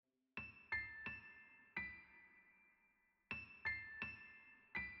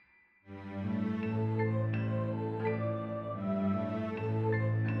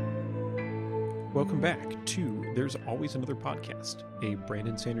welcome back to There's Always Another Podcast, a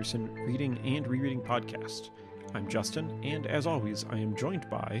Brandon Sanderson reading and rereading podcast. I'm Justin, and as always, I am joined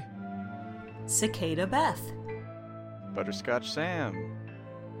by... Cicada Beth. Butterscotch Sam.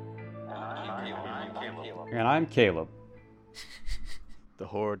 And I'm Caleb. The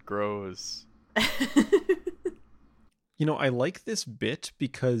horde grows. You know, I like this bit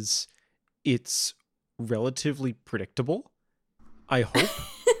because it's relatively predictable, I hope.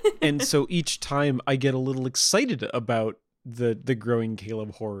 And so each time I get a little excited about the growing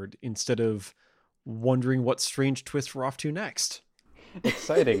Caleb horde instead of wondering what strange twist we're off to next.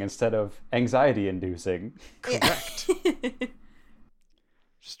 Exciting instead of anxiety-inducing. Correct.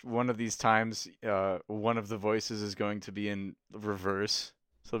 Just one of these times, one of the voices is going to be in reverse.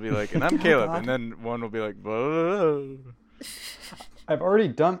 So it'll be like, and I'm Caleb, God. and then one will be like, whoa. I've already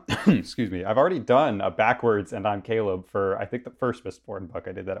done, I've already done a backwards and I'm Caleb for, I think, the first Mistborn book.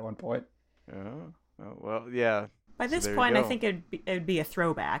 I did that at one point. Oh, well, yeah. By this there you point, I go. think it'd be a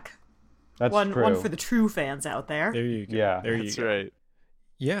throwback. That's one true. for the true fans out there. There you go. Yeah. There you That's go. right.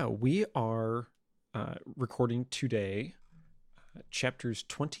 Yeah, we are recording today chapters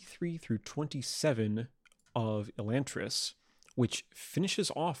 23 through 27 of Elantris, which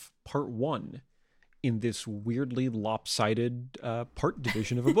finishes off part 1 in this weirdly lopsided part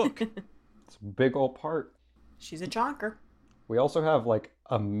division of a book. It's a big old part. She's a jonker. We also have like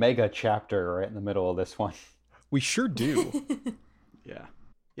a mega chapter right in the middle of this one. We sure do. Yeah,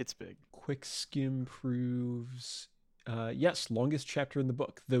 it's big. Quick skim proves... yes, longest chapter in the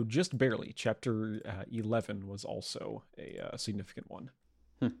book, though just barely. Chapter 11 was also a significant one.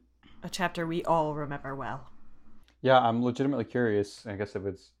 A chapter we all remember well. Yeah, I'm legitimately curious. I guess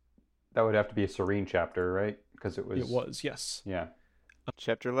that would have to be a Serene chapter, right? Because it was. It was, yes. Yeah.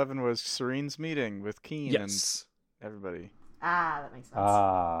 Chapter 11 was Serene's meeting with Keen Yes. and everybody. Ah, that makes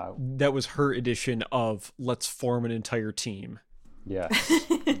sense. That was her edition of let's form an entire team. Yes.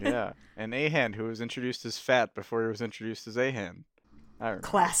 Yeah, and Ahan, who was introduced as fat before he was introduced as Ahan. I remember.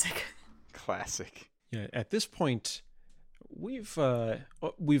 Classic. Classic. Yeah, at this point, we've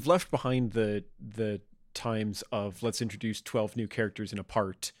left behind the times of let's introduce 12 new characters in a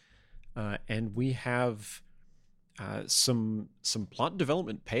part, and we have some plot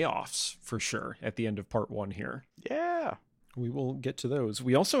development payoffs for sure at the end of part 1 here. Yeah. We will get to those.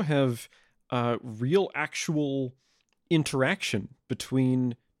 We also have real actual interaction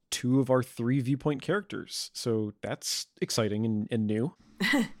between 2 of our 3 viewpoint characters. So that's exciting and new.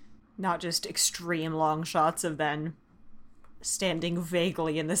 Not just extreme long shots of them standing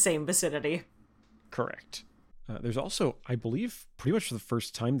vaguely in the same vicinity. Correct. There's also, I believe, pretty much for the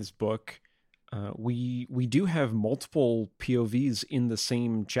first time this book, we do have multiple POVs in the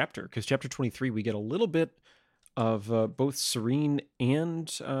same chapter, because chapter 23, we get a little bit of both Serene and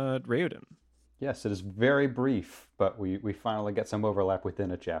Raoden. Yes, it is very brief, but we finally get some overlap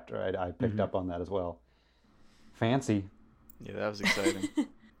within a chapter. I picked up on that as well. Fancy. Yeah, that was exciting.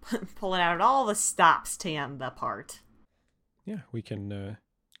 Pulling out all the stops to end the part. Yeah, we can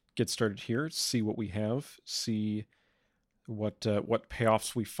get started here, see what we have, see what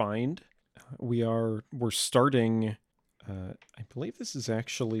payoffs we find. We're starting. I believe this is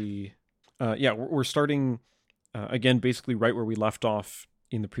actually. We're starting again, basically right where we left off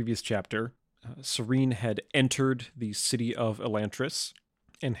in the previous chapter. Serene had entered the city of Elantris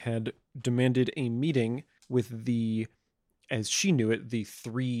and had demanded a meeting with the, as she knew it, the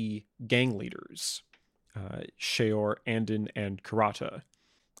 3 gang leaders, Sheor, Andon, and Karata.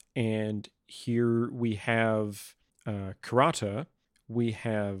 And here we have Karata, we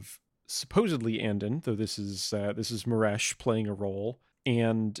have supposedly Andon, though this is Maresh playing a role,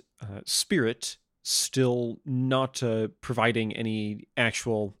 and Spirit, still not providing any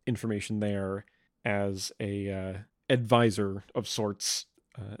actual information there as a advisor of sorts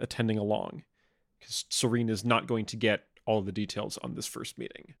attending along, because Serene is not going to get all of the details on this first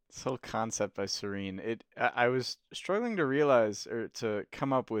meeting. This whole concept by Serene, I was struggling to realize or to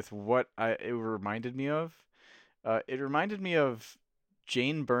come up with what it reminded me of. It reminded me of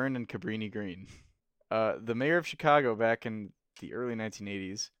Jane Byrne and Cabrini Green. The mayor of Chicago back in the early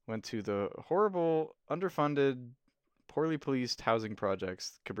 1980s went to the horrible, underfunded, poorly policed housing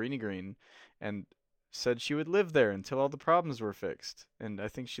projects, Cabrini Green, and said she would live there until all the problems were fixed. And I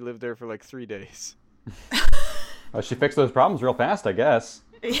think she lived there for like 3 days. Well, she fixed those problems real fast, I guess.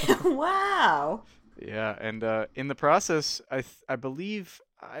 Wow. Yeah, and in the process, I believe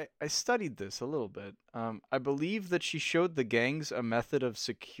I studied this a little bit. I believe that she showed the gangs a method of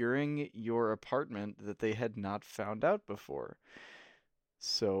securing your apartment that they had not found out before.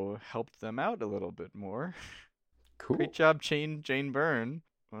 So helped them out a little bit more. Cool. Great job, Jane Byrne.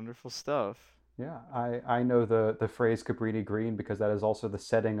 Wonderful stuff. Yeah, I know the phrase Cabrini Green because that is also the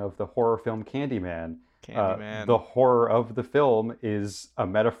setting of the horror film Candyman. The Candyman. horror of the film is a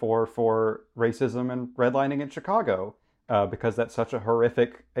metaphor for racism and redlining in Chicago, because that's such a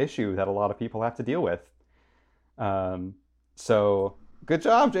horrific issue that a lot of people have to deal with. Um, so, good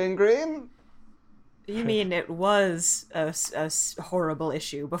job, Jane Green. You mean it was a horrible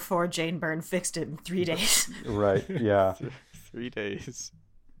issue before Jane Byrne fixed it in 3 days? Right, yeah. 3 days.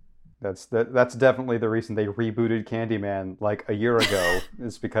 That's definitely the reason they rebooted Candyman like a year ago,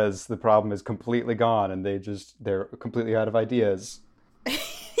 is because the problem is completely gone and they're completely out of ideas.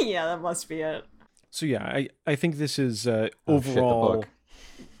 Yeah, that must be it. So yeah, I think this is Oh, shit, the overall. book.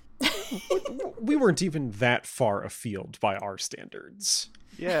 We weren't even that far afield by our standards.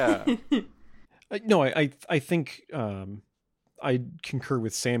 Yeah. No, I think I concur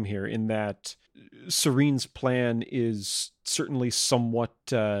with Sam here in that Serene's plan is certainly somewhat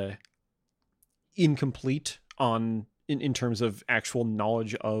incomplete in terms of actual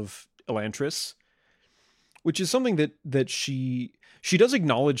knowledge of Elantris, which is something that she does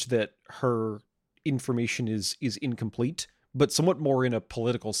acknowledge that her information is incomplete, but somewhat more in a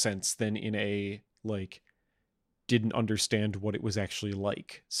political sense than in a like didn't understand what it was actually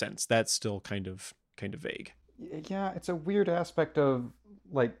like sense. That's still kind of vague. Yeah, it's a weird aspect of,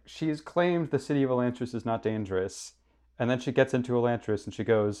 like, she's claimed the city of Elantris is not dangerous, and then she gets into Elantris and she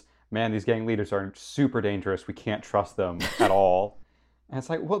goes, man, these gang leaders are super dangerous. We can't trust them at all. And it's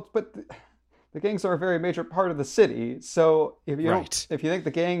like, well, but the gangs are a very major part of the city. So if you Right. if you think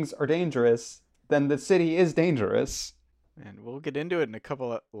the gangs are dangerous, then the city is dangerous. And we'll get into it in a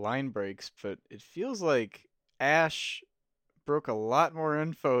couple of line breaks, but it feels like Ash broke a lot more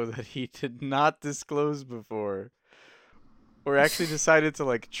info that he did not disclose before. Or actually decided to,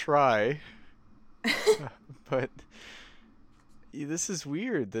 like, try. But this is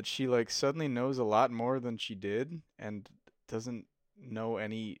weird that she, like, suddenly knows a lot more than she did and doesn't know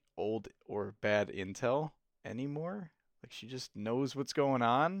any old or bad intel anymore. Like, she just knows what's going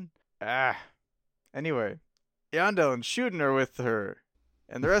on. Anyway, Yandel and shooting her with her,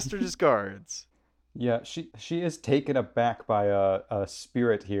 and the rest are just guards. Yeah, she is taken aback by a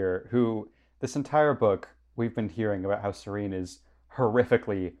spirit here who, this entire book, we've been hearing about how Serene is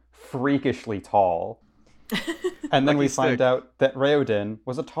horrifically, freakishly tall. And then Lucky we find stick. out that Raoden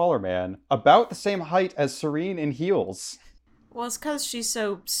was a taller man, about the same height as Serene in heels. Well, it's because she's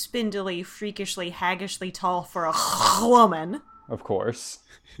so spindly, freakishly, haggishly tall for a woman. Of course.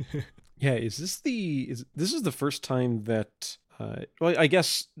 Yeah, this is the first time that well, I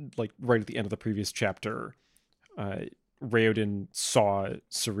guess like right at the end of the previous chapter, Raoden saw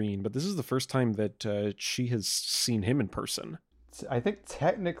Serene, but this is the first time that she has seen him in person. I think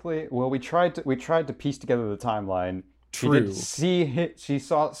technically, well, we tried to piece together the timeline. True. She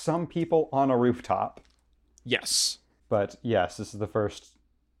saw some people on a rooftop. Yes. But yes, this is the first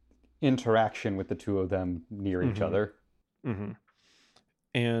interaction with the two of them near each other. Mm-hmm.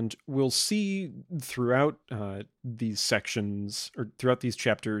 And we'll see throughout these sections, or throughout these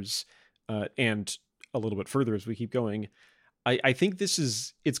chapters, and a little bit further as we keep going, I think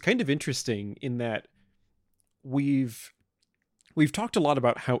it's kind of interesting in that we've talked a lot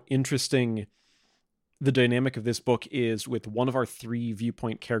about how interesting the dynamic of this book is, with one of our three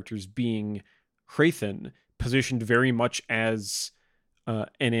viewpoint characters being Hrathen, positioned very much as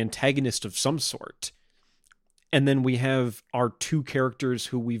an antagonist of some sort. And then we have our two characters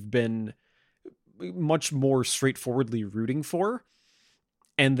who we've been much more straightforwardly rooting for,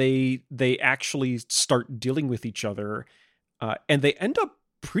 and they actually start dealing with each other, and they end up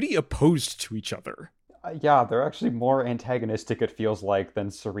pretty opposed to each other. Yeah, they're actually more antagonistic, it feels like, than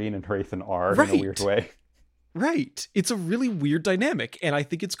Serene and Hrathen are, in a weird way. Right. It's a really weird dynamic, and I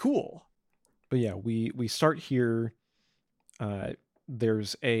think it's cool. But yeah, we start here.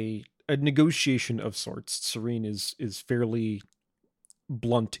 There's a negotiation of sorts. Serene is fairly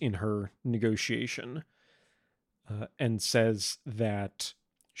blunt in her negotiation, and says that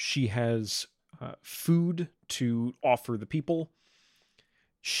she has food to offer the people.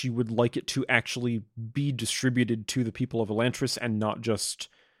 She would like it to actually be distributed to the people of Elantris and not just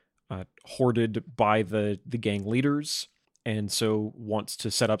hoarded by the gang leaders, and so wants to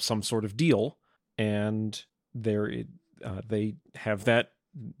set up some sort of deal. And they have that.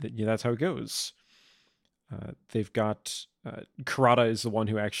 That's how it goes. They've got Karada is the one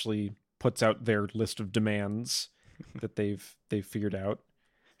who actually puts out their list of demands that they've figured out.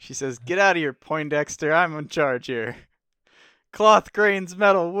 She says, "Get out of here, Poindexter. I'm in charge here. Cloth, grains,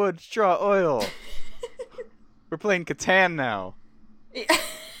 metal, wood, straw, oil. We're playing Catan now."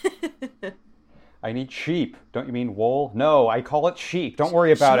 I need sheep. Don't you mean wool? No, I call it sheep. Don't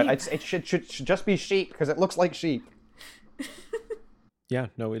worry about it. It should just be sheep because it looks like sheep. Yeah,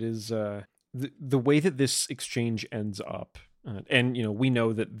 no, it is the way that this exchange ends up, and we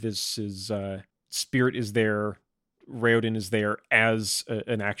know that this is Spirit is there, Raoden is there as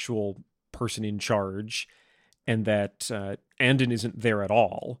an actual person in charge, and that Andon isn't there at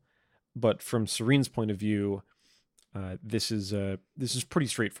all. But from Serene's point of view, this is pretty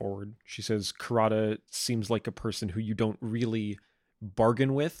straightforward. She says Karada seems like a person who you don't really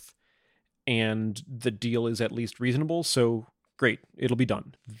bargain with, and the deal is at least reasonable. So great, it'll be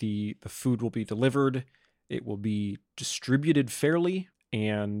done. The food will be delivered. It will be distributed fairly,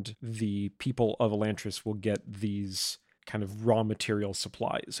 and the people of Elantris will get these kind of raw material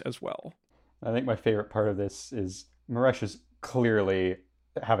supplies as well. I think my favorite part of this is Maresh is clearly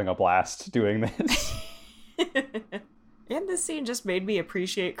having a blast doing this. And this scene just made me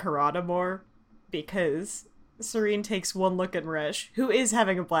appreciate Karada more, because Serene takes one look at Maresh, who is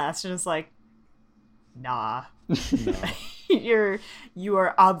having a blast, and is like, nah. No. You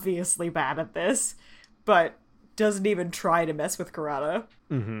are obviously bad at this, but doesn't even try to mess with Karada.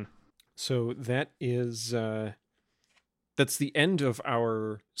 Mm-hmm. So that is that's the end of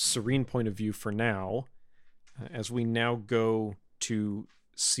our Serene point of view for now. As we now go to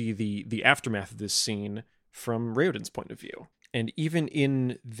see the aftermath of this scene from Raoden's point of view, and even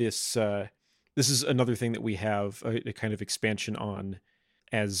in this, this is another thing that we have a kind of expansion on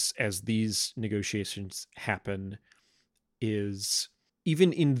as these negotiations happen. Is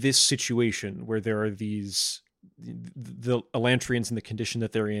even in this situation where there are these the Elantrians in the condition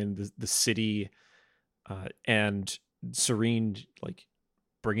that they're in, the city, and Serene like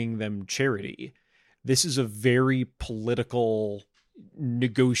bringing them charity. This is a very political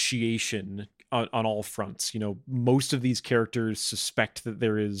negotiation on all fronts. Most of these characters suspect that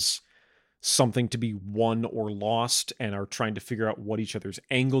there is something to be won or lost and are trying to figure out what each other's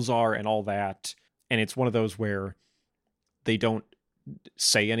angles are and all that. And it's one of those where they don't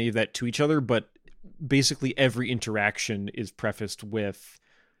say any of that to each other, but basically every interaction is prefaced with,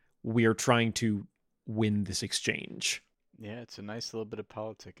 we are trying to win this exchange. Yeah, it's a nice little bit of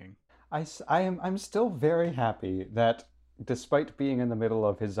politicking. I'm still very happy that despite being in the middle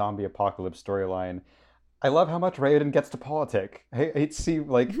of his zombie apocalypse storyline, I love how much Raoden gets to politic. I hate to see,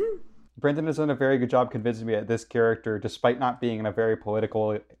 like, Brendan has done a very good job convincing me that this character, despite not being in a very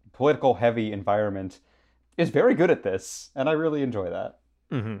political heavy environment, is very good at this, and I really enjoy that.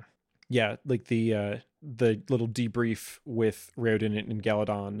 Mm-hmm. Yeah, like the little debrief with Raoden and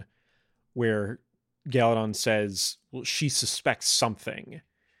Galadon, where Galadon says, well, she suspects something,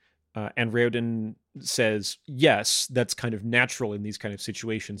 and Raoden says, yes, that's kind of natural in these kind of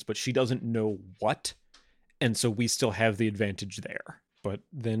situations, but she doesn't know what, and so we still have the advantage there. But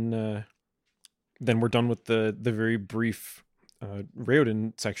then we're done with the very brief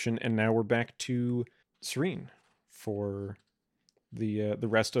Raoden section, and now we're back to Serene for the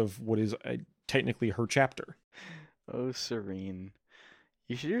rest of what is technically her chapter. Oh, Serene.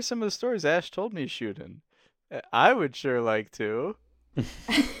 You should hear some of the stories Ash told me shooting. I would sure like to.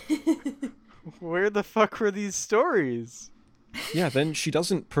 Where the fuck were these stories? Yeah, then she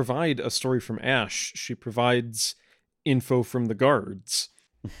doesn't provide a story from Ash. She provides info from the guards.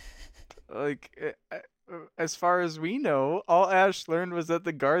 Like, as far as we know, all Ash learned was that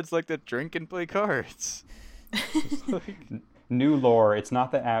the guards like to drink and play cards. New lore, it's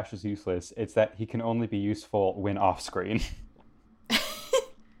not that Ash is useless, it's that he can only be useful when off-screen.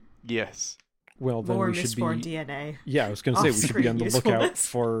 Yes. Well, then More we should be Mistborn DNA. Yeah, I was going to say we should be on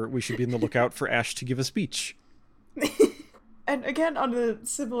the lookout for Ash to give a speech. And again, on a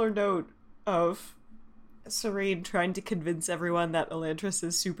similar note of Serene trying to convince everyone that Elantris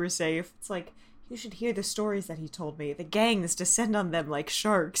is super safe, it's like, you should hear the stories that he told me. The gangs descend on them like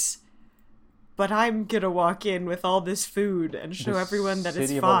sharks. But I'm gonna walk in with all this food and show everyone that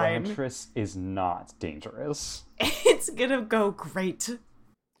it's fine. The city of Elantris is not dangerous. It's gonna go great.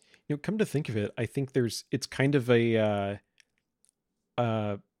 Come to think of it, I think it's kind of a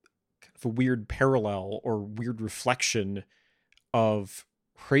weird parallel or weird reflection of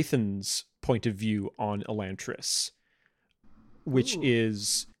Hrathen's point of view on Elantris, which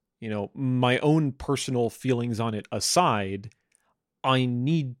is, my own personal feelings on it aside, I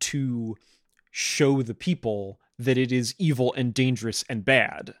need to show the people that it is evil and dangerous and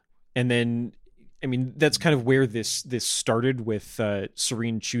bad. And then, that's kind of where this started with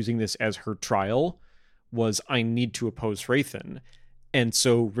Serene choosing this as her trial, was I need to oppose Hrathen. And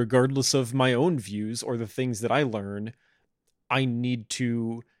so regardless of my own views or the things that I learn, I need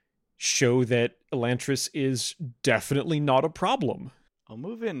to show that Elantris is definitely not a problem. I'll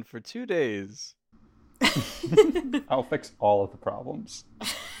move in for 2 days. I'll fix all of the problems.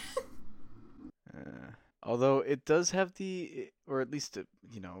 Although it does have or at least,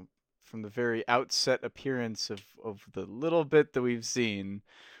 from the very outset appearance of the little bit that we've seen,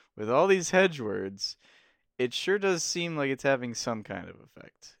 with all these hedge words, it sure does seem like it's having some kind of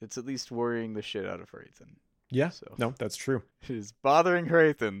effect. It's at least worrying the shit out of Hrathen. Yeah, So no, that's true. it is bothering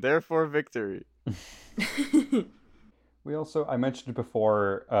Hrathen, therefore victory. I mentioned it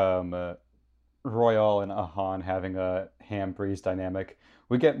before, Royal and Ahan having a Ham Breeze dynamic.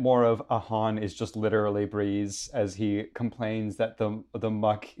 We get more of Ahan is just literally Breeze as he complains that the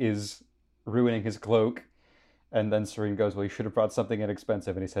muck is ruining his cloak. And then Serene goes, well, you should have brought something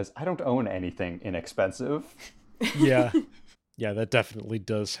inexpensive. And he says, I don't own anything inexpensive. Yeah. Yeah, that definitely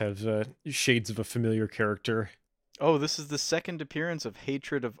does have shades of a familiar character. Oh, this is the second appearance of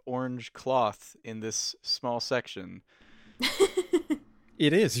hatred of orange cloth in this small section.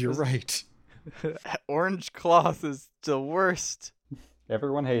 It is, you're right. Orange cloth is the worst.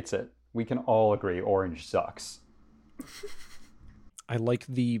 Everyone hates it. We can all agree orange sucks. I like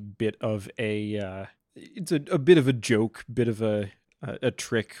the bit of it's a bit of a joke, bit of a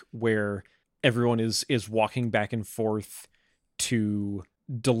trick where everyone is walking back and forth to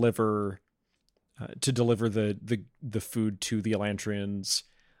deliver the food to the Elantrians,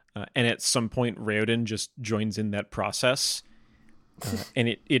 and at some point Raoden just joins in that process,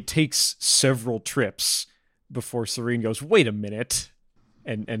 and it takes several trips before Serene goes, wait a minute,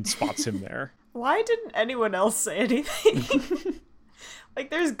 and spots him there. Why didn't anyone else say anything? Like,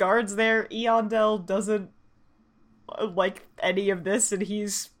 there's guards there. Eondel doesn't like any of this, and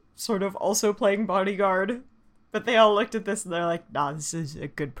he's sort of also playing bodyguard. But they all looked at this and they're like, nah, this is a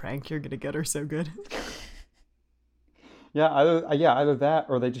good prank. You're gonna get her so good. Yeah, either that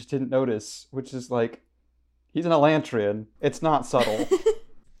or they just didn't notice, which is like, he's an Elantrian. It's not subtle.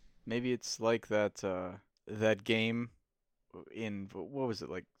 Maybe it's like that game in, what was it,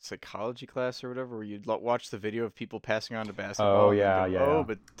 like psychology class or whatever, where you'd watch the video of people passing around a basketball. Oh, yeah, go, yeah. Oh,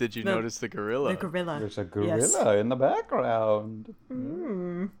 but did you notice the gorilla? The gorilla. There's a gorilla Yes. in the background.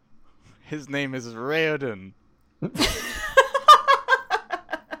 Mm. His name is Raoden.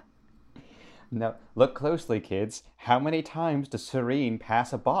 Now, look closely, kids. How many times does Serene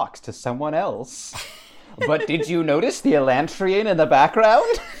pass a box to someone else? But did you notice the Elantrian in the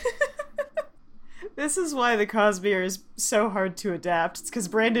background? This is why the Cosmere is so hard to adapt. It's because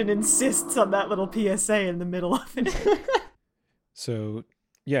Brandon insists on that little PSA in the middle of it. So,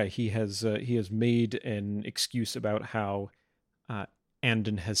 yeah, he has made an excuse about how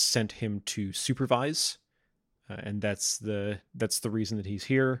Andon has sent him to supervise, and that's the reason that he's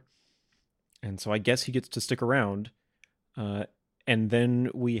here. And so I guess he gets to stick around. And then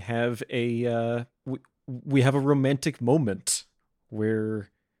we have a romantic moment where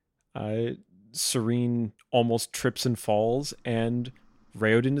Serene almost trips and falls, and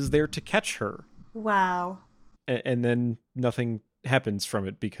Raoden is there to catch her. Wow. And then nothing happens from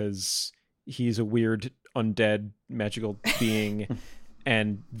it because he's a weird undead magical being,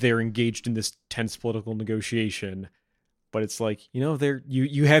 and they're engaged in this tense political negotiation. But it's like,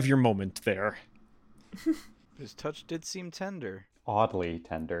 you have your moment there. His touch did seem tender. Oddly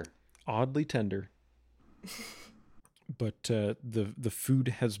tender. Oddly tender. But the food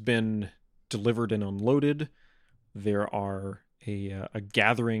has been delivered and unloaded. There are a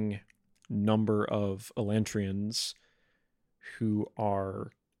gathering number of Elantrians who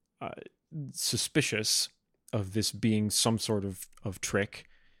are suspicious of this being some sort of trick,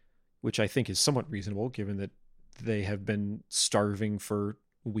 which I think is somewhat reasonable given that they have been starving for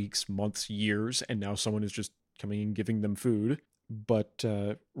weeks, months, years, and now someone is just coming and giving them food. But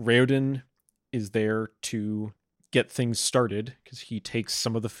Raoden is there to get things started because he takes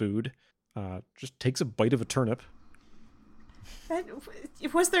some of the food, just takes a bite of a turnip.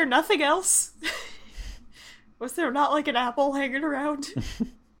 Was there nothing else? Was there not like an apple hanging around?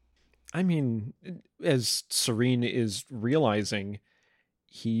 I mean, as Serene is realizing,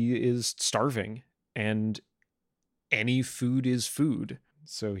 he is starving, and any food is food.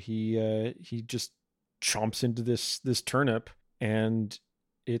 So he just chomps into this turnip, and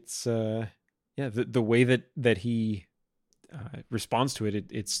it's the way that he responds to it,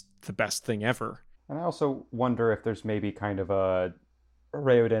 it's the best thing ever. And I also wonder if there's maybe kind of a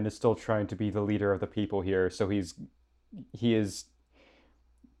Raoden is still trying to be the leader of the people here, so he is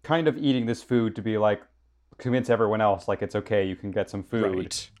kind of eating this food to be like, convince everyone else like it's okay, you can get some food.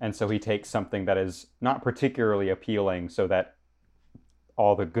 Right. And so he takes something that is not particularly appealing so that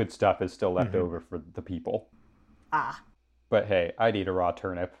all the good stuff is still left over for the people. Ah. But hey, I'd eat a raw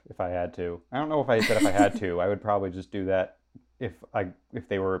turnip if I had to. I don't know if I had to. I would probably just do that if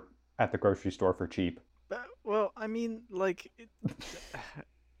they were at the grocery store for cheap. Well, I mean, like,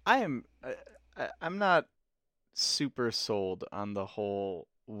 I am. I'm not super sold on the whole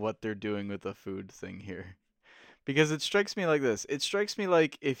what they're doing with the food thing here. Because it strikes me like this. It strikes me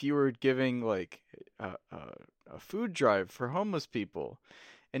like if you were giving like a food drive for homeless people,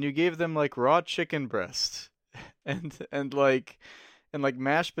 and you gave them like raw chicken breast and like powdered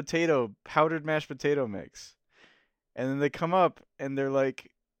mashed potato mix, and then they come up and they're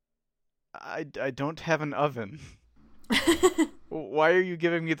like, I don't have an oven. Why are you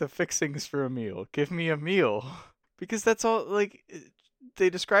giving me the fixings for a meal? Give me a meal. Because that's all, like, they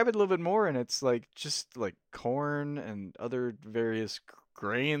describe it a little bit more, and it's like just like corn and other various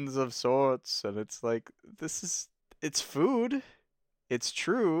grains of sorts, and it's like, it's food. It's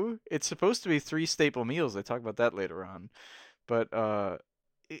true. It's supposed to be 3 staple meals. They talk about that later on. But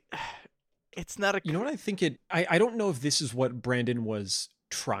it, it's not a You know what I think I don't know if this is what Brandon was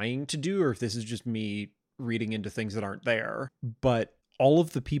trying to do, or if this is just me reading into things that aren't there, but all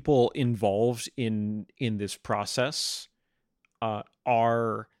of the people involved in this process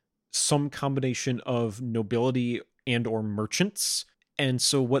are some combination of nobility and or merchants, and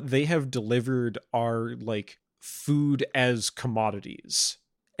so what they have delivered are like food as commodities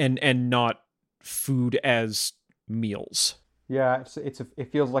and not food as meals. Yeah,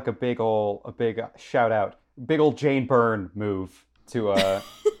 it feels like a big shout out, big old Jane Byrne move to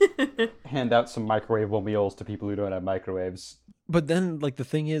hand out some microwavable meals to people who don't have microwaves. But then, like, the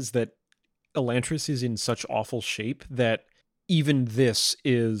thing is that Elantris is in such awful shape that even this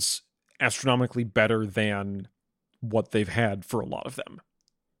is astronomically better than what they've had for a lot of them.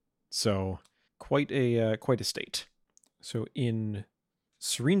 So quite a state. So in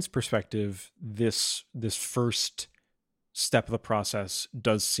Serene's perspective, this first step of the process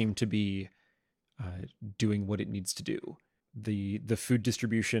does seem to be doing what it needs to do. The food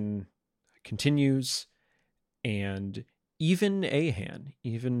distribution continues, and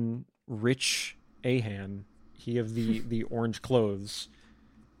even rich Ahan, he of the orange clothes,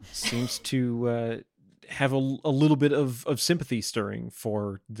 seems to have a little bit of sympathy stirring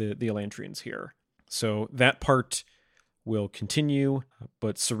for the Elantrians here. So that part will continue,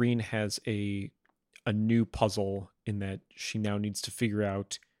 but Serene has a new puzzle in that she now needs to figure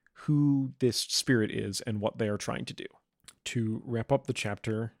out who this spirit is and what they are trying to do. To wrap up the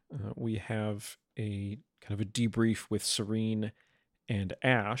chapter, we have a kind of a debrief with Serene and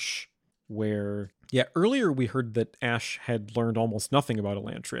Ash, where, earlier we heard that Ash had learned almost nothing about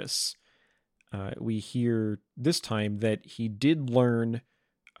Elantris. We hear this time that he did learn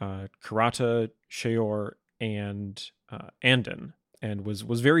Karata, Sheor, and Andon, and was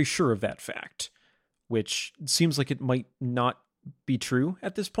very sure of that fact, which seems like it might not be true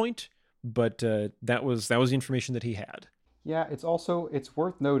at this point, but that was the information that he had. Yeah, it's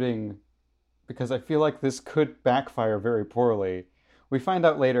worth noting, because I feel like this could backfire very poorly. We find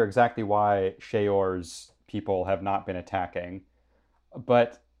out later exactly why Sheor's people have not been attacking,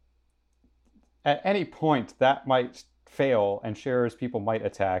 but at any point that might fail and Sheor's people might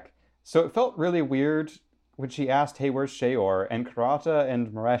attack. So it felt really weird when she asked, hey, where's Sheor? And Karata and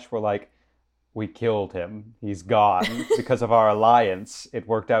Maresh were like, we killed him. He's gone. Because of our alliance, it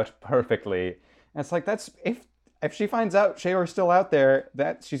worked out perfectly. And it's like, that's if she finds out Sheor's still out there,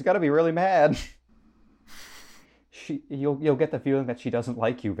 that she's got to be really mad. You'll get the feeling that she doesn't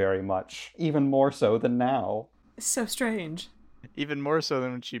like you very much, even more so than now. It's so strange. Even more so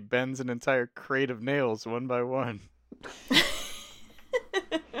than when she bends an entire crate of nails one by one.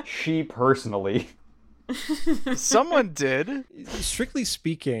 She personally. Someone did. Strictly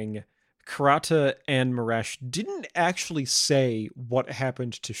speaking, Karata and Maresh didn't actually say what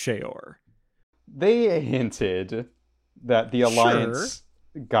happened to Sheor. They hinted that the Alliance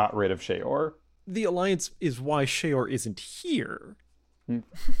got rid of Sheor. The Alliance is why Sheor isn't here.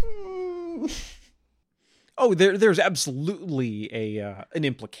 Oh, there's absolutely an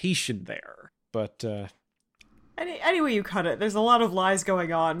implication there, but Any way you cut it, there's a lot of lies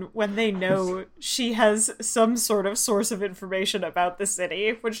going on when they know she has some sort of source of information about the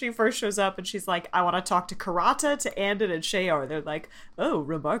city. When she first shows up and she's like, I want to talk to Karata, to Andon, and Sheor, they're like, oh,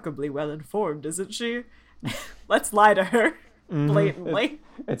 remarkably well informed, isn't she? Let's lie to her blatantly.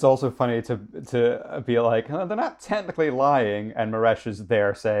 It's also funny to be like, oh, they're not technically lying, and Maresh is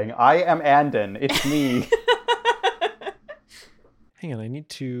there saying, I am Andon, it's me. Hang on, I need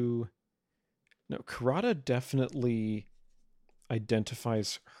to... No, Karata definitely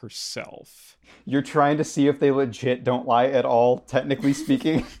identifies herself. You're trying to see if they legit don't lie at all, technically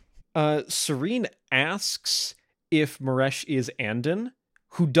speaking? Serene asks if Maresh is Andon,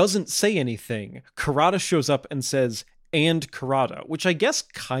 who doesn't say anything. Karata shows up and says, and Karata, which I guess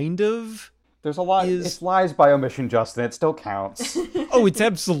kind of There's a lot. is... It's lies by omission, Justin. It still counts. Oh, it's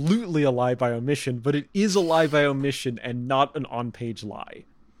absolutely a lie by omission, but it is a lie by omission and not an on-page lie.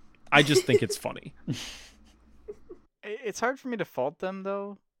 I just think it's funny. It's hard for me to fault them,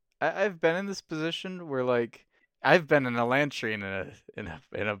 though. I've been in this position where, like, I've been in Elantris in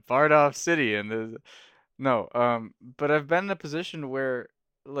a barred off city, and but I've been in a position where,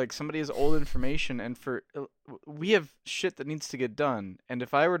 like, somebody has old information, and we have shit that needs to get done, and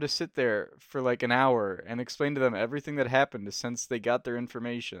if I were to sit there for like an hour and explain to them everything that happened since they got their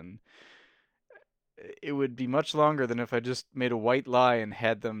information, it would be much longer than if I just made a white lie and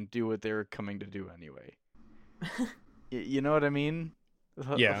had them do what they were coming to do anyway. You know what I mean?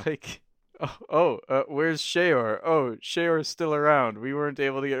 Yeah. Like, where's Sheor? Oh, Sheor's still around. We weren't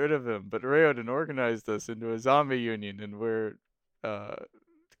able to get rid of him, but Raoden organized us into a zombie union, and we're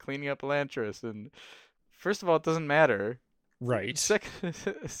cleaning up Elantris. And first of all, it doesn't matter. Right.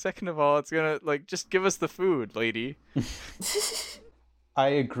 Second of all, it's gonna, like, just give us the food, lady. I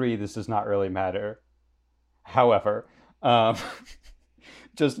agree. This does not really matter. However,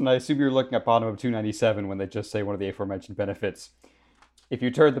 Justin, I assume you're looking at bottom of 297 when they just say one of the aforementioned benefits. If you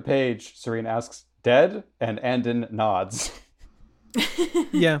turn the page, Serene asks, "Dead?" and Andon nods.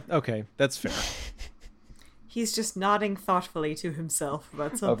 Yeah, okay, that's fair. He's just nodding thoughtfully to himself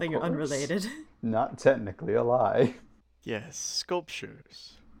about something unrelated. Not technically a lie. Yes,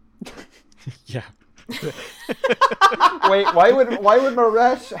 sculptures. Yeah. Wait, why would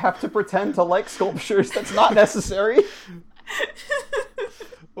Maresh have to pretend to like sculptures? That's not necessary.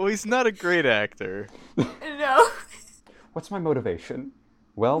 Well, he's not a great actor. No. What's my motivation?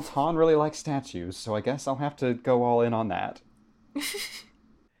 Well, Ton really likes statues, so I guess I'll have to go all in on that.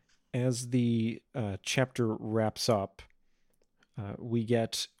 As the chapter wraps up, we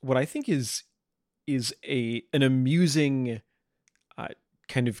get what I think is an amusing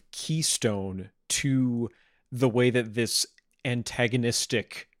kind of keystone to the way that this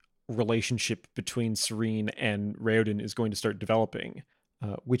antagonistic relationship between Serene and Raoden is going to start developing,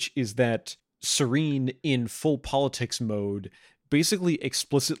 which is that Serene, in full politics mode, basically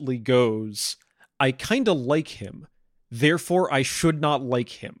explicitly goes, "I kind of like him, therefore I should not like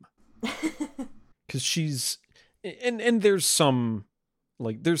him." Because she's... And there's some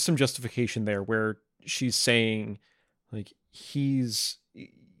justification there where she's saying, like, he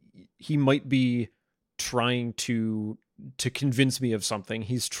might be trying to convince me of something.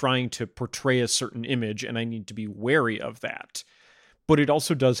 He's trying to portray a certain image, and I need to be wary of that. But it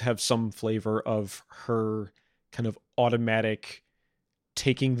also does have some flavor of her kind of automatic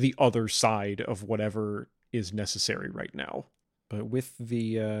taking the other side of whatever is necessary right now. But with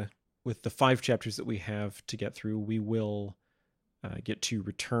the 5 chapters that we have to get through, we will get to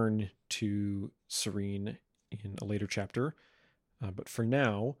return to Serene in a later chapter. But for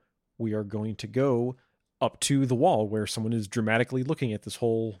now, we are going to go up to the wall where someone is dramatically looking at this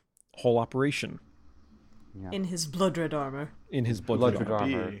whole operation. Yeah. In his blood red armor. In his blood red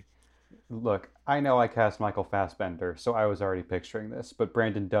armor. Look, I know I cast Michael Fassbender, so I was already picturing this, but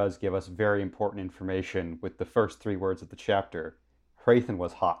Brandon does give us very important information with the first 3 words of the chapter. Hrathen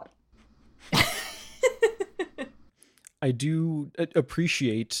was hot. I do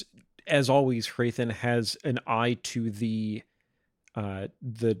appreciate, as always, Hrathen has an eye to the I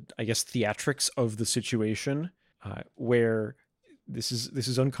guess, theatrics of the situation, where this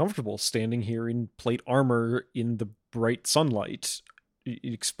is uncomfortable, standing here in plate armor in the bright sunlight,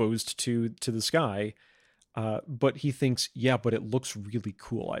 exposed to the sky. But he thinks, yeah, but it looks really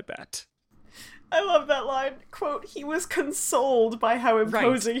cool, I bet. I love that line. Quote, "He was consoled by how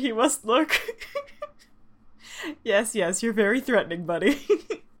imposing he must look." Yes, you're very threatening, buddy.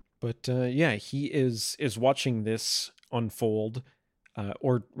 But yeah, he is watching this unfold,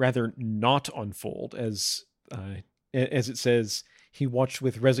 or rather not unfold, as it says, he watched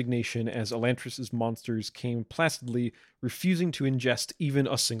with resignation as Elantris' monsters came placidly, refusing to ingest even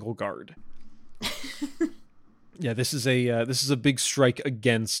a single guard. Yeah, this is a big strike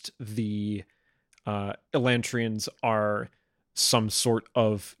against the Elantrians are some sort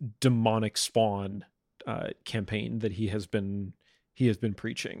of demonic spawn campaign that he has been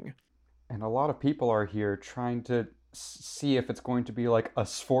preaching. And a lot of people are here trying to see if it's going to be like a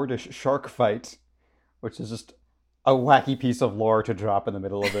Sfordish shark fight, which is just a wacky piece of lore to drop in the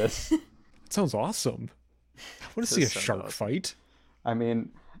middle of this. That sounds awesome. I want to see a shark fight. I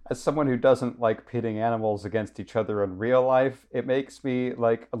mean, as someone who doesn't like pitting animals against each other in real life, it makes me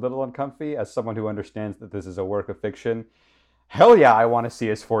like a little uncomfy. As someone who understands that this is a work of fiction, hell yeah, I want to see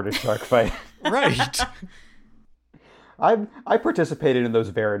a Sfordish shark fight. Right. I participated in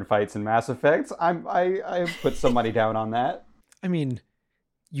those Varen fights in Mass Effect. I put some money down on that. I mean,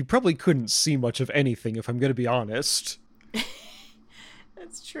 you probably couldn't see much of anything, if I'm going to be honest.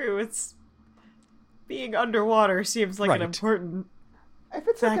 That's true. It's being underwater seems like an Right. important If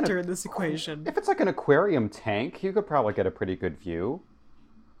it's factor like in this equation. if it's like an aquarium tank, you could probably get a pretty good view.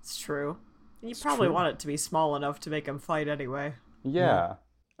 It's true. You It's probably true. want it to be small enough to make them fight anyway. Yeah.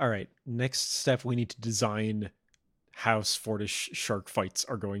 All right, next step, we need to design how Fortish shark fights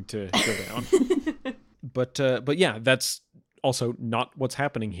are going to go down. But yeah, that's also not what's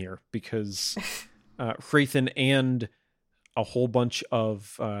happening here, because Hrathen and a whole bunch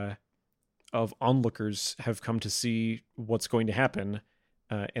of onlookers have come to see what's going to happen,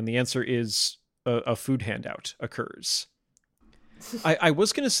 and the answer is a food handout occurs. I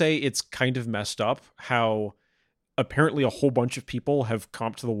was going to say it's kind of messed up how apparently a whole bunch of people have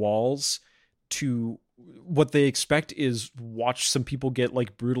comped to the walls to what they expect is watch some people get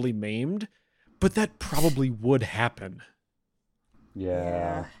like brutally maimed, but that probably would happen.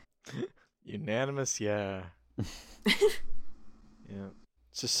 Yeah. Unanimous, yeah. Yeah.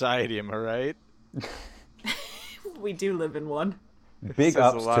 Society, am I right? We do live in one. Big Says a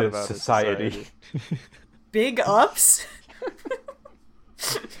ups lot to about society. Big ups?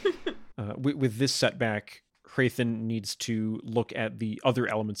 With this setback, Hrathen needs to look at the other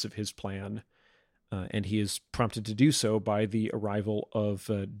elements of his plan, and he is prompted to do so by the arrival of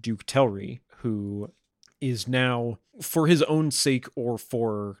Duke Telri, who is now, for his own sake or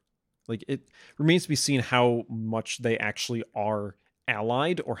for, like, it remains to be seen how much they actually are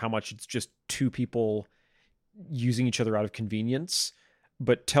allied or how much it's just two people using each other out of convenience.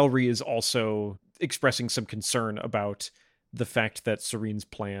 But Telri is also expressing some concern about the fact that Serene's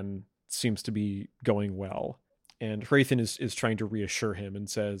plan seems to be going well. And Hrathen is trying to reassure him and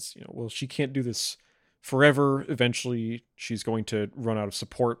says, well, she can't do this forever. Eventually, she's going to run out of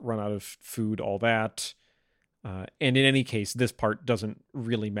support, run out of food, all that. And in any case, this part doesn't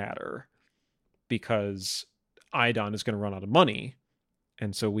really matter because Aedan is going to run out of money,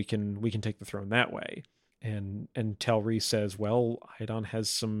 and so we can take the throne that way. And Telri says, well, Aedan has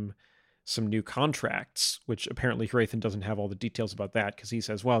some new contracts, which apparently Hrathen doesn't have all the details about that, because he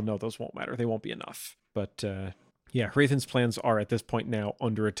says, well, no, those won't matter. They won't be enough. But yeah, Hrathen's plans are at this point now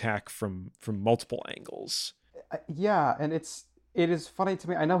under attack from multiple angles. Yeah, and it is funny to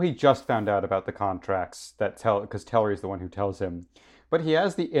me. I know he just found out about the contracts because Telri is the one who tells him, but he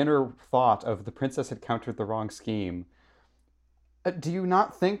has the inner thought of the princess had countered the wrong scheme. Do you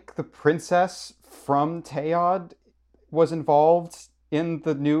not think the princess from Teod was involved in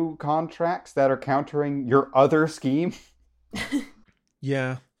the new contracts that are countering your other scheme?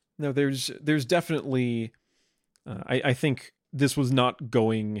 Yeah, no, there's definitely. I think this was not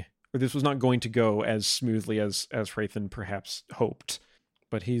going to go as smoothly as Hrathen perhaps hoped,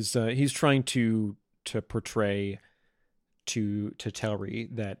 but he's trying to portray to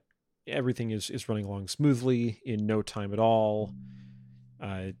Telri that everything is running along smoothly in no time at all.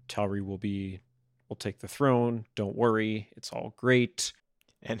 Telri will take the throne. Don't worry, it's all great.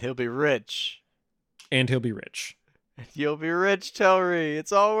 And he'll be rich. And he'll be rich. You'll be rich, Telri.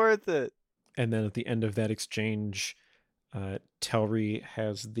 It's all worth it. And then at the end of that exchange, Telri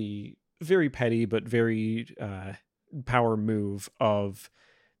has the very petty but very power move of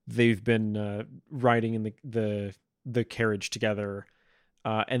they've been riding in the carriage together,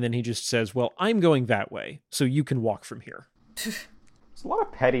 and then he just says, well, I'm going that way, so you can walk from here. There's a lot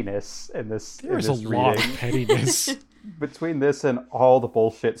of pettiness in this. There's in this a lot reading. of pettiness. Between this and all the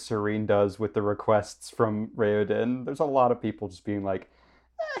bullshit Serene does with the requests from Raoden, there's a lot of people just being like,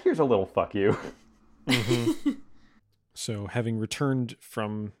 here's a little fuck you. Mm-hmm. So, having returned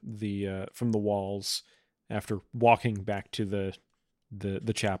from the walls after walking back to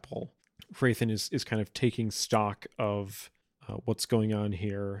the chapel, Hrathen is kind of taking stock of what's going on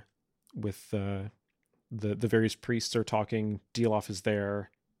here. With the various priests are talking. Dilof is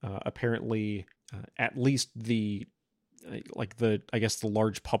there. Apparently, at least the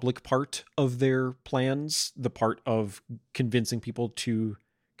large public part of their plans, the part of convincing people to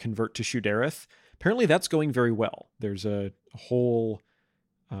convert to Shudareth, apparently that's going very well. There's a whole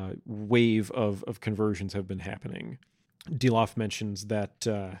wave of conversions have been happening. Dilof mentions that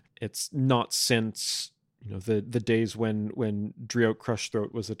it's not since the days when Driot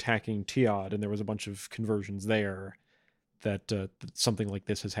Crushthroat was attacking Teod and there was a bunch of conversions there that something like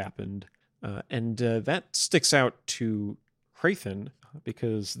this has happened. And that sticks out to Hrathen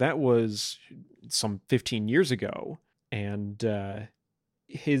because that was some 15 years ago, and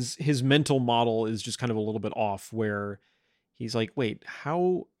his mental model is just kind of a little bit off, where he's like, wait,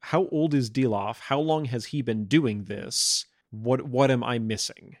 how old is Dilof? How long has he been doing this? What am I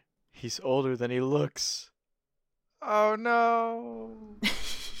missing? He's older than he looks. Oh no.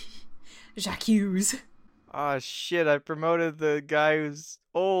 Jacques Hughes. Ah, shit, I promoted the guy who's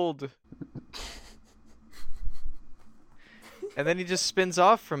old. And then he just spins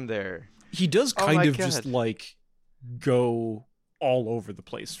off from there. He does Oh kind my of God. just like go all over the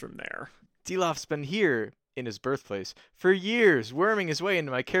place from there. Dilof's been here, in his birthplace, for years, worming his way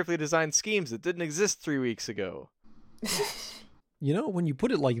into my carefully designed schemes that didn't exist 3 weeks ago. You know, when you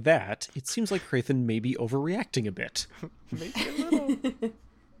put it like that, it seems like Hrathen may be overreacting a bit. Maybe a little.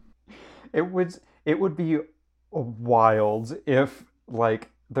 It would be wild if like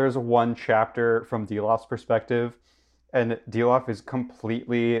there's one chapter from Dilof's perspective, and Dilof is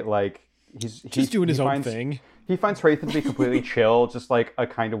completely like Just doing his own thing. He finds Hrathen to be completely chill, just like a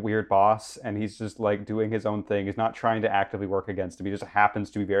kind of weird boss, and he's just like doing his own thing. He's not trying to actively work against him. He just happens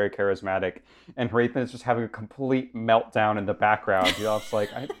to be very charismatic, and Hrathen is just having a complete meltdown in the background. Dilof's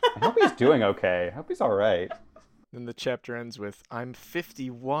like, I hope he's doing okay. I hope he's all right. Then the chapter ends with, I'm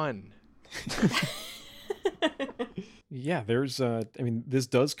 51. Yeah, there's I mean, this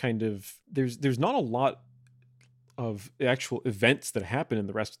does kind of there's not a lot of actual events that happen in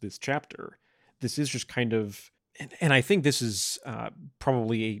the rest of this chapter. This is just kind of, and I think this is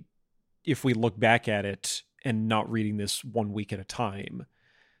probably if we look back at it and not reading this 1 week at a time,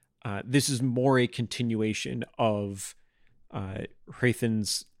 this is more a continuation of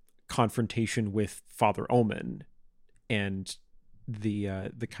Hrathen's confrontation with Father Omen and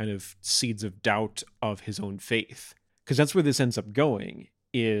the kind of seeds of doubt of his own faith. Because that's where this ends up going,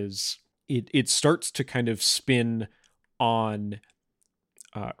 is it starts to kind of spin on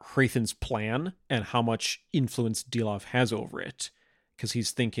Hrathen's plan and how much influence Dilof has over it. Because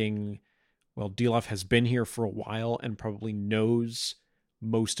he's thinking, well, Dilof has been here for a while and probably knows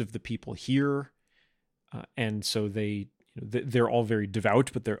most of the people here. And so they're all very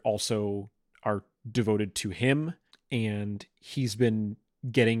devout, but they're also are devoted to him. And he's been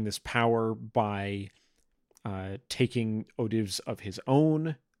getting this power by taking Odivs of his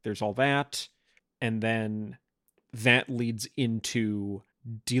own. There's all that. And then that leads into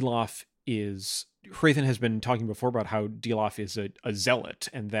Hrathen has been talking before about how Dilof is a zealot,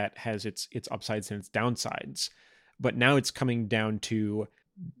 and that has its upsides and its downsides. But now it's coming down to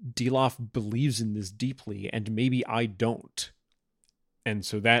Dilof believes in this deeply, and maybe I don't. And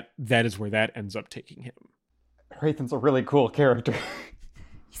so that is where that ends up taking him. Hrathen's a really cool character.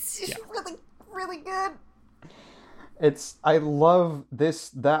 He's really, really good. I love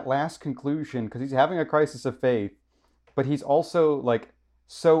that last conclusion, because he's having a crisis of faith, but he's also like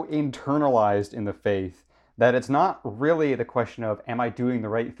so internalized in the faith that it's not really the question of, am I doing the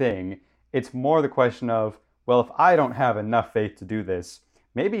right thing? It's more the question of, well, if I don't have enough faith to do this,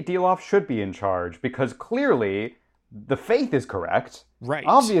 maybe Dilof should be in charge, because clearly the faith is correct. Right.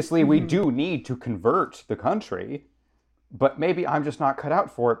 Obviously, we do need to convert the country, but maybe I'm just not cut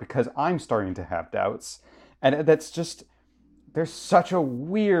out for it because I'm starting to have doubts. And that's just, there's such a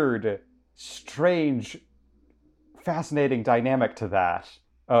weird, strange, fascinating dynamic to that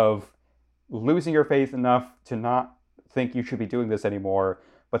of losing your faith enough to not think you should be doing this anymore,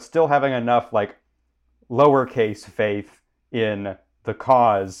 but still having enough like lowercase faith in the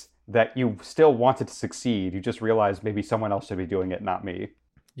cause that you still wanted to succeed. You just realized maybe someone else should be doing it, not me.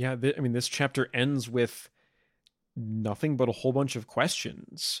 Yeah, this chapter ends with nothing but a whole bunch of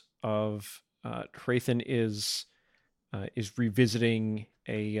questions of Hrathen is revisiting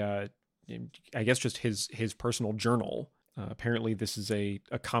I guess just his personal journal. Apparently this is a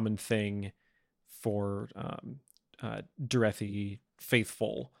common thing for Durethi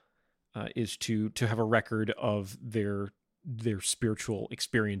faithful, is to have a record of their spiritual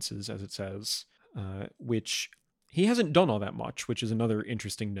experiences, as it says, which he hasn't done all that much, which is another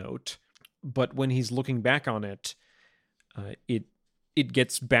interesting note. But when he's looking back on it, it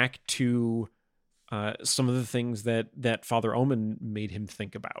gets back to some of the things that Father Omen made him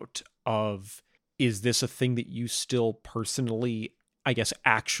think about of, is this a thing that you still personally, I guess,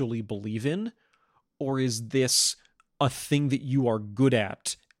 actually believe in? Or is this a thing that you are good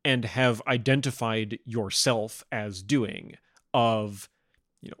at and have identified yourself as doing? Of,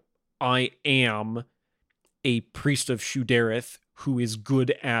 I am a priest of Shudereth who is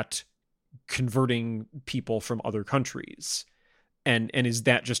good at converting people from other countries. And is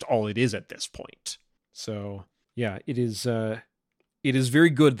that just all it is at this point? So, yeah, it is very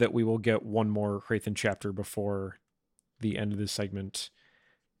good that we will get one more Hrathen chapter before the end of this segment.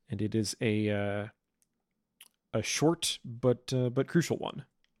 And it is a short but crucial one.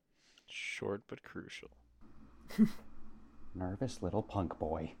 Short but crucial. Nervous little punk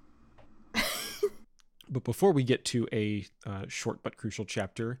boy. But before we get to a short but crucial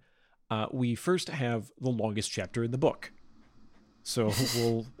chapter, we first have the longest chapter in the book. So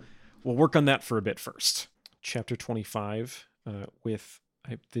we'll work on that for a bit first. Chapter 25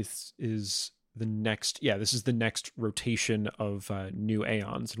 this is the next rotation of new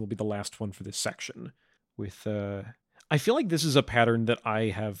aeons, and will be the last one for this section. With I feel like this is a pattern that I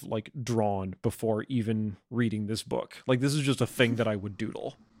have like drawn before even reading this book. Like this is just a thing that I would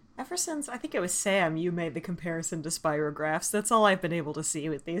doodle. Ever since, I think it was Sam, you made the comparison to spirographs. That's all I've been able to see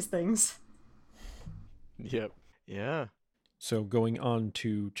with these things. Yep. Yeah. So going on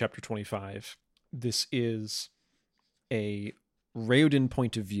to chapter 25, this is a Raoden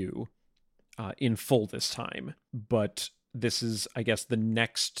point of view in full this time, but this is, I guess, the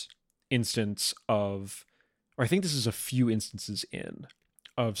next instance of, or I think this is a few instances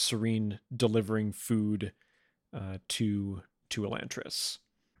of Serene delivering food to Elantris.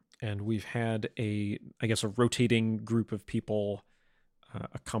 And we've had a rotating group of people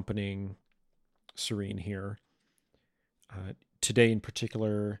accompanying Serene here. Today in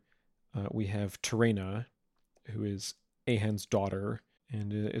particular, we have Terena, who is Ahan's daughter,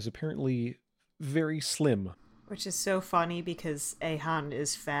 and is apparently very slim. Which is so funny because Ahan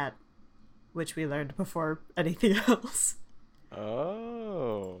is fat, which we learned before anything else.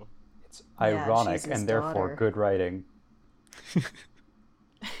 Oh. It's ironic she's his and therefore daughter. good writing.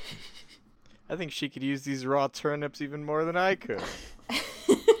 I think she could use these raw turnips even more than I could.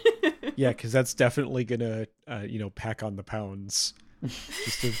 Yeah, because that's definitely gonna, pack on the pounds.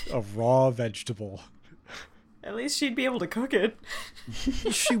 Just a raw vegetable. At least she'd be able to cook it.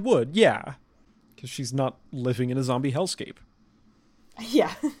 She would, yeah. Because she's not living in a zombie hellscape.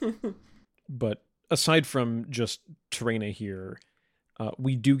 Yeah. But aside from just Terena here,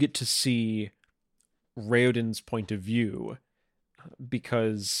 we do get to see Raoden's point of view,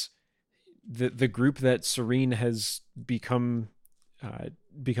 because the group that Serene has become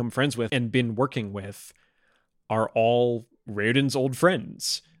friends with and been working with are all Raoden's old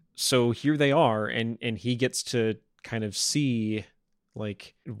friends. So here they are, and he gets to kind of see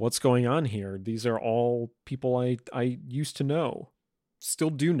like what's going on here. These are all people I used to know. Still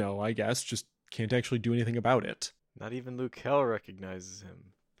do know, I guess, just can't actually do anything about it. Not even Lukel recognizes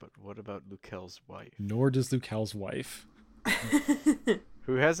him. But what about Lukel's wife? Nor does Lukel's wife.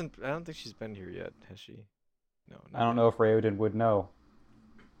 Who hasn't... I don't think she's been here yet, has she? No. I don't know if Raoden would know.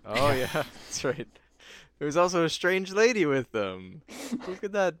 Oh, yeah. That's right. There's also a strange lady with them. Who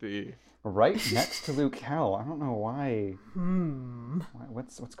could that be? Right next to Luke Hell. I don't know why.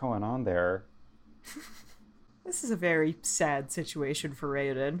 What's going on there? This is a very sad situation for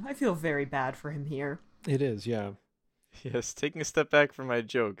Raoden. I feel very bad for him here. It is, yeah. Yes, taking a step back from my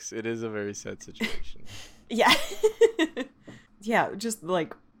jokes, it is a very sad situation. Yeah. Yeah, just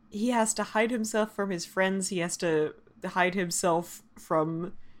like, he has to hide himself from his friends. He has to hide himself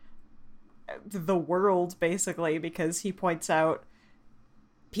from the world, basically, because he points out,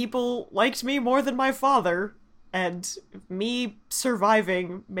 people liked me more than my father, and me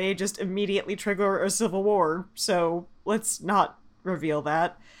surviving may just immediately trigger a civil war, so let's not reveal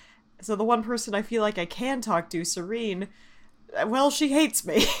that. So the one person I feel like I can talk to, Serene, well, she hates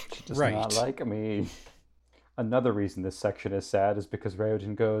me. She does not like me. Another reason this section is sad is because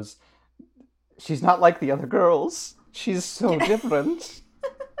Raoden goes, she's not like the other girls. She's so different.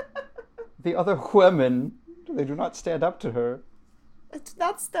 The other women, they do not stand up to her. I do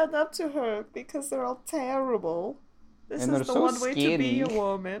not stand up to her because they're all terrible. This And is they're the so one way to be a skinny.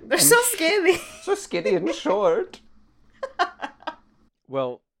 woman. They're so skinny. So skinny and short.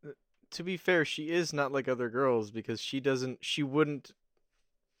 Well, to be fair, she is not like other girls because she wouldn't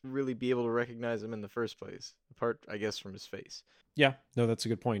really be able to recognize him in the first place, apart, I guess, from his face. Yeah, no, that's a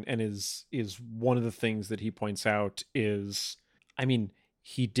good point. And is one of the things that he points out is, I mean,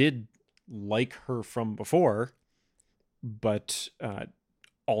 he did like her from before, but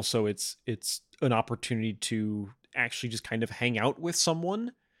also it's an opportunity to actually just kind of hang out with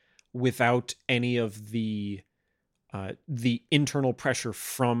someone without any of the internal pressure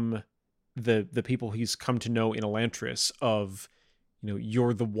from the people he's come to know in Elantris of,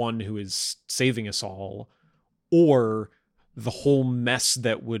 you're the one who is saving us all, or the whole mess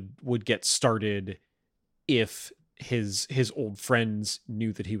that would get started if his old friends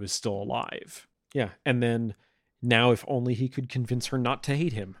knew that he was still alive. Yeah, and then now if only he could convince her not to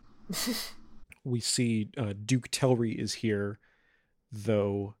hate him. We see Duke Telry is here,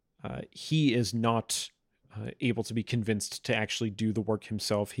 though he is not able to be convinced to actually do the work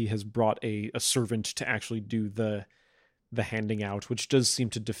himself. He has brought a servant to actually do the handing out, which does seem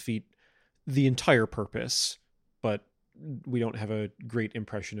to defeat the entire purpose, but we don't have a great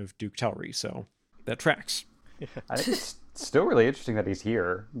impression of Duke Telry, so that tracks. I think it's still really interesting that he's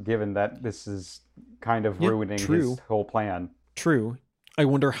here, given that this is kind of ruining his whole plan. True. I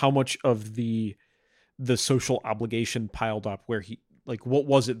wonder how much of the social obligation piled up where he, like, what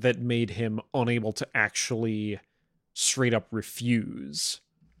was it that made him unable to actually straight up refuse?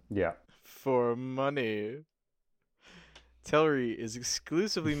 Yeah. For money. Tellery is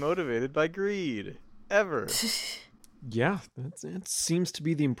exclusively motivated by greed. Ever. Yeah, that seems to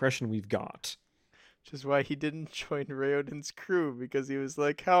be the impression we've got. Which is why he didn't join Raoden's crew, because he was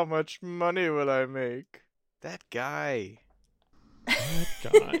like, how much money will I make? That guy. That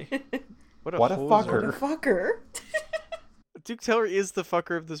guy. What a What a hoser. What fucker. a fucker. Duke Tellery is the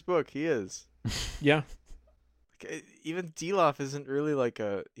fucker of this book. He is. Yeah. Even Deloff isn't really like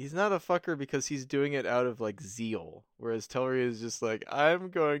he's not a fucker because he's doing it out of like zeal, whereas Tellery is just like, I'm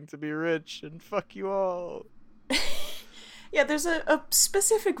going to be rich and fuck you all. Yeah, there's a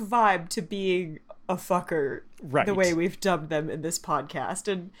specific vibe to being a fucker, Right. the way we've dubbed them in this podcast,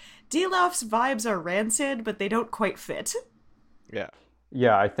 and Deloff's vibes are rancid, but they don't quite fit. Yeah.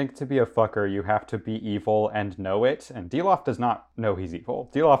 Yeah, I think to be a fucker, you have to be evil and know it. And Deloff does not know he's evil.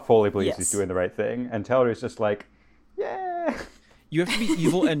 Deloff fully believes he's Yes. doing the right thing. And Tellery's just like, yeah. You have to be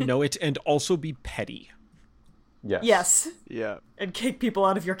evil and know it, and also be petty. Yes. Yes, Yeah. and kick people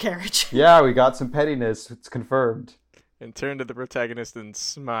out of your carriage. Yeah, we got some pettiness. It's confirmed. And turn to the protagonist and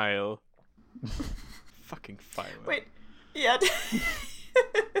smile. Fucking violent. Wait, yeah.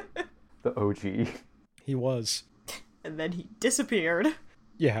 The OG. He was. And then he disappeared.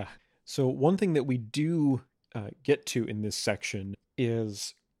 Yeah. So one thing that we do get to in this section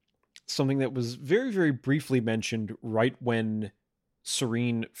is something that was very, very briefly mentioned right when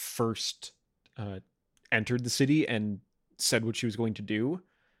Serene first entered the city and said what she was going to do.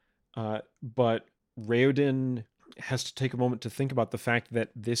 But Raoden has to take a moment to think about the fact that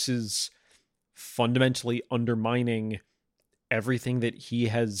this is fundamentally undermining everything that he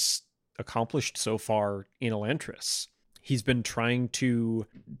has accomplished so far in Elantris. He's been trying to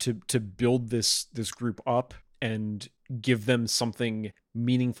build this group up and give them something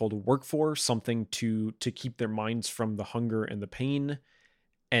meaningful to work for, something to keep their minds from the hunger and the pain,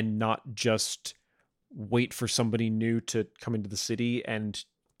 and not just wait for somebody new to come into the city and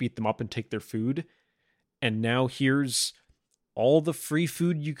beat them up and take their food. And now here's all the free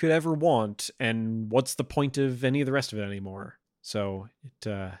food you could ever want, and what's the point of any of the rest of it anymore? So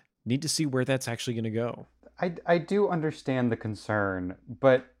need to see where that's actually going to go. I do understand the concern,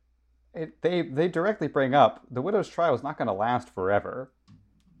 but they directly bring up the widow's trial is not going to last forever.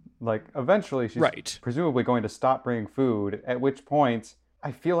 Like, eventually she's Right. presumably going to stop bringing food, at which point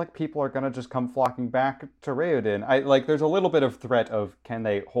I feel like people are going to just come flocking back to Raoden. There's a little bit of threat of can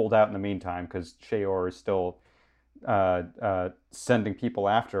they hold out in the meantime, because Sheor is still sending people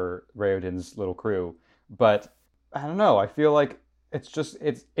after Raoden's little crew. But I don't know, I feel like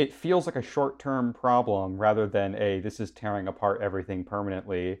it feels like a short-term problem rather than this is tearing apart everything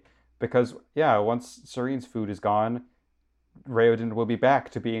permanently. Because, yeah, once Serene's food is gone, Raoden will be back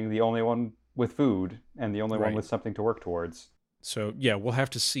to being the only one with food and the only one Right. with something to work towards. So yeah, we'll have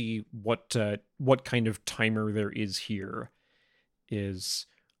to see what kind of timer there is here. Is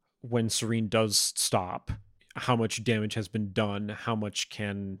when Serene does stop, how much damage has been done? How much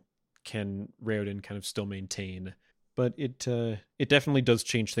can Raoden kind of still maintain? But it definitely does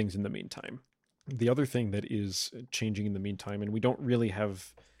change things in the meantime. The other thing that is changing in the meantime, and we don't really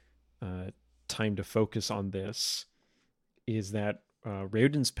have time to focus on this, is that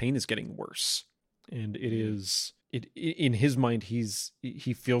Raoden's pain is getting worse, and it is in his mind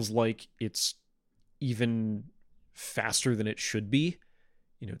he feels like it's even faster than it should be.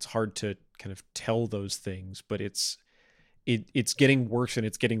 You know, it's hard to kind of tell those things, but it's getting worse, and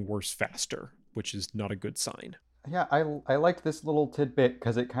it's getting worse faster, which is not a good sign. Yeah, I liked this little tidbit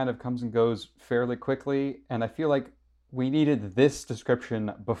because it kind of comes and goes fairly quickly, and I feel like we needed this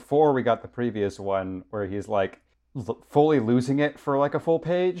description before we got the previous one where he's like fully losing it for like a full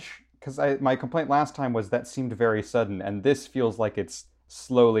page. Because my complaint last time was that seemed very sudden, and this feels like it's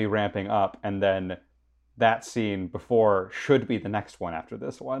slowly ramping up, and then that scene before should be the next one after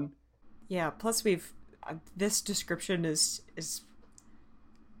this one. Yeah, plus this description is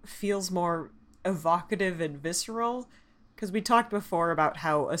feels more evocative and visceral, because we talked before about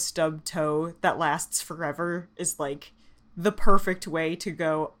how a stubbed toe that lasts forever is like the perfect way to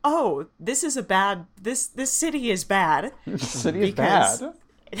go, oh, this is this city is bad. City is Because- bad.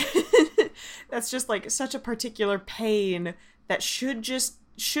 That's just like such a particular pain that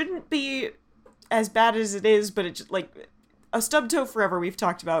shouldn't be as bad as it is, but it's like a stubbed toe forever we've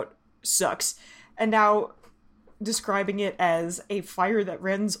talked about sucks. And now describing it as a fire that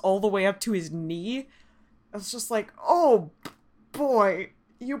runs all the way up to his knee, I was just like, oh boy,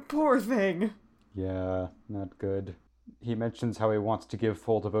 you poor thing. Yeah, not good. He mentions how he wants to give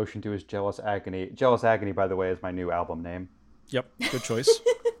full devotion to his Jealous Agony. Jealous Agony, by the way, is my new album name. Yep, good choice.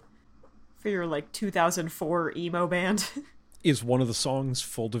 For your, 2004 emo band. Is one of the songs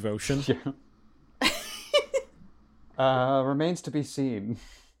Full Devotion? Yeah. Remains to be seen.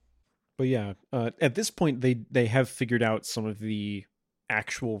 But yeah, at this point, they have figured out some of the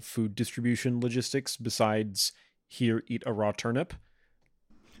actual food distribution logistics besides here, eat a raw turnip.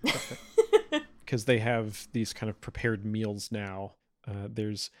 Because they have these kind of prepared meals now.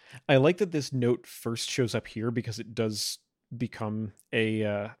 I like that this note first shows up here because it does become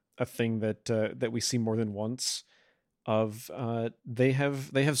a thing that we see more than once. They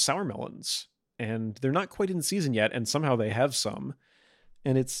have sour melons, and they're not quite in season yet, and somehow they have some,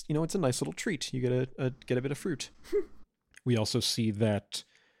 and it's a nice little treat. You get a bit of fruit. We also see that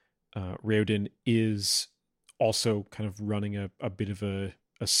Raoden is also kind of running a bit of a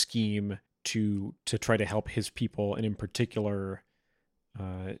scheme to try to help his people, and in particular,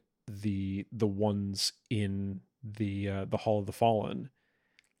 the ones in the Hall of the Fallen,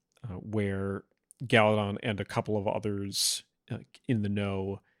 where Galadon and a couple of others in the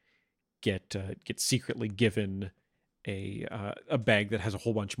know get secretly given a bag that has a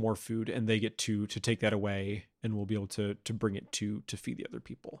whole bunch more food, and they get to take that away, and we'll be able to bring it to feed the other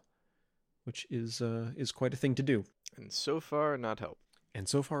people, which is quite a thing to do. And so far, not helpful. And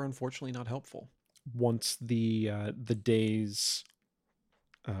so far, unfortunately, not helpful. Once the day's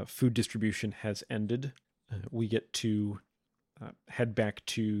food distribution has ended, we get to head back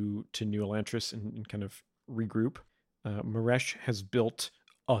to New Elantris and kind of regroup. Maresh has built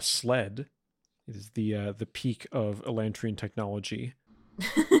a sled. It is the peak of Elantrian technology,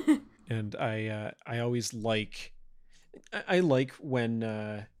 and I always like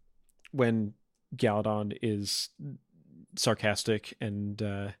when Galadon is sarcastic and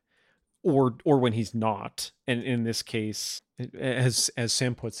or when he's not. And in this case, as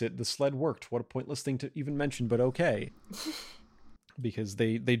Sam puts it, the sled worked. What a pointless thing to even mention, but okay. Because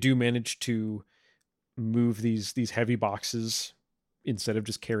they do manage to move these heavy boxes instead of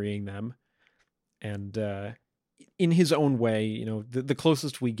just carrying them. And in his own way, the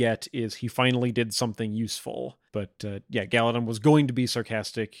closest we get is he finally did something useful. But Galadon was going to be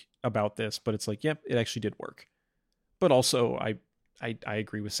sarcastic about this, but it's like, it actually did work. But also, I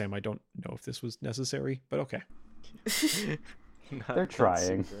agree with Sam. I don't know if this was necessary, but okay. They're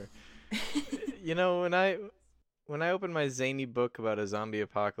trying. When I open my zany book about a zombie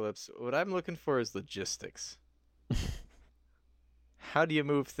apocalypse, what I'm looking for is logistics. How do you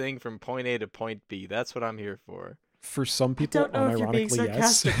move thing from point A to point B? That's what I'm here for. For some people, I don't know if you're being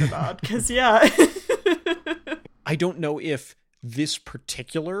sarcastic yes. about, because yeah. I don't know if this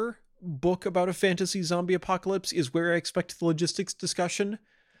particular book about a fantasy zombie apocalypse is where I expect the logistics discussion,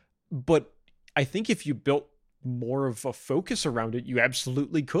 but I think if you built more of a focus around it, you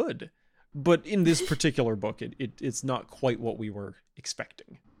absolutely could. But in this particular book, it's not quite what we were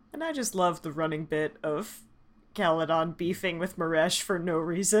expecting. And I just love the running bit of Galadon beefing with Maresh for no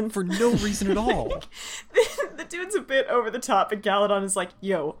reason. For no reason at all. The dude's a bit over the top, and Galadon is like,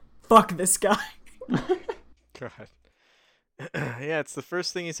 yo, fuck this guy. God. Yeah, it's the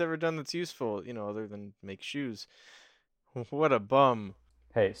first thing he's ever done that's useful, other than make shoes. What a bum.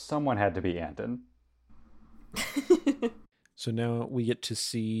 Hey, someone had to be Andon. So now we get to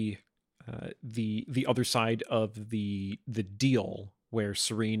see the other side of the deal, where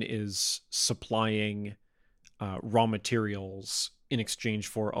Serene is supplying raw materials in exchange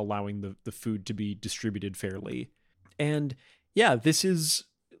for allowing the food to be distributed fairly. And yeah, this is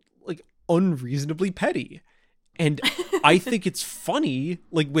unreasonably petty. And I think it's funny,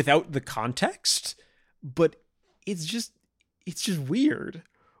 without the context, but it's just weird,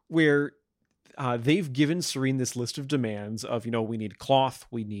 where they've given Serene this list of demands of, we need cloth,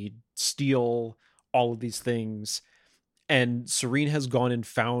 we need steel, all of these things. And Serene has gone and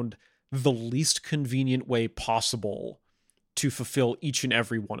found the least convenient way possible to fulfill each and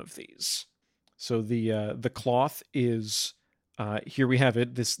every one of these. So the cloth is, here we have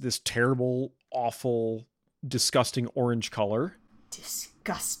it, this terrible, awful, disgusting orange color.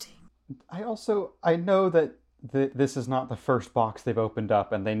 Disgusting. I know that this is not the first box they've opened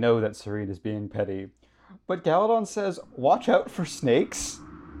up, and they know that Serene is being petty. But Galadon says, watch out for snakes,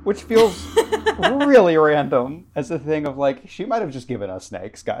 which feels really random as a thing of she might have just given us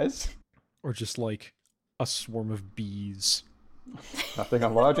snakes, guys. Or just a swarm of bees. Nothing a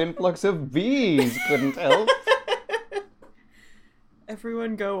large influx of bees couldn't help.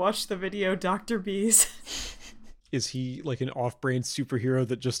 Everyone go watch the video Dr. Bees. Is he an off-brand superhero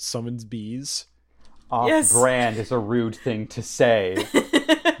that just summons bees? Off-brand is a rude thing to say,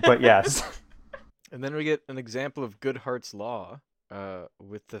 but yes. And then we get an example of Goodhart's Law,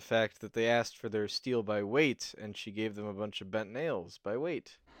 with the fact that they asked for their steel by weight, and she gave them a bunch of bent nails by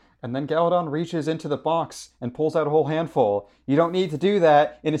weight. And then Galadon reaches into the box and pulls out a whole handful. You don't need to do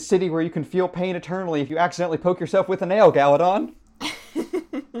that in a city where you can feel pain eternally if you accidentally poke yourself with a nail, Galadon.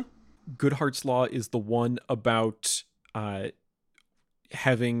 Goodhart's Law is the one about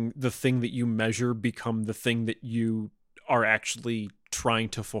having the thing that you measure become the thing that you are actually trying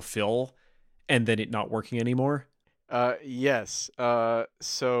to fulfill, and then it not working anymore. Yes.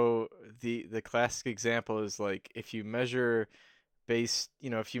 So the classic example is like if you measure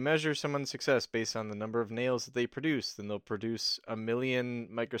if you measure someone's success based on the number of nails that they produce, then they'll produce 1,000,000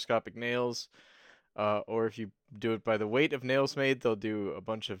 microscopic nails. Or if you do it by the weight of nails made, they'll do a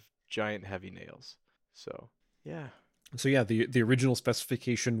bunch of giant heavy nails. So, yeah. So yeah, the original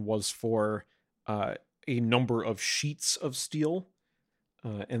specification was for a number of sheets of steel,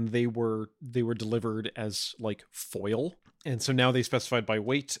 and they were delivered as like foil. And so now they specified by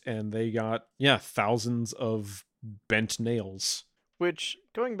weight, and they got thousands of bent nails. Which,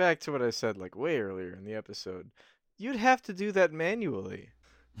 going back to what I said like way earlier in the episode, you'd have to do that manually.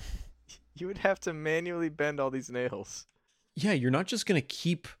 You would have to manually bend all these nails. Yeah, you're not just gonna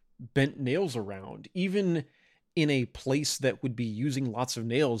keep bent nails around. Even in a place that would be using lots of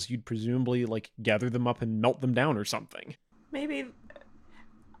nails, you'd presumably like gather them up and melt them down or something. Maybe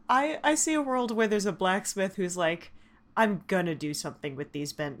I see a world where there's a blacksmith who's like, I'm gonna do something with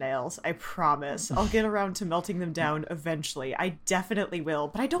these bent nails. I promise. I'll get around to melting them down eventually. I definitely will,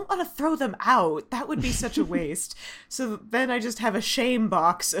 but I don't want to throw them out. That would be such a waste. So then I just have a shame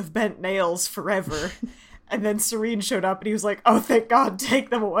box of bent nails forever. And then Serene showed up and he was like, oh, thank God,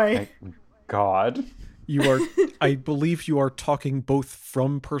 take them away. Thank God. I believe you are talking both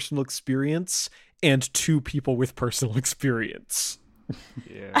from personal experience and to people with personal experience.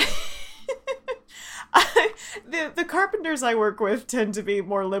 Yeah. The carpenters I work with tend to be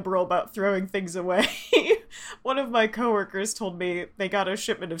more liberal about throwing things away. One of my coworkers told me they got a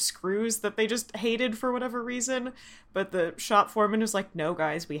shipment of screws that they just hated for whatever reason, but the shop foreman was like, no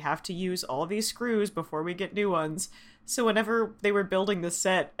guys, we have to use all these screws before we get new ones. So whenever they were building the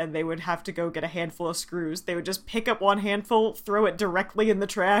set and they would have to go get a handful of screws, they would just pick up one handful, throw it directly in the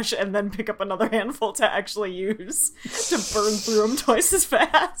trash, and then pick up another handful to actually use to burn through them twice as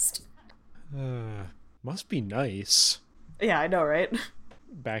fast. Must be nice. Yeah, I know, right?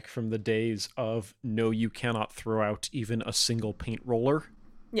 Back from the days of no, you cannot throw out even a single paint roller.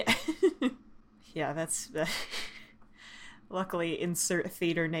 Yeah. Yeah, that's... Luckily, insert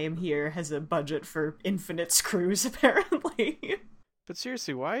theater name here has a budget for infinite screws, apparently. But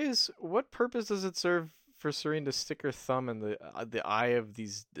seriously, what purpose does it serve for Serene to stick her thumb in the eye of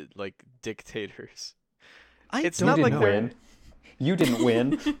these like dictators? It's You not didn't like win. You didn't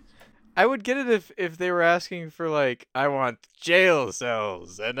win. I would get it if they were asking for like, I want jail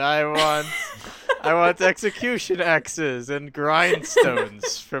cells and I want execution axes and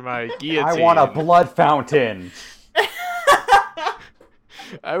grindstones for my guillotine. I want a blood fountain.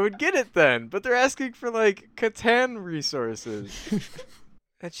 I would get it then, but they're asking for like Catan resources.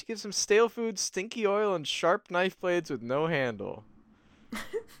 And she gives them stale food, stinky oil, and sharp knife blades with no handle.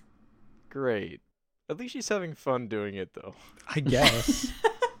 Great. At least she's having fun doing it, though. I guess.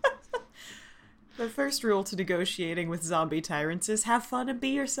 The first rule to negotiating with zombie tyrants is have fun and be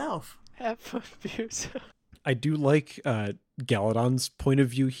yourself. Have fun, be yourself. I do like Galadon's point of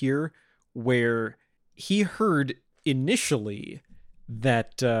view here, where he heard initially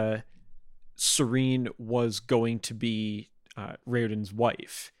that Serene was going to be Raoden's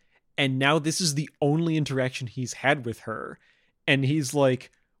wife, and now this is the only interaction he's had with her, and he's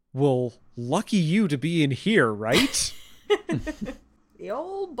like, well, lucky you to be in here, right? The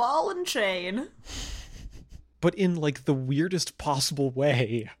old ball and chain. But in like the weirdest possible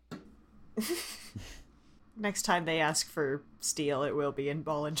way. Next time they ask for steel, it will be in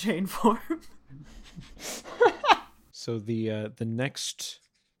ball and chain form. So the next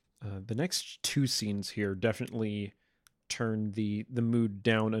two scenes here definitely turn the mood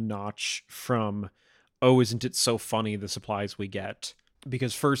down a notch from, oh, isn't it so funny the supplies we get?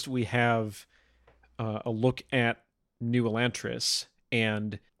 Because first we have a look at New Elantris,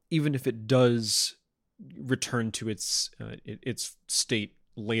 and even if it does return to its state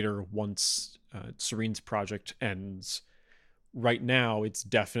later once Serene's project ends, right now it's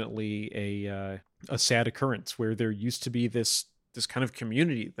definitely a sad occurrence where there used to be this kind of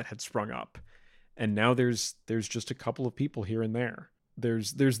community that had sprung up, and now there's just a couple of people here and there.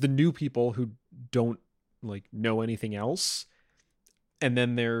 There's the new people who don't like know anything else, and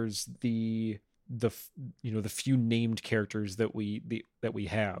then there's the the few named characters that we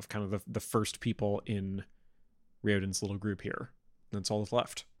have, kind of the first people in Riordan's little group here. That's all that's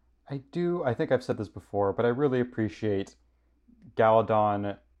left. I think I've said this before, but I really appreciate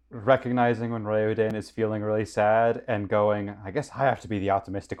Galadon recognizing when Raoden is feeling really sad and going, I guess I have to be the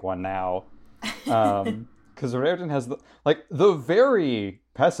optimistic one now. Because Raoden has the very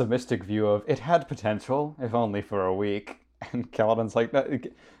pessimistic view of it had potential, if only for a week. And Galadon's like, no,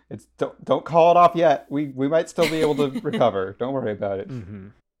 don't call it off yet. We might still be able to recover. Don't worry about it. Mm-hmm.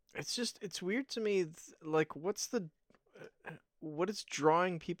 It's weird to me. Like, what is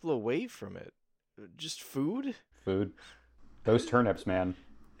drawing people away from it? Just food? Food. Those turnips, man.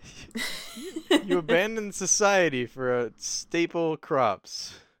 You abandon society for staple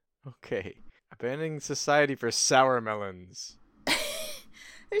crops. Okay. Abandoning society for sour melons.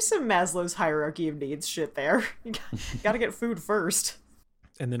 There's some Maslow's hierarchy of needs shit there. You gotta get food first.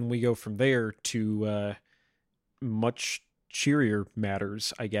 And then we go from there to much cheerier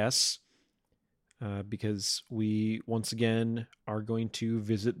matters, I guess. Because we, once again, are going to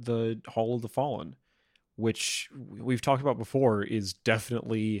visit the Hall of the Fallen, which we've talked about before is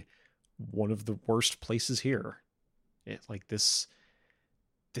definitely one of the worst places here. This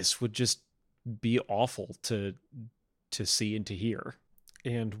would just be awful to see and to hear.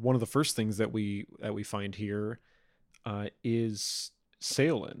 And one of the first things that we find here is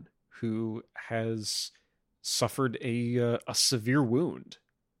Seolin, who has suffered a severe wound.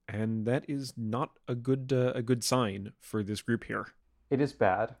 And that is not a good sign for this group here. It is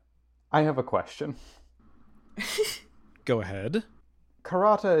bad. I have a question. Go ahead.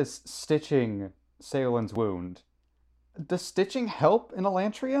 Karata is stitching Seolin's wound. Does stitching help in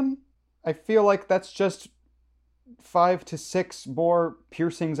Elantrian? I feel like that's just 5 to 6 more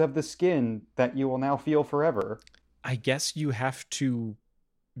piercings of the skin that you will now feel forever. I guess you have to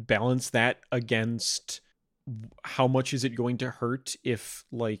balance that against how much is it going to hurt if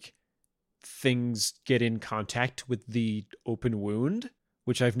things get in contact with the open wound,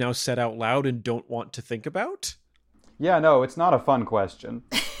 which I've now said out loud and don't want to think about. Yeah, no, it's not a fun question.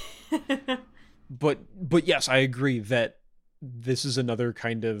 But yes, I agree that this is another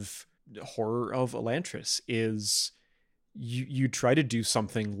kind of horror of Elantris, is you try to do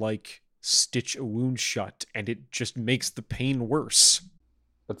something like stitch a wound shut and it just makes the pain worse.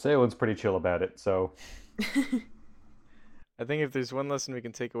 But Seolin's pretty chill about it, so... I think if there's one lesson we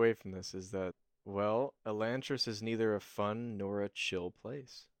can take away from this is that, well, Elantris is neither a fun nor a chill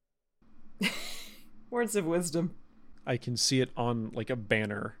place. Words of wisdom. I can see it on a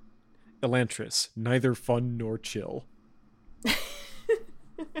banner. Elantris, neither fun nor chill.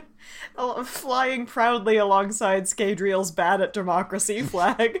 Flying proudly alongside Scadriel's bad at democracy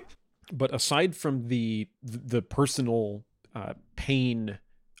flag. But aside from the personal pain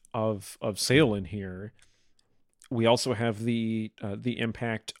of Seolin here, we also have the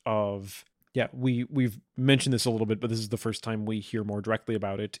impact of, we've mentioned this a little bit, but this is the first time we hear more directly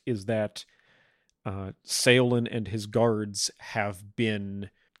about it, is that Seolin and his guards have been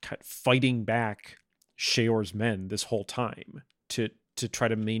fighting back Sheor's men this whole time to try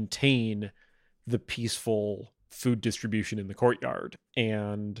to maintain the peaceful food distribution in the courtyard.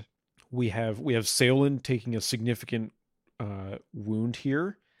 And we have Seolin taking a significant wound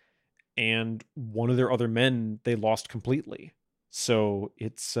here, and one of their other men they lost completely. So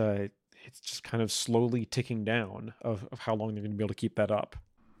it's just kind of slowly ticking down of how long they're going to be able to keep that up.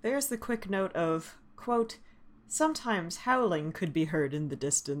 There's the quick note of, quote, sometimes howling could be heard in the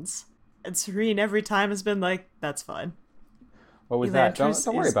distance. And Serene every time has been like, that's fine. What was that? Don't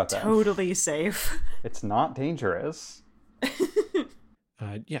worry about that. Totally safe. It's not dangerous.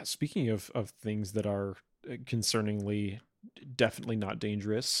 Speaking of things that are concerningly definitely not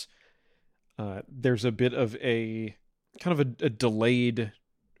dangerous, there's a bit of a kind of a delayed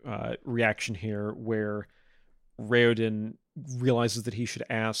reaction here where Raoden realizes that he should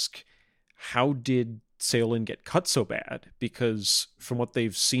ask, how did Seolin get cut so bad? Because from what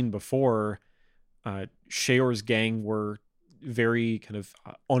they've seen before, Sheor's gang were very kind of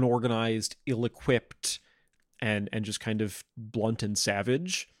unorganized, ill-equipped, and just kind of blunt and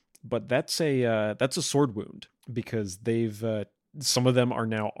savage. But that's a sword wound, because they've some of them are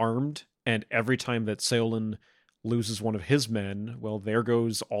now armed, and every time that Seolin loses one of his men, well, there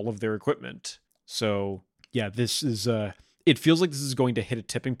goes all of their equipment. So yeah, this is it feels like this is going to hit a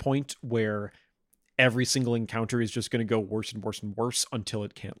tipping point where every single encounter is just going to go worse and worse and worse until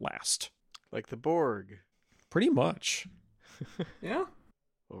it can't last. Like the Borg. Pretty much. Yeah.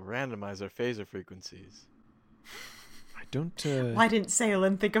 We'll randomize our phaser frequencies. I don't... Why didn't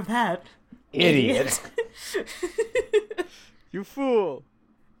Seolin think of that? Idiot. You fool!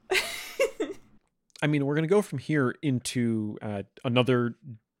 I mean, we're going to go from here into another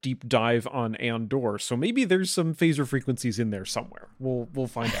deep dive on Andor, so maybe there's some phaser frequencies in there somewhere. We'll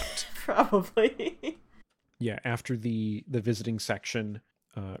find out. Probably. Yeah, after the visiting section,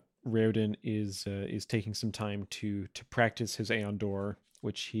 Raoden is taking some time to practice his Andor,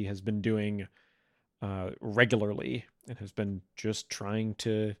 which he has been doing regularly and has been just trying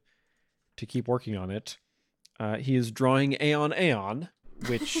to keep working on it. He is drawing Aeon,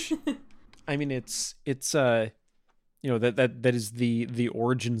 which I mean it's that is the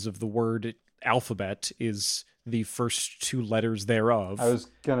origins of the word alphabet, is the first two letters thereof. I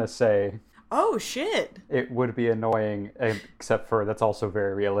was gonna say, Oh, shit. it would be annoying, except for that's also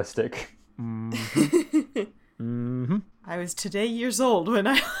very realistic. Mm-hmm. I was today years old when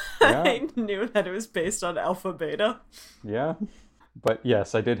I knew that it was based on Alpha Beta. Yeah. But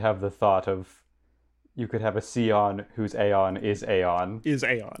yes, I did have the thought of you could have a Sion whose Aeon is Aeon. Is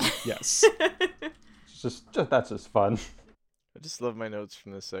Aeon, yes. It's just that's just fun. I just love my notes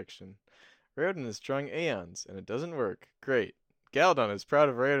from this section. Raoden is drawing Aeons, and it doesn't work. Great. Galdon is proud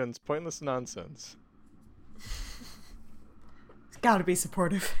of Raoden's pointless nonsense. It's gotta be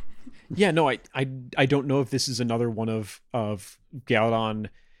supportive. Yeah, no, I don't know if this is another one of Galadon.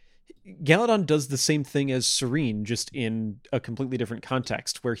 Galadon does the same thing as Serene, just in a completely different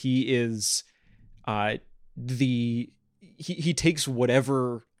context, where he is he takes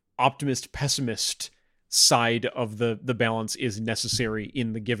whatever optimist pessimist side of the balance is necessary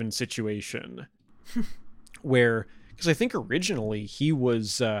in the given situation. Where, because I think originally he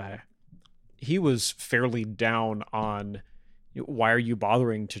was fairly down on, why are you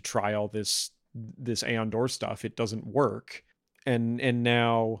bothering to try all this Aeondor stuff? It doesn't work. And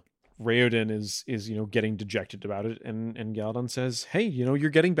now Raoden is getting dejected about it, and Galadon says, hey, you're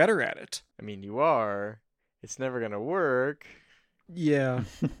getting better at it. I mean, you are. It's never gonna work. Yeah.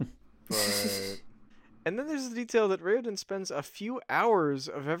 But... And then there's the detail that Raoden spends a few hours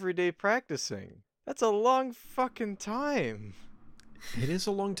of every day practicing. That's a long fucking time. It is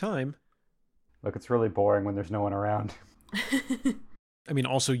a long time. Look, it's really boring when there's no one around. I mean,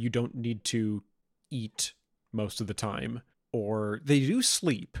 also, you don't need to eat most of the time, or they do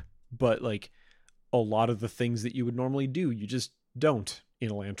sleep, but like a lot of the things that you would normally do, you just don't in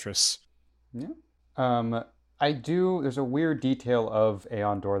Elantris. Yeah. There's a weird detail of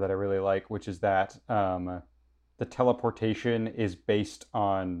Aeondor that I really like, which is that the teleportation is based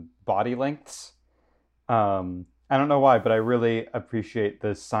on body lengths. I don't know why, but I really appreciate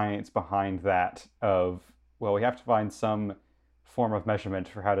the science behind that of, well, we have to find some form of measurement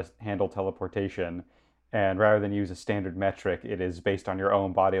for how to handle teleportation. And rather than use a standard metric, it is based on your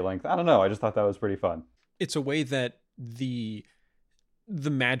own body length. I don't know. I just thought that was pretty fun. It's a way that the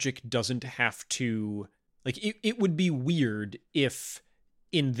magic doesn't have to, like, it would be weird if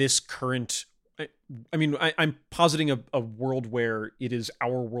in this current, I mean, I'm positing a world where it is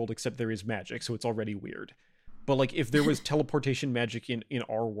our world, except there is magic, so it's already weird. But like, if there was teleportation magic in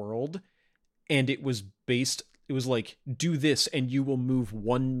our world, and it was like, do this and you will move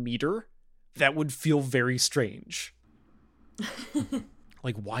 1 meter, that would feel very strange.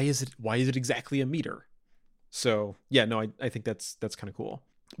 Like, why is it exactly a meter? So yeah, no, I think that's kind of cool.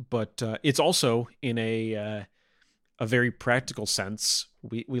 But it's also, in a very practical sense,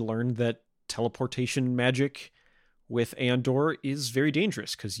 we learned that teleportation magic with Aeondor is very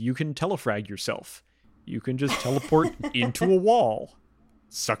dangerous, because you can telefrag yourself. You can just teleport into a wall.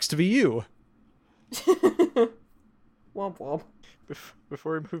 Sucks to be you. Womp womp.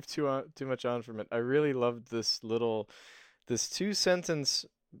 Before we move too much on from it, I really loved this 2-sentence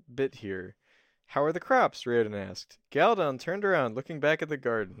bit here. How are the crops? Raoden asked. Galdon turned around, looking back at the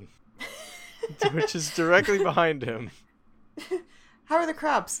garden, which is directly behind him. How are the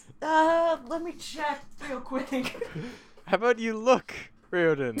crops? Let me check real quick. How about you look,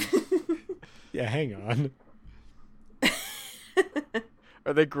 Raoden? Yeah, hang on.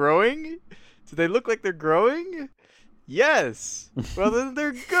 Are they growing? Do they look like they're growing? Yes. Well, then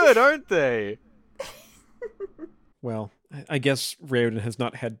they're good, aren't they? Well, I guess Raoden has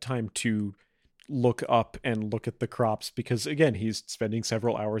not had time to look up and look at the crops, because again, he's spending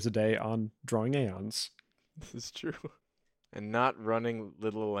several hours a day on drawing Aeons. This is true. And not running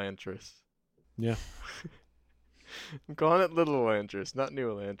Little Elantris. Yeah. I'm calling it Little Elantris, not New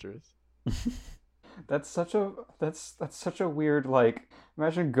Elantris. That's such a weird, like,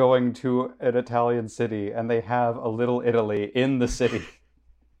 imagine going to an Italian city and they have a Little Italy in the city.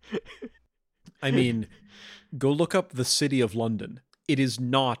 I mean, go look up the city of London. It is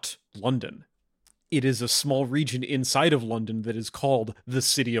not London. It is a small region inside of London that is called the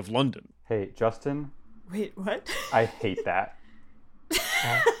City of London. Hey, Justin. Wait, what? I hate that.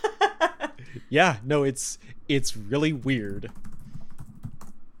 Yeah, no, it's really weird.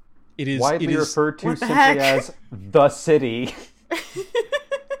 It is Widely referred to What the simply heck? as the city.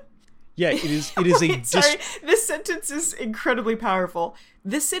 Yeah, it is a Sorry, this sentence is incredibly powerful.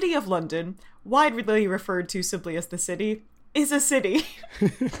 The city of London, widely referred to simply as the city, is a city.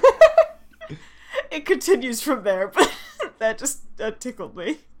 It continues from there, but that tickled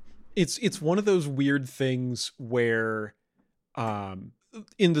me. it's one of those weird things where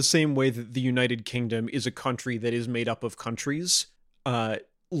in the same way that the United Kingdom is a country that is made up of countries,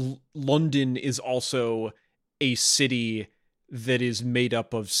 London is also a city that is made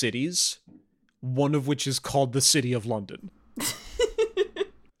up of cities, one of which is called the City of London.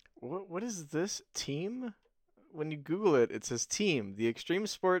 What is this team? When you Google it, it says team, the Extreme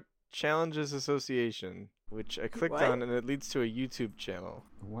Sport Challenges Association, which I clicked What? on and it leads to a YouTube channel.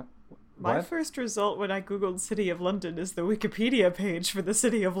 What? My What? first result when I googled City of London is the Wikipedia page for the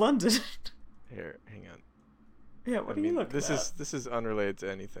City of London. Here, hang on. Yeah, what do you look this at? this is unrelated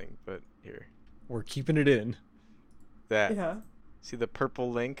to anything, but here. We're keeping it in. That. Yeah. See the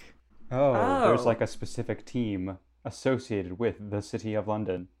purple link? Oh, there's Oh. like a specific team associated with the City of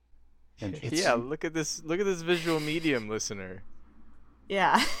London. Yeah, look at this visual medium, listener.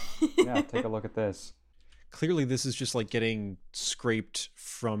 Yeah. Yeah, take a look at this. Clearly this is just like getting scraped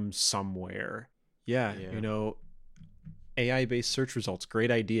from somewhere. Yeah. AI-based search results, great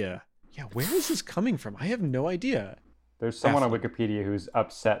idea. Yeah, where is this coming from? I have no idea. There's someone on Baffling. Wikipedia who's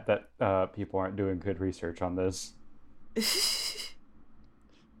upset that people aren't doing good research on this.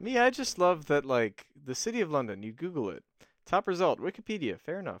 Me, I just love that, like, the City of London, you Google it. Top result, Wikipedia,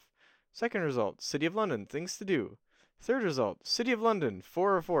 fair enough. Second result, City of London, things to do. Third result, City of London,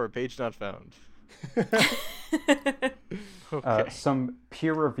 404, page not found. Okay. Some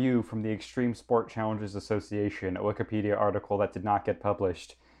peer review from the Extreme Sport Challenges Association, a Wikipedia article that did not get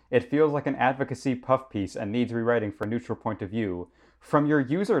published. It feels like an advocacy puff piece and needs rewriting for a neutral point of view. From your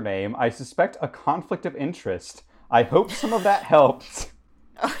username, I suspect a conflict of interest. I hope some of that helped.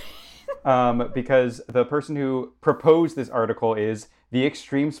 Because the person who proposed this article is the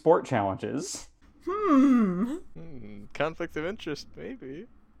Extreme Sport Challenges. Conflict of interest, maybe.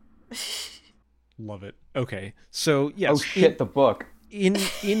 Love it. Okay. So, yes. Oh shit, the book. In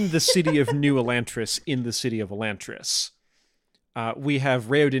the city of New Elantris, in the city of Elantris, we have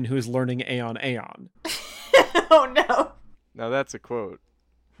Raoden who is learning Aeon Aeon. Oh no. Now that's a quote.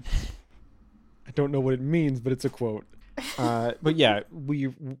 I don't know what it means, but it's a quote. But yeah,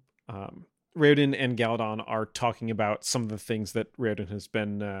 Raoden and Galadon are talking about some of the things that Raoden has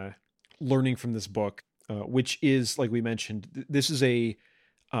been learning from this book, which is, like we mentioned, this is a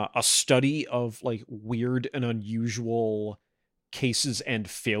study of like weird and unusual cases and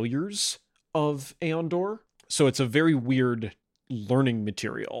failures of Aeondor. So it's a very weird learning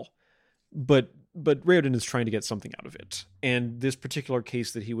material, but Raoden is trying to get something out of it. And this particular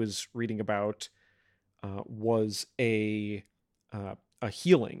case that he was reading about was a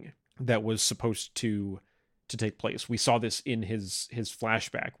healing that was supposed to take place. We saw this in his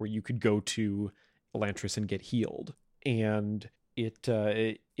flashback where you could go to Elantris and get healed, and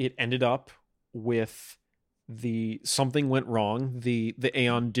it ended up with something went wrong. The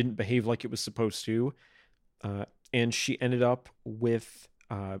Aeon didn't behave like it was supposed to, and she ended up with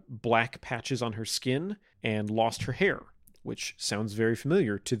black patches on her skin and lost her hair, which sounds very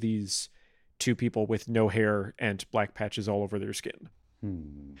familiar to these two people with no hair and black patches all over their skin.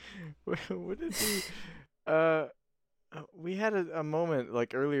 What did we had a moment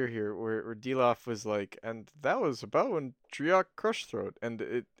like earlier here where Deloff was like, and that was about when Triok crushed Throat,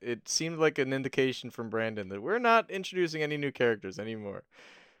 and it seemed like an indication from Brandon that we're not introducing any new characters anymore.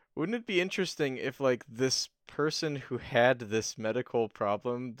 Wouldn't it be interesting if like this person who had this medical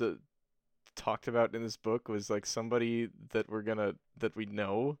problem that talked about in this book was like somebody that we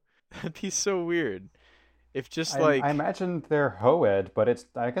know? That'd be so weird. If just I imagine they're Hoed, but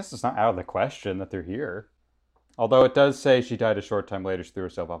I guess it's not out of the question that they're here. Although it does say she died a short time later, she threw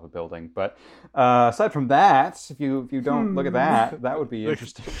herself off a building. But aside from that, if you don't look at that would be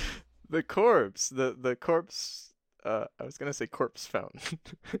interesting. The corpse, the corpse. I was gonna say corpse fountain.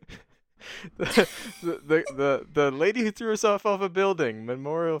 the lady who threw herself off a building,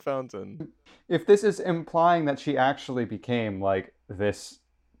 memorial fountain. If this is implying that she actually became like this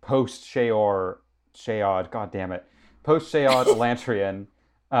post-Sheod, god damn it, post-Sheod Elantrian,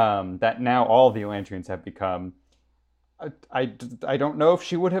 that now all the Elantrians have become, I don't know if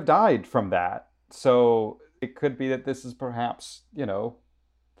she would have died from that. So it could be that this is perhaps,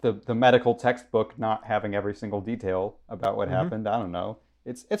 the medical textbook not having every single detail about what happened. I don't know.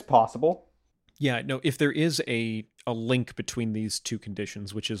 It's possible. Yeah, no, if there is a link between these two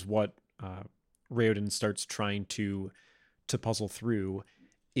conditions, which is what Raoden starts trying to puzzle through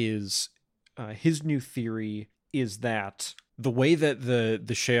is his new theory is that the way that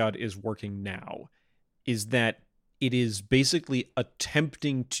the Shead is working now is that it is basically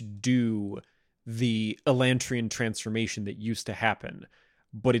attempting to do the Elantrian transformation that used to happen,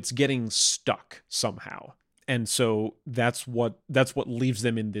 but it's getting stuck somehow. And so that's what leaves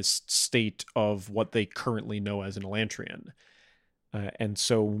them in this state of what they currently know as an Elantrian. And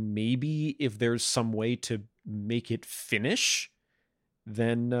so maybe if there's some way to make it finish,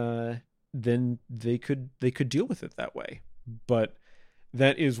 then they could deal with it that way. But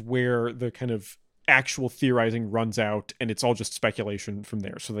that is where the kind of actual theorizing runs out, and it's all just speculation from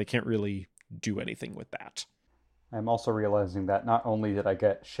there. So they can't really do anything with that. I'm also realizing that not only did I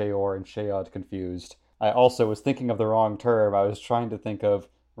get Sheor and Sheod confused, I also was thinking of the wrong term. I was trying to think of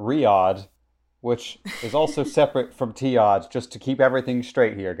Riod, which is also separate from Tiod, just to keep everything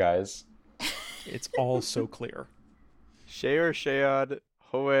straight here, guys. It's all so clear. Sheor, Sheod,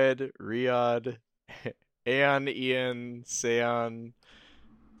 Hoed, Riod, Aeon, Ian, Seon.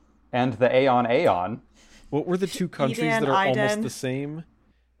 And the Aeon. What were the two countries Eden, that are almost Iden. the same?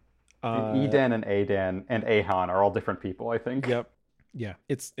 Eden and Adan and Ahan are all different people, I think. Yep. Yeah,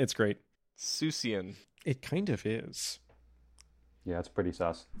 it's great. Susian. It kind of is. Yeah, it's pretty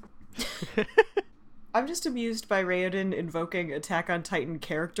sus. I'm just amused by Raoden invoking Attack on Titan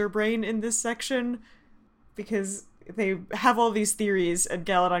character brain in this section, because they have all these theories, and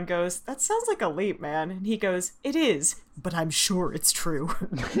Galadon goes, "That sounds like a leap, man." And he goes, "It is, but I'm sure it's true."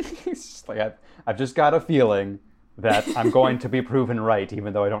 It's just like, I've just got a feeling that I'm going to be proven right,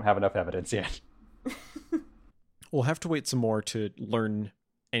 even though I don't have enough evidence yet. We'll have to wait some more to learn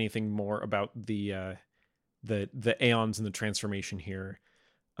anything more about the aeons and the transformation here.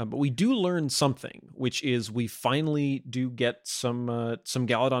 But we do learn something, which is we finally do get some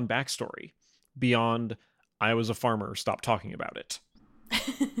Galadon backstory beyond "I was a farmer, stop talking about it."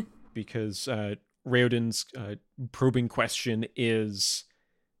 Because Raoden's probing question is,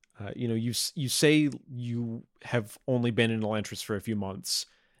 you say you have only been in Elantris for a few months,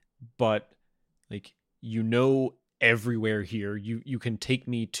 but like everywhere here. You can take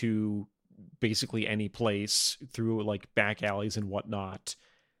me to basically any place through like back alleys and whatnot.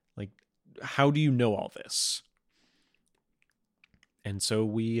 Like, how do you know all this? And so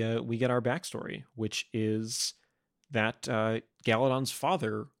we get our backstory, which is that Galadon's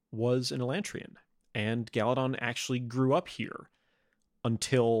father was an Elantrian, and Galadon actually grew up here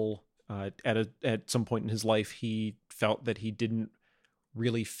until at some point in his life he felt that he didn't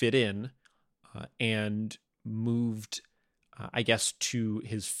really fit in, and moved, I guess, to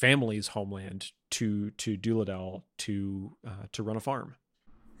his family's homeland, to Duladel, to run a farm.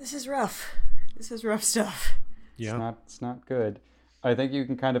 This is rough. This is rough stuff. Yeah. It's not good. I think you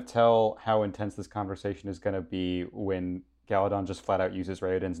can kind of tell how intense this conversation is going to be when Galadon just flat out uses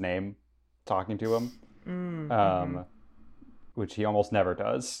Raoden's name talking to him, which he almost never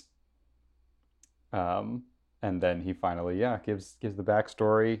does. And then he finally, gives the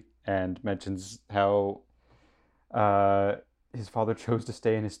backstory and mentions how his father chose to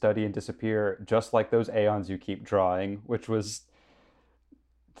stay in his study and disappear, just like those aeons you keep drawing, which was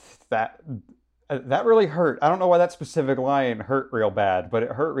that really hurt. I don't know why that specific line hurt real bad, but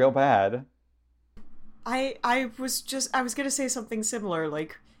it hurt real bad. I was gonna say something similar.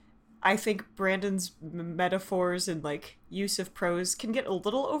 Like, I think Brandon's metaphors and like use of prose can get a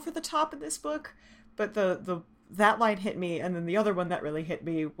little over the top in this book, but that line hit me, and then the other one that really hit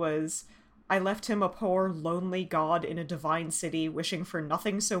me was, "I left him a poor, lonely god in a divine city, wishing for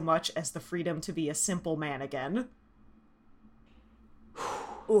nothing so much as the freedom to be a simple man again."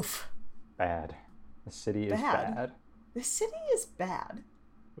 Oof. Bad. The city is bad. The city is bad.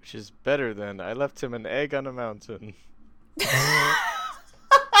 Which is better than "I left him an egg on a mountain."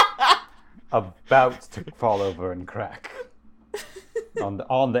 About to fall over and crack. on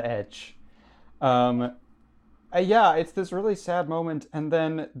the edge. It's this really sad moment, and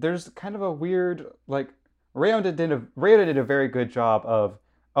then there's kind of a weird, like, Raoden did a very good job of,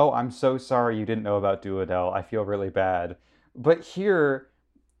 "Oh, I'm so sorry you didn't know about Duladel. I feel really bad." But here,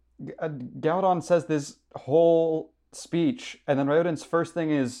 Galadon says this whole speech, and then Raoden's first thing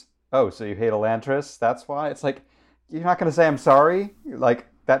is, "Oh, so you hate Elantris? That's why?" It's like, you're not going to say I'm sorry? Like,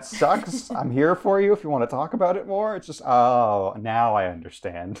 that sucks. I'm here for you if you want to talk about it more. It's just, oh, now I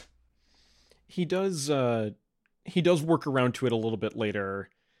understand. He does work around to it a little bit later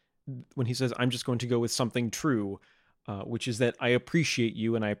when he says, "I'm just going to go with something true, which is that I appreciate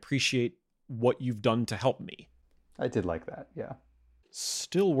you and I appreciate what you've done to help me." I did like that, yeah.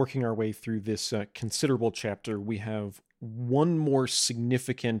 Still working our way through this considerable chapter, we have one more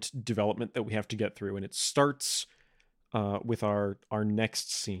significant development that we have to get through, and it starts with our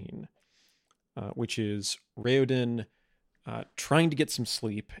next scene, which is Raoden trying to get some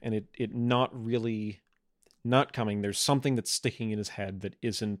sleep, and it not coming. There's something that's sticking in his head that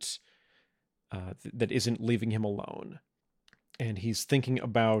isn't leaving him alone, and he's thinking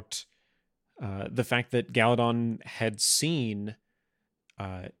about the fact that Galadon had seen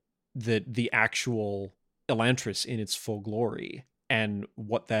the actual Elantris in its full glory, and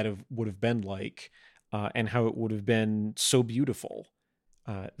what that would have been like, and how it would have been so beautiful.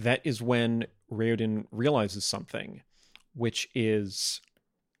 That is when Raoden realizes something, which is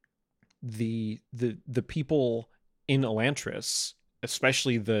the people in Elantris,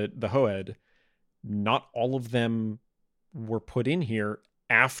 especially the Hoed, not all of them were put in here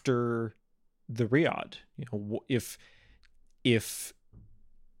after the Riad. If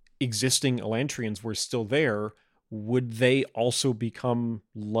existing Elantrians were still there, would they also become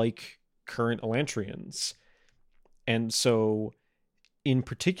like current Elantrians? And so, in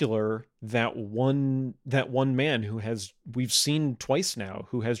particular, that one man who we've seen twice now,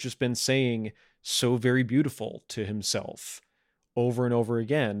 who has just been saying "so very beautiful" to himself over and over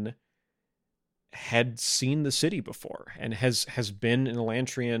again, had seen the city before and has been an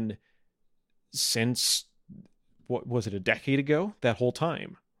Elantrian since, what was it, a decade ago? That whole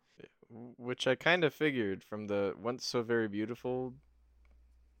time. Which I kind of figured from the "once so very beautiful"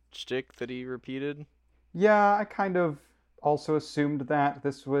 shtick that he repeated. Yeah, I kind of also assumed that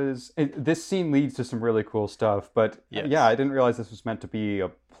this scene leads to some really cool stuff, but Yes. yeah, I didn't realize this was meant to be a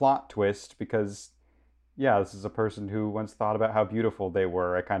plot twist because, yeah, this is a person who once thought about how beautiful they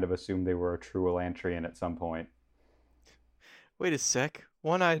were. I kind of assumed they were a true Elantrian at some point. Wait a sec.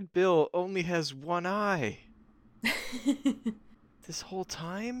 One-eyed Bill only has one eye. This whole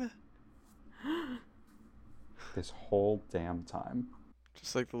time? This whole damn time.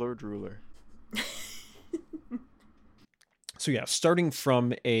 Just like the Lord Ruler. So yeah, starting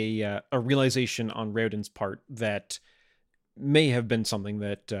from a realization on Raoden's part that may have been something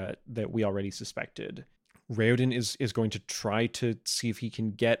that we already suspected. Raoden is going to try to see if he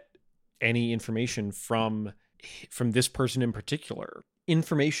can get any information from this person in particular.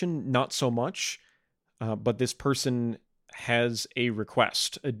 Information, not so much, but this person has a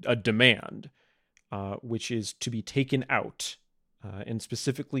request, a demand, which is to be taken out, and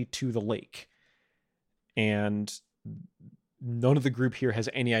specifically to the lake. And none of the group here has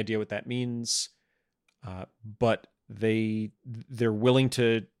any idea what that means, but they're willing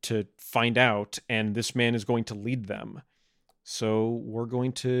to find out, and this man is going to lead them. So we're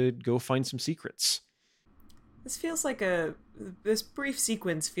going to go find some secrets. This brief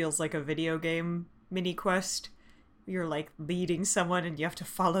sequence feels like a video game mini quest. You're like leading someone and you have to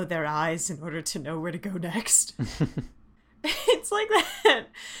follow their eyes in order to know where to go next. It's like that.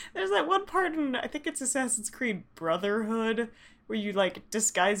 There's that one part in, I think it's Assassin's Creed Brotherhood, where you like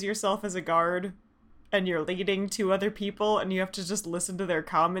disguise yourself as a guard and you're leading two other people and you have to just listen to their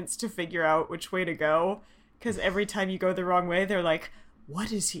comments to figure out which way to go. Because every time you go the wrong way, they're like,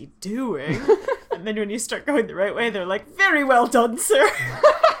 "What is he doing?" And then when you start going the right way, they're like, "Very well done, sir."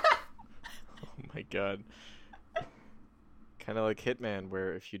 Oh my god. Kind of like Hitman,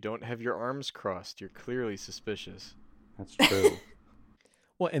 where if you don't have your arms crossed, you're clearly suspicious. That's true.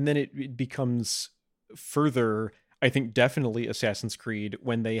 Well, and then it becomes further, I think, definitely Assassin's Creed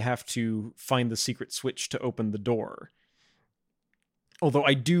when they have to find the secret switch to open the door. Although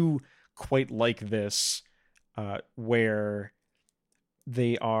I do quite like this, where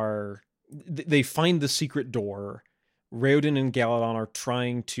they find the secret door. Raoden and Galadon are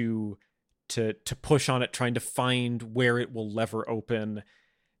trying to push on it, trying to find where it will lever open,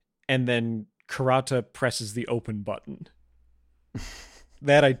 and then Karata presses the open button.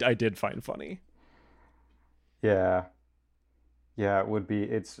 That I did find funny. Yeah, it would be.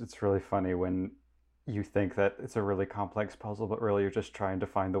 It's really funny when you think that it's a really complex puzzle, but really you're just trying to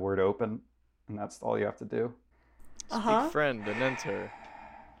find the word open, and that's all you have to do. Speak friend and enter.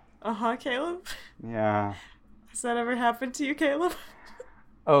 Caleb? Yeah. Has that ever happened to you, Caleb?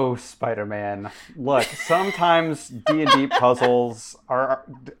 Oh, Spider-Man. Look, sometimes D&D puzzles are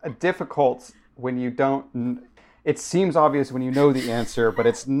difficult when you don't... It seems obvious when you know the answer, but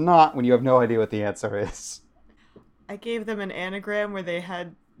it's not when you have no idea what the answer is. I gave them an anagram where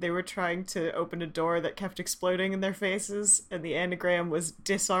they were trying to open a door that kept exploding in their faces, and the anagram was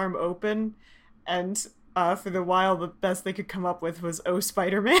disarm open, and for the while the best they could come up with was "Oh,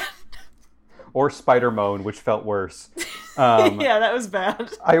 Spider-Man." Or Spider-Moan, which felt worse. Yeah, that was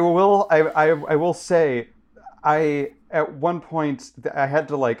bad. I will say, at one point I had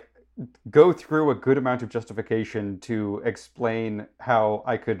to like go through a good amount of justification to explain how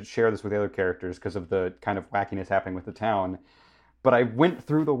I could share this with the other characters because of the kind of wackiness happening with the town. But I went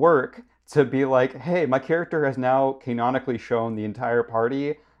through the work to be like, hey, my character has now canonically shown the entire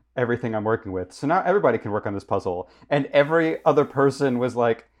party everything I'm working with. So now everybody can work on this puzzle. And every other person was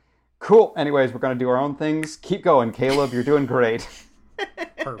like, cool, anyways, we're going to do our own things. Keep going, Caleb, you're doing great.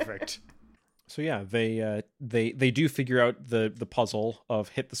 Perfect. So yeah, they do figure out the puzzle of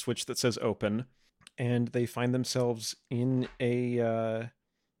hit the switch that says open, and they find themselves in a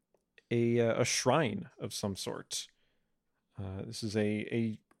shrine of some sort. This is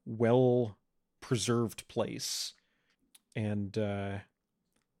a well preserved place, and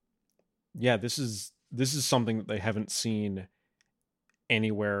yeah, this is something that they haven't seen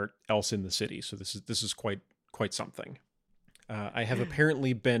anywhere else in the city. So this is quite something. I have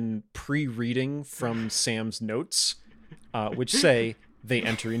apparently been pre-reading from Sam's notes, which say they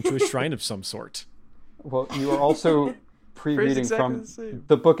enter into a shrine of some sort. Well, you are also pre-reading exactly from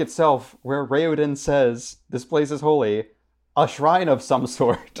the book itself, where Raoden says, this place is holy, a shrine of some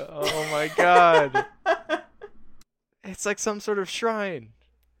sort. Oh my god. It's like some sort of shrine.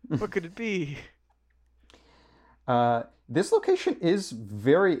 What could it be? This location is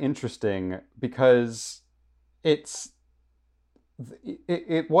very interesting because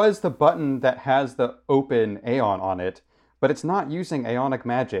it was the button that has the open Aeon on it, but it's not using Aeonic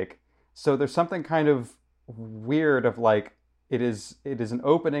magic. So there's something kind of weird of like, it is an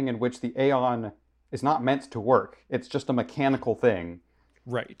opening in which the Aeon is not meant to work. It's just a mechanical thing.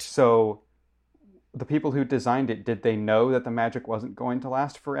 Right. So the people who designed it, did they know that the magic wasn't going to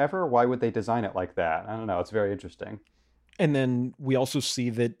last forever? Why would they design it like that? I don't know. It's very interesting. And then we also see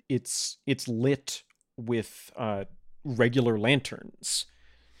that it's lit with regular lanterns.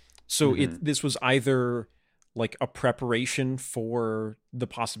 So this was either like a preparation for the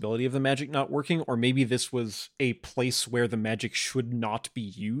possibility of the magic not working, or maybe this was a place where the magic should not be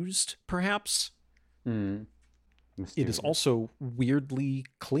used, perhaps. It is also weirdly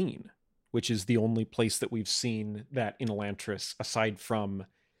clean, which is the only place that we've seen that in Elantris, aside from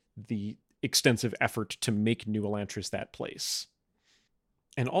the extensive effort to make New Elantris that place.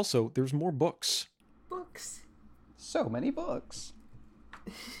 And also, there's more books. Books. So many books.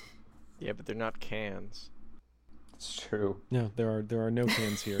 Yeah, but they're not cans. It's true. No, there are no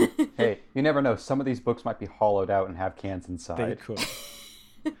cans here. Hey, you never know. Some of these books might be hollowed out and have cans inside. They could.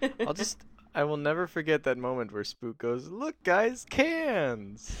 I will never forget that moment where Spook goes, "Look, guys,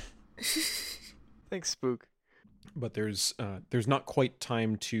 cans!" Thanks, Spook. But there's not quite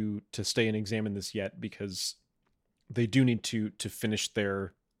time to stay and examine this yet, because they do need to finish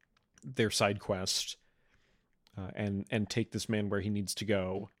their side quest and take this man where he needs to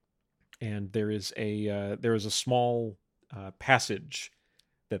go. And there is a small passage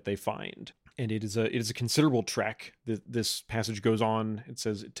that they find, and it is a considerable trek. This passage goes on. It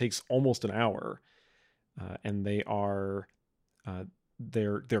says it takes almost an hour, and they are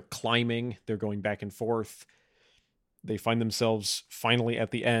they're climbing. They're going back and forth. They find themselves finally at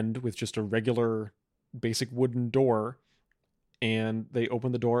the end with just a regular, basic wooden door, and they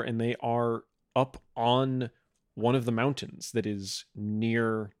open the door, and they are up on one of the mountains that is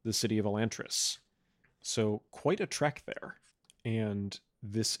near the city of Elantris. So quite a trek there, and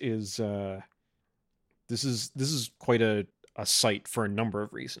this is quite a sight for a number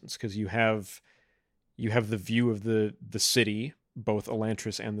of reasons, because you have the view of the city, both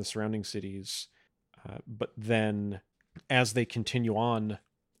Elantris and the surrounding cities, but then as they continue on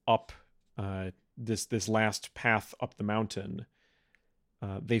up this last path up the mountain,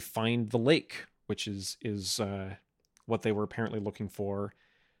 they find the lake, which is what they were apparently looking for,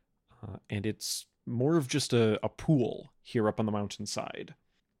 and it's more of just a pool here up on the mountainside.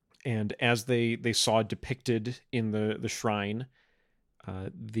 And as they saw depicted in the shrine,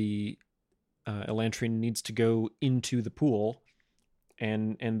 the Elantrian needs to go into the pool,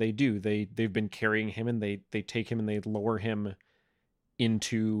 and they do. They've been carrying him, and they take him and they lower him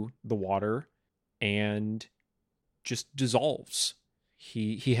into the water, and just dissolves.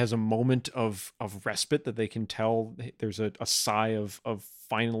 He has a moment of respite that they can tell. There's a sigh of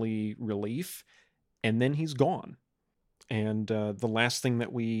finally relief, and then he's gone. And the last thing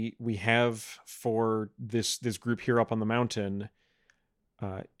that we have for this group here up on the mountain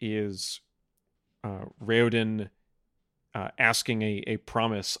is Raoden asking a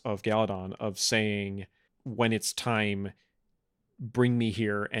promise of Galadon of saying, when it's time, bring me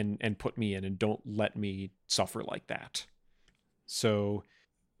here and put me in, and don't let me suffer like that. So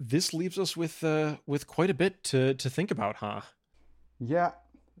this leaves us with quite a bit to think about, huh? Yeah,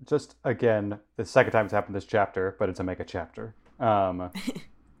 just again, the second time it's happened this chapter, but it's a mega chapter.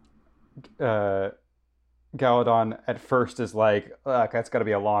 Galadon at first is like, "Look, that's got to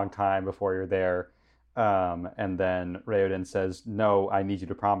be a long time before you're there." And then Raoden says, "No, I need you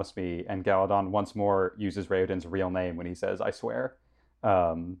to promise me." And Galadon once more uses Raoden's real name when he says, "I swear,"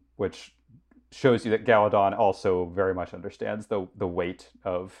 which shows you that Galadon also very much understands the weight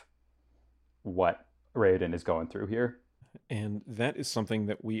of what Raoden is going through here. And that is something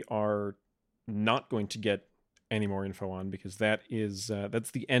that we are not going to get any more info on, because that's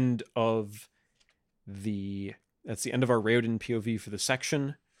the end of our Raoden POV for the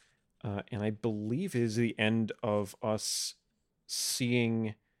section, and I believe is the end of us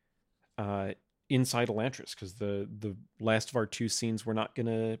seeing inside Elantris, because the last of our 2 scenes, we're not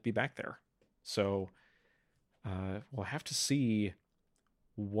gonna be back there. So we'll have to see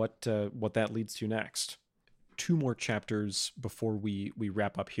what that leads to next. 2 more chapters before we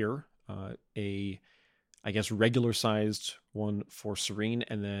wrap up here. I guess regular sized one for Serene,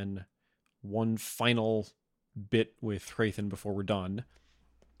 and then one final bit with Hrathen before we're done.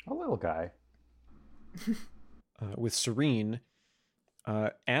 A little guy. With Serene,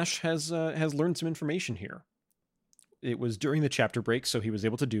 Ash has learned some information here. It was during the chapter break, so he was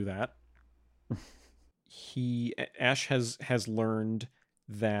able to do that. Ash has learned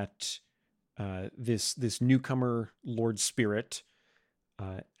that this newcomer Lord Spirit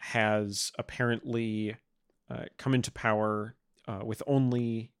has apparently come into power with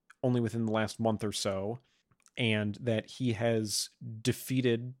only within the last month or so, and that he has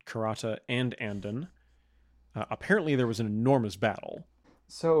defeated Karata and Andon. Apparently there was an enormous battle.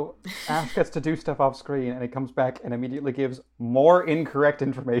 So Ash gets to do stuff off screen, and he comes back and immediately gives more incorrect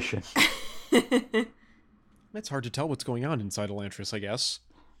information. It's hard to tell what's going on inside Elantris, I guess.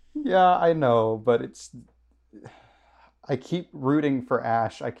 Yeah, I know, but I keep rooting for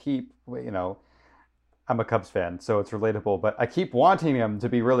Ash. I'm a Cubs fan, so it's relatable, but I keep wanting him to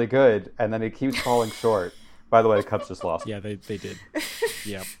be really good, and then he keeps falling short. By the way, the Cubs just lost. Yeah, they did.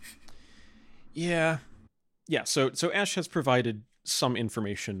 Yeah. Yeah, so Ash has provided some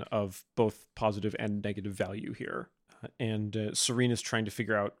information of both positive and negative value here. And Serene is trying to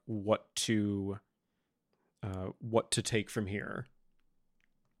figure out what to take from here.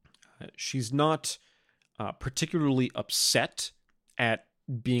 She's not particularly upset at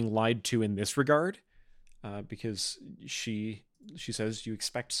being lied to in this regard, because she says you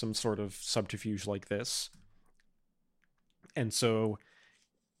expect some sort of subterfuge like this. And so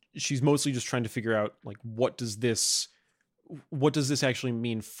she's mostly just trying to figure out, like, what does this actually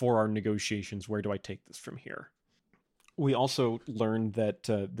mean for our negotiations? Where do I take this from here? We also learned that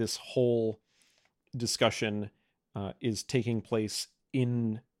this whole discussion is taking place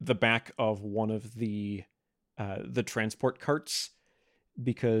in the back of one of the transport carts,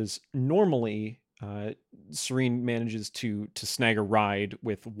 because normally Serene manages to snag a ride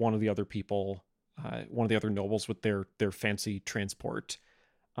with one of the other people, one of the other nobles with their fancy transport,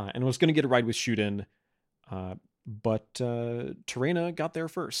 and was going to get a ride with Shuden, but Terena got there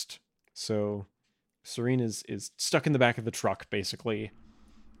first. So Serene is stuck in the back of the truck, basically.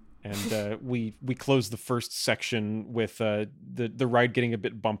 And we close the first section with the ride getting a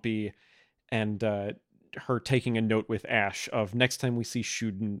bit bumpy, and her taking a note with Ash of, next time we see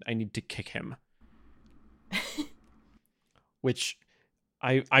Shuden, I need to kick him. Which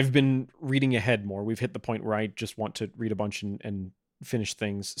I've been reading ahead more. We've hit the point where I just want to read a bunch and finish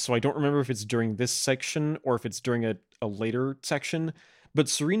things. So I don't remember if it's during this section or if it's during a later section, but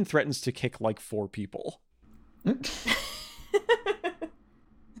Serene threatens to kick like 4 people. I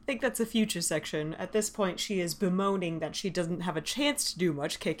think that's a future section. At this point, she is bemoaning that she doesn't have a chance to do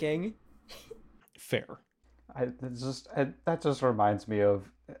much kicking. Fair. That just reminds me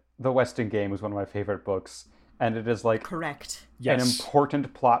of The Westing Game is one of my favorite books, and it is like Correct. Yes. an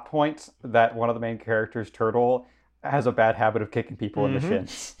important plot point that one of the main characters, Turtle, has a bad habit of kicking people in the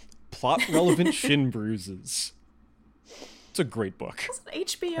shins. Plot relevant shin bruises. It's a great book. Isn't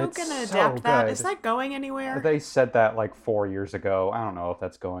HBO It's gonna so adapt that? good. Is that going anywhere? They said that like 4 years ago. I don't know if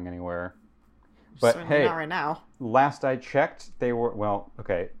that's going anywhere. But Certainly hey, not right now. last I checked, they were, well,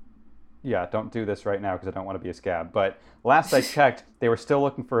 okay. Yeah, don't do this right now because I don't want to be a scab. But last I checked, they were still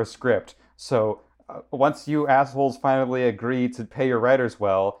looking for a script. So once you assholes finally agree to pay your writers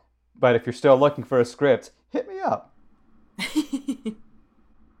well, but if you're still looking for a script, hit me up.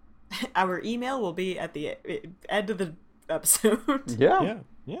 Our email will be at the end of the episode. Yeah.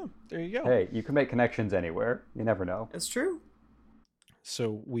 Yeah, there you go. Hey, you can make connections anywhere. You never know. It's true.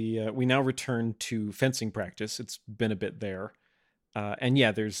 So we now return to fencing practice. It's been a bit there. And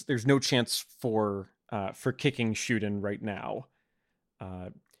yeah, there's no chance for kicking Shuden right now.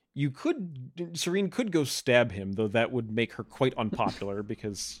 Serene could go stab him, though that would make her quite unpopular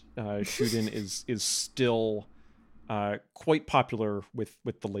because Shuden is still quite popular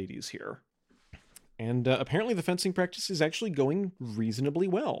with the ladies here. And apparently the fencing practice is actually going reasonably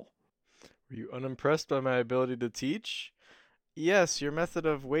well. Were you unimpressed by my ability to teach? Yes, your method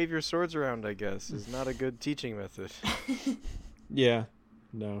of wave your swords around, I guess, is not a good teaching method. Yeah.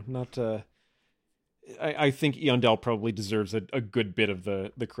 No, not... I think Eondel probably deserves a good bit of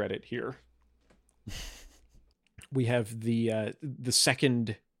the credit here. We have the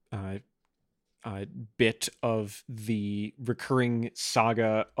second bit of the recurring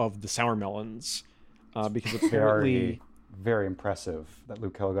saga of the sour melons, because apparently... Very impressive that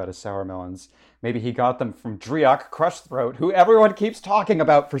Lukel got his sour melons. Maybe he got them from Driok Crushthroat, who everyone keeps talking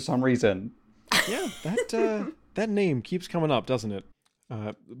about for some reason. Yeah, that name keeps coming up, doesn't it?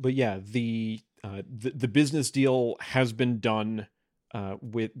 But yeah, the business deal has been done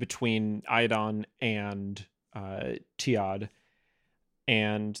between Iadon and Tiad,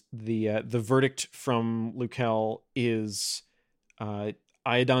 and the verdict from Lukel is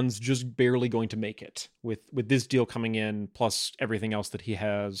Iadon's just barely going to make it with this deal coming in, plus everything else that he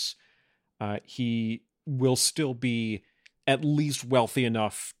has. He will still be at least wealthy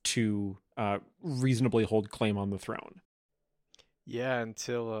enough to reasonably hold claim on the throne. Yeah,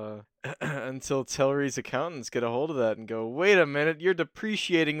 until until Telri's accountants get a hold of that and go, wait a minute, you're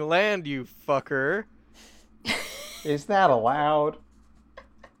depreciating land, you fucker. Is that allowed?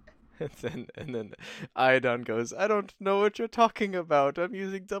 And then Iadon goes, I don't know what you're talking about. I'm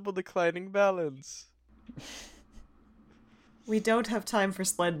using double declining balance. We don't have time for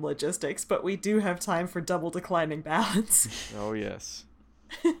sled logistics, but we do have time for double declining balance. Oh, yes.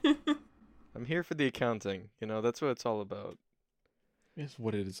 I'm here for the accounting. You know, that's what it's all about. Is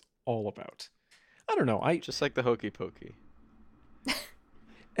what it is all about. I don't know. Just like the Hokey Pokey.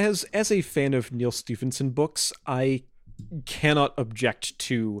 As a fan of Neil Stephenson books, I cannot object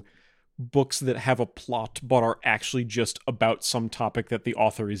to books that have a plot but are actually just about some topic that the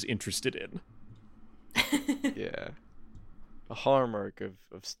author is interested in. Yeah. A hallmark of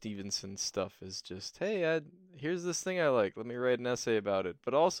Stevenson's stuff is just, hey, here's this thing I like. Let me write an essay about it.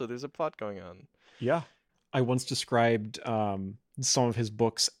 But also, there's a plot going on. Yeah. I once described some of his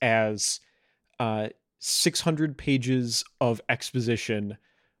books as 600 pages of exposition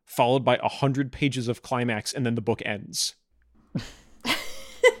followed by 100 pages of climax, and then the book ends.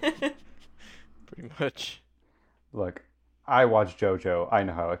 Pretty much. Look, I watch JoJo. I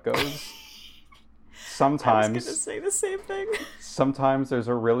know how it goes. Sometimes, I was gonna say the same thing. Sometimes there's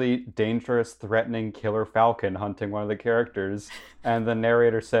a really dangerous, threatening killer falcon hunting one of the characters, and the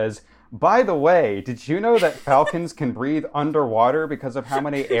narrator says, by the way, did you know that falcons can breathe underwater because of how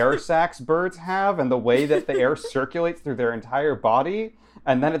many air sacs birds have and the way that the air circulates through their entire body?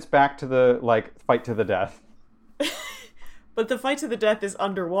 And then it's back to the, fight to the death. But the fight to the death is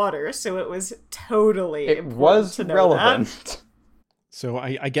underwater, so it was totally It important was to know relevant. that. So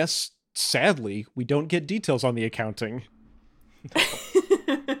I guess, sadly, we don't get details on the accounting.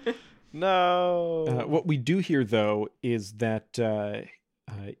 No. What we do hear, though, is that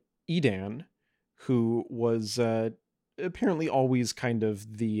Edan, who was apparently always kind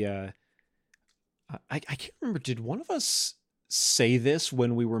of the... I can't remember, did one of us say this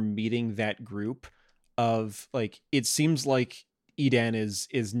when we were meeting that group of, it seems like Edan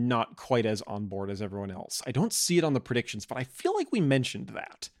is not quite as on board as everyone else. I don't see it on the predictions, but I feel like we mentioned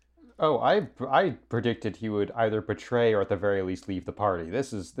that. Oh, I predicted he would either betray or at the very least leave the party.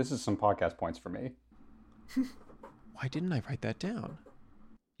 This is some podcast points for me. Why didn't I write that down?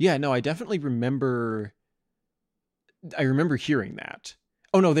 Yeah, no, I definitely remember. I remember hearing that.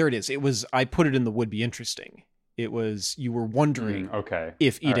 Oh no, there it is. It was, I put it in the would be interesting. It was, you were wondering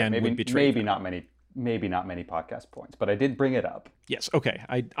if Edan would betray. Maybe not many podcast points, but I did bring it up. Yes, okay.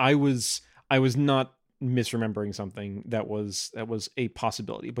 I was not misremembering something that was a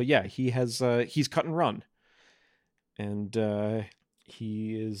possibility. But yeah, he's cut and run. And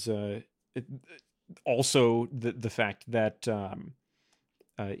he is also the fact that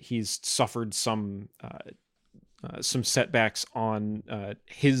he's suffered some setbacks on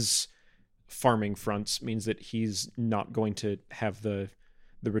his farming fronts means that he's not going to have the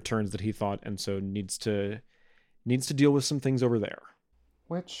returns that he thought, and so needs to deal with some things over there.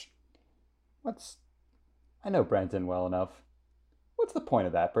 I know Brandon well enough. What's the point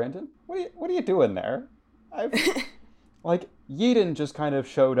of that, Brandon? What are you doing there? Yeden just kind of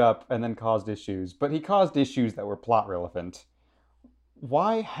showed up and then caused issues, but he caused issues that were plot relevant.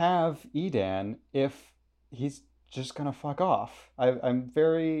 Why have Edan if he's just gonna fuck off? I'm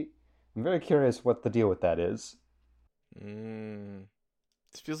very curious what the deal with that is.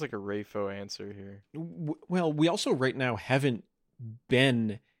 This feels like a Rayfo answer here. Well, we also right now haven't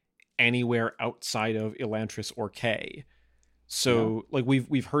been anywhere outside of Elantris or K. So like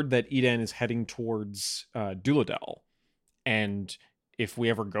we've heard that Eden is heading towards Duladel, and if we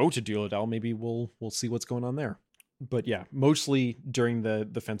ever go to Duladel, maybe we'll see what's going on there. But yeah, mostly during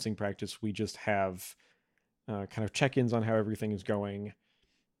the fencing practice, we just have kind of check-ins on how everything is going.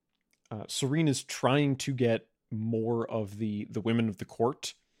 Serene is trying to get more of the women of the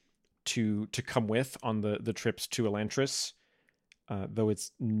court to come with on the trips to Elantris, though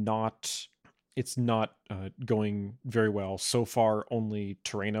it's not going very well so far. Only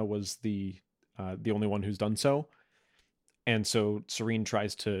Terena was the only one who's done so, and so Serene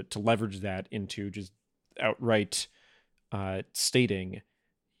tries to leverage that into just outright stating,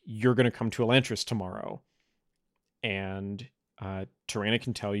 "You're going to come to Elantris tomorrow," and Terena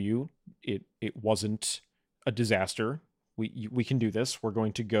can tell you it wasn't a disaster. We can do this. We're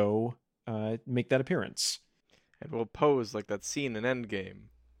going to go make that appearance. And we'll pose like that scene in Endgame.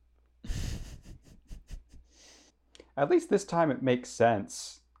 At least this time it makes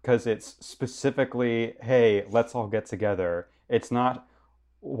sense, because it's specifically, hey, let's all get together. It's not,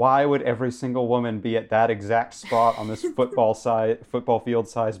 why would every single woman be at that exact spot on this football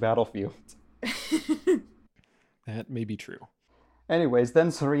field-sized battlefield? That may be true. Anyways, then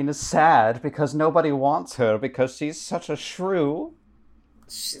Serena's sad because nobody wants her because she's such a shrew.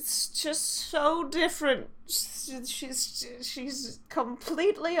 She's just so different. She's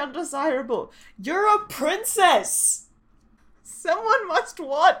completely undesirable. You're a princess! Someone must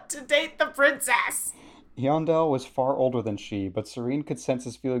want to date the princess! Yondel was far older than she, but Serene could sense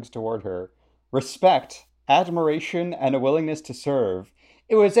his feelings toward her. Respect, admiration, and a willingness to serve.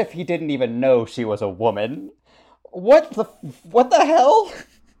 It was as if he didn't even know she was a woman. What the hell?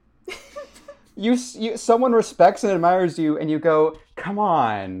 Someone respects and admires you, and you go, come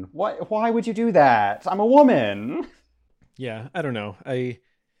on, why would you do that? I'm a woman. Yeah, I don't know. I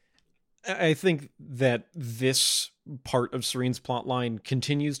think that this part of Serene's plotline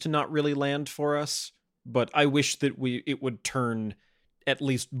continues to not really land for us, but I wish that it would turn at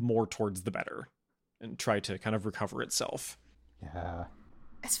least more towards the better and try to kind of recover itself. Yeah.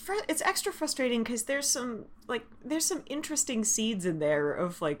 It's extra frustrating because there's some interesting seeds in there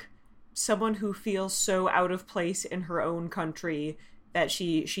of like someone who feels so out of place in her own country that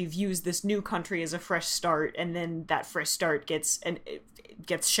she views this new country as a fresh start, and then that fresh start gets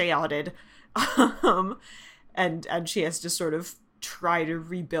chaoted, and she has to sort of try to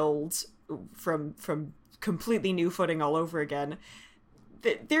rebuild from completely new footing all over again.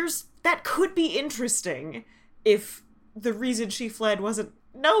 That could be interesting if the reason she fled wasn't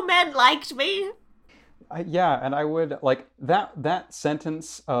no men liked me. Yeah, and I would like that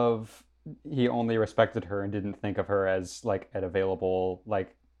sentence of he only respected her and didn't think of her as like an available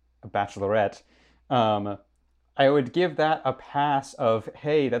like a bachelorette. I would give that a pass of,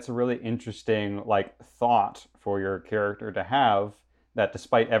 hey, that's a really interesting like thought for your character to have, that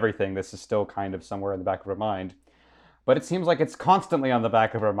despite everything, this is still kind of somewhere in the back of her mind. But it seems like it's constantly on the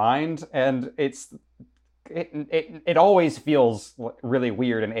back of her mind, and it always feels really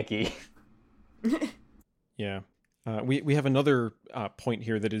weird and icky. Yeah. We have another point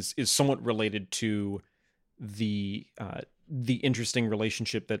here that is somewhat related to the interesting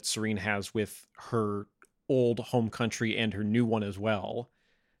relationship that Serene has with her old home country and her new one as well,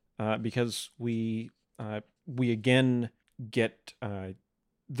 because we again get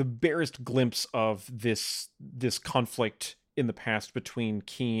the barest glimpse of this conflict in the past between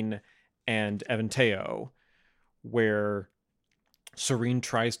Keen and Eventeo, where Serene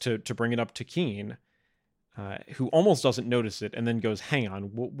tries to bring it up to Keen, who almost doesn't notice it, and then goes, "Hang on,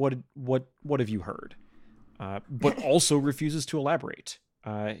 what have you heard?" But also refuses to elaborate.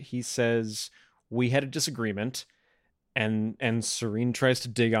 He says, "We had a disagreement," and Serene tries to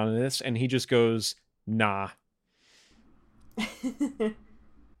dig on this, and he just goes, "Nah."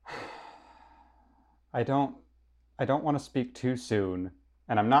 I don't want to speak too soon,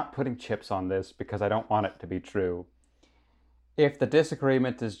 and I'm not putting chips on this because I don't want it to be true. If the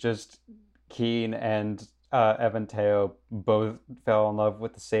disagreement is just Keen and Eventeo both fell in love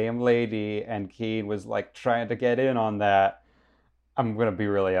with the same lady, and Keen was like trying to get in on that, I'm gonna be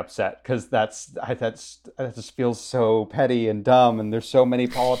really upset because that just feels so petty and dumb, and there's so many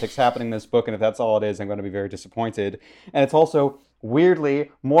politics happening in this book, and if that's all it is, I'm gonna be very disappointed. And it's also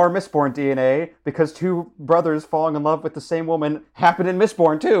weirdly more Mistborn DNA because two brothers falling in love with the same woman happened in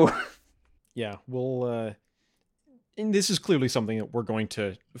Mistborn too. Yeah, we'll and this is clearly something that we're going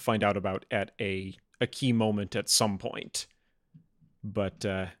to find out about at a key moment at some point. But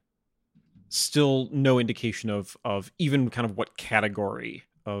still no indication of even kind of what category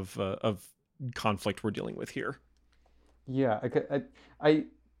of conflict we're dealing with here. Yeah,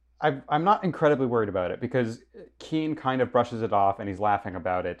 I'm not incredibly worried about it because Keen kind of brushes it off and he's laughing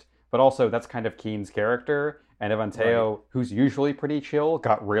about it. But also, that's kind of Keen's character. And Evanteo, who's usually pretty chill,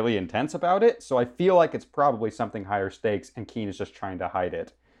 got really intense about it. So I feel like it's probably something higher stakes, and Keen is just trying to hide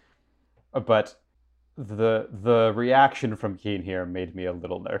it. But the reaction from Keen here made me a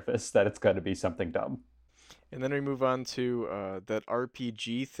little nervous that it's going to be something dumb. And then we move on to that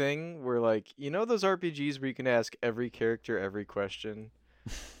RPG thing where, like, those RPGs where you can ask every character every question?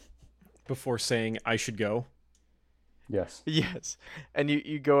 Before saying, I should go. Yes. Yes. And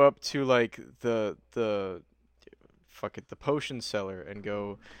you go up to, like, the potion seller and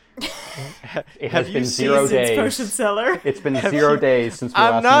go, It has been 0 days. Potion seller. It's been 0 days since we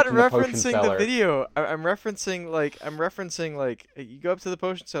I'm last not mentioned the potion referencing seller. the video. I'm referencing like you go up to the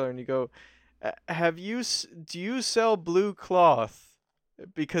potion seller and you go, do you sell blue cloth?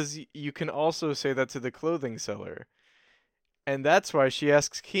 Because you can also say that to the clothing seller. And that's why she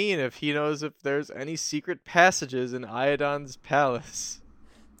asks Keen if he knows if there's any secret passages in Iodon's palace.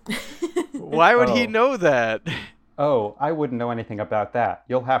 Why would he know that? Oh, I wouldn't know anything about that.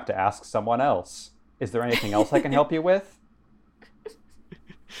 You'll have to ask someone else. Is there anything else I can help you with?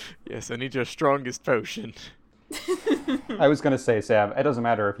 Yes, I need your strongest potion. I was going to say, Sam, it doesn't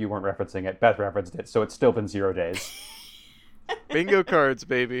matter if you weren't referencing it. Beth referenced it, so it's still been 0 days. Bingo cards,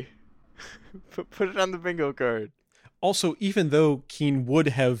 baby. Put it on the bingo card. Also, even though Keen would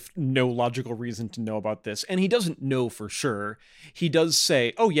have no logical reason to know about this, and he doesn't know for sure, he does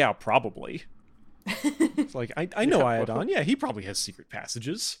say, oh yeah, probably. It's like, I know Iodon. Yeah, he probably has secret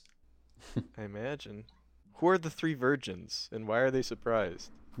passages. I imagine. Who are the 3 virgins, and why are they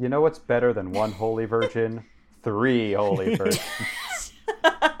surprised? You know what's better than 1 holy virgin? 3 holy virgins.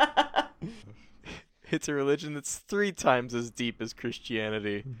 It's a religion that's 3 times as deep as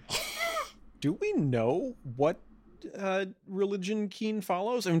Christianity. Do we know what religion Keen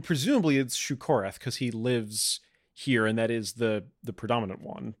follows? I mean, presumably it's Shukoreth, because he lives here, and that is the predominant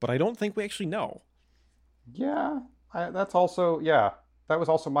one. But I don't think we actually know. Yeah, that was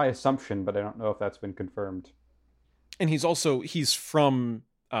also my assumption, but I don't know if that's been confirmed. And he's from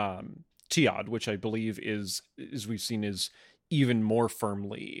Tiad, which I believe is, as we've seen, is even more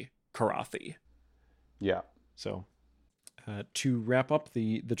firmly Karathi. Yeah. So, to wrap up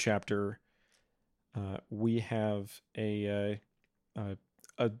the chapter, we have I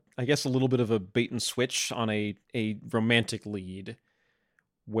guess a little bit of a bait and switch on a romantic lead,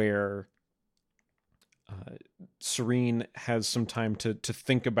 where Serene has some time to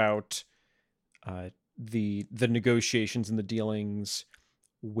think about the negotiations and the dealings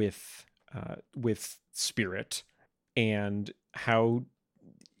with Spirit, and how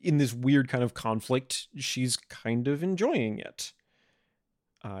in this weird kind of conflict she's kind of enjoying it.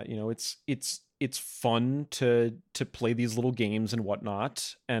 It's fun to play these little games and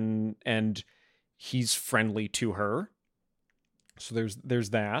whatnot, and he's friendly to her. So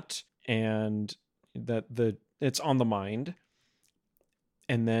there's that, and that it's on the mind.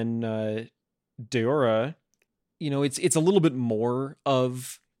 And then Deora, it's a little bit more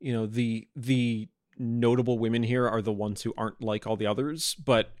of, the notable women here are the ones who aren't like all the others,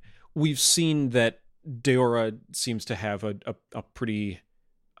 but we've seen that Deora seems to have a pretty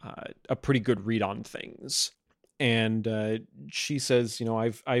good read on things. And she says,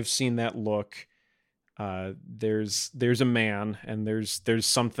 I've seen that look. There's a man, and there's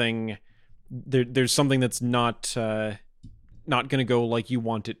something that's not going to go like you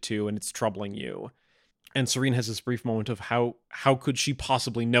want it to, and it's troubling you. And Serene has this brief moment of how could she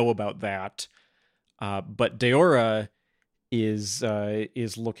possibly know about that? But Deora is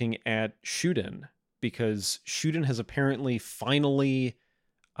looking at Shuden, because Shuden has apparently finally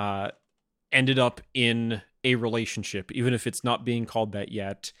ended up in a relationship, even if it's not being called that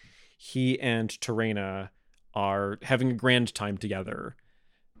yet. He and Terena are having a grand time together,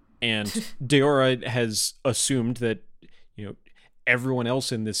 and Deora has assumed that everyone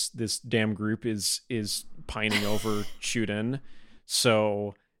else in this damn group is pining over Shuden,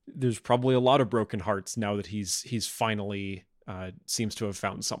 so there's probably a lot of broken hearts now that he's finally seems to have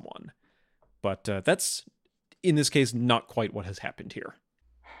found someone. But that's, in this case, not quite what has happened here.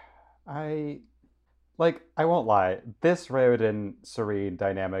 I won't lie. This Raoden Serene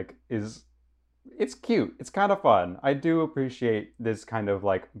dynamic it's cute. It's kind of fun. I do appreciate this kind of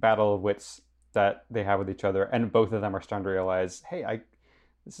like battle of wits that they have with each other, and both of them are starting to realize, hey,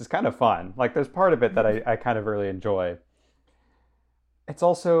 this is kind of fun. Like, there's part of it that I kind of really enjoy. It's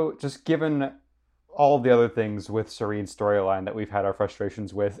also just given all of the other things with Serene's storyline that we've had our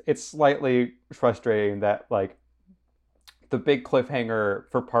frustrations with, it's slightly frustrating that like the big cliffhanger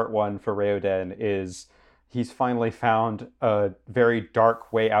for part one for Raoden is he's finally found a very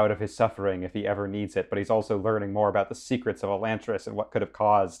dark way out of his suffering if he ever needs it, but he's also learning more about the secrets of Elantris and what could have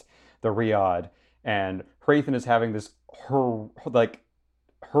caused the Riad. And Hrathen is having this horrifically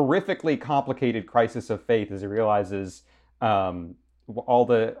complicated crisis of faith as he realizes all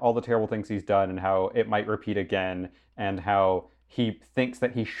the terrible things he's done and how it might repeat again, and how he thinks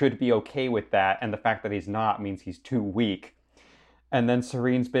that he should be okay with that, and the fact that he's not means he's too weak. And then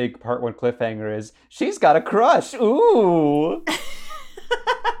Serene's big part one cliffhanger is she's got a crush. Ooh.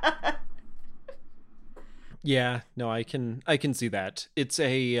 Yeah, no, I can see that. It's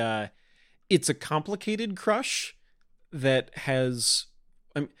a complicated crush that has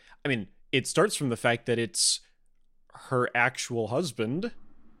I mean, it starts from the fact that it's her actual husband,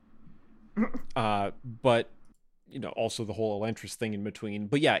 but also the whole Elantris thing in between.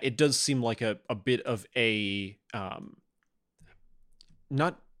 But yeah, it does seem like a bit of a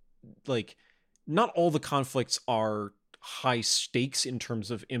not all the conflicts are high stakes in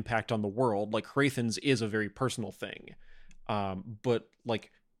terms of impact on the world. Like Hrathen's is a very personal thing, but like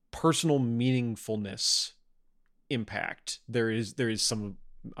personal meaningfulness impact, there is some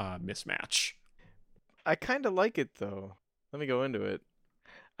mismatch. I kind of like it though. Let me go into it.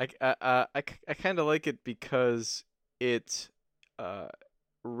 I kind of like it because it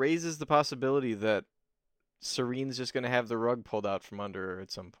raises the possibility that Serene's just going to have the rug pulled out from under her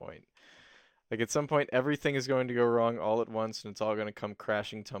at some point. Like at some point, everything is going to go wrong all at once, and it's all going to come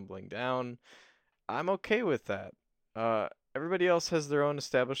crashing, tumbling down. I'm okay with that. Everybody else has their own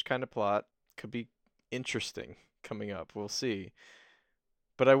established kind of plot. Could be interesting coming up. We'll see.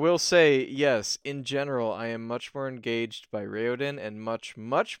 But I will say, yes, in general, I am much more engaged by Raoden and much,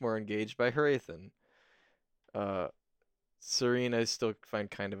 much more engaged by Hrathen. Serene I still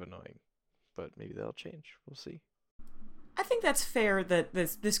find kind of annoying, but maybe that'll change. We'll see. I think that's fair that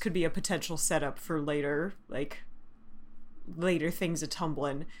this could be a potential setup for later things a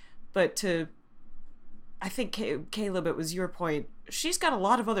tumbling. But I think, Caleb, it was your point. She's got a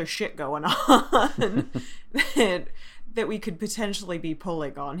lot of other shit going on that we could potentially be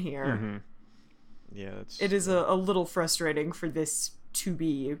pulling on here. Mm-hmm. Yeah, it is a little frustrating for this to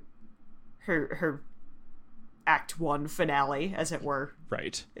be her Act 1 finale, as it were.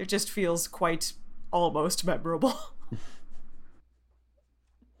 Right. It just feels quite almost memorable.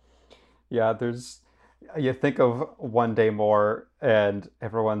 Yeah, you think of One Day More and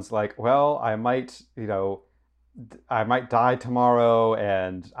everyone's like, well, I might die tomorrow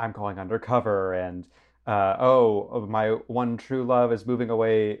and I'm going undercover, and my one true love is moving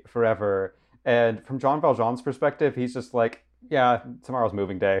away forever. And from Jean Valjean's perspective, he's just like, yeah, tomorrow's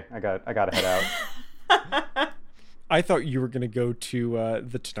moving day. I gotta head out. I thought you were gonna go to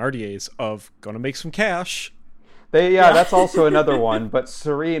the Thénardiers of gonna make some cash. That's also another one, but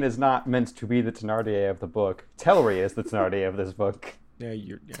Serene is not meant to be the Thénardier of the book. Tellery is the Thénardier of this book. Yeah,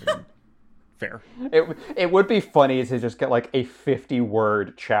 fair. It would be funny to just get like a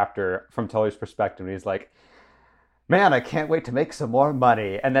 50-word chapter from Teller's perspective, and he's like, man, I can't wait to make some more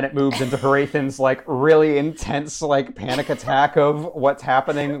money. And then it moves into Hrathen's like really intense like panic attack of what's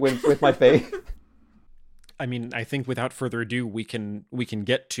happening with my faith. I mean, I think without further ado, we can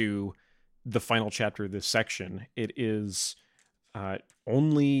get to the final chapter of this section. It is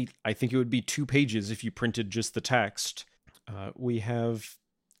only, I think it would be 2 pages if you printed just the text. We have,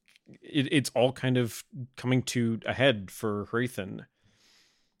 it's all kind of coming to a head for Hrathen,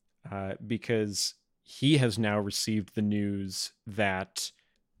 because he has now received the news that,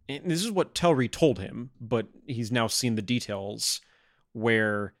 and this is what Telri told him, but he's now seen the details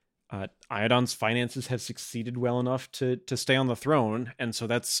where Iodon's finances have succeeded well enough to stay on the throne, and so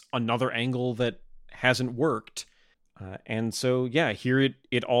that's another angle that hasn't worked. And so, yeah, here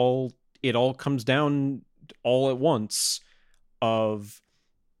it all comes down all at once of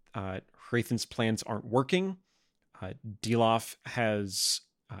Hrathen's plans aren't working. Dilaf has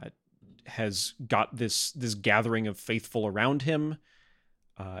got this gathering of faithful around him.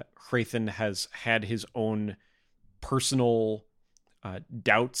 Hrathen has had his own personal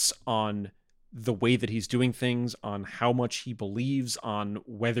doubts on the way that he's doing things, on how much he believes, on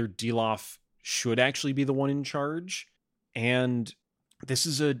whether Dilaf should actually be the one in charge. And this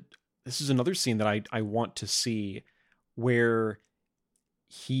is another scene that I want to see, where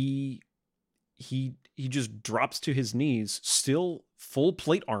he just drops to his knees, still full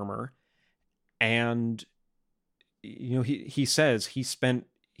plate armor, and he says he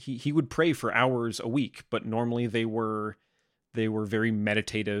would pray for hours a week, but normally they were They were very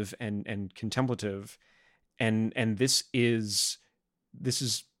meditative and contemplative, and this is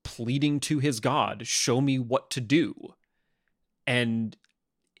pleading to his god, show me what to do. And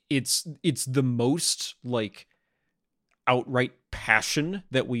it's the most like outright passion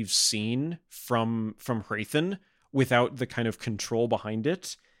that we've seen from Hrathen without the kind of control behind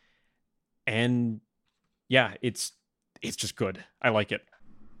it. And yeah, it's just good. I like it.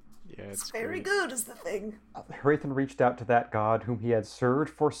 Yeah, It's very good is the thing. Hrathen reached out to that god whom he had served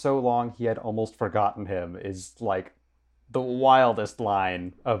for so long he had almost forgotten him is like the wildest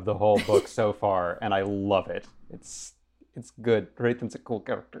line of the whole book so far, and I love it. It's good. Hrathen's a cool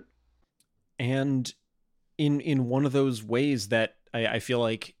character. And in one of those ways that I feel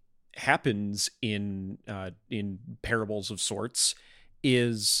like happens in parables of sorts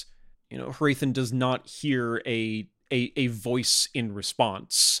is, Hrathen does not hear a voice in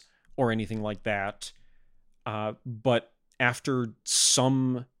response or anything like that. But after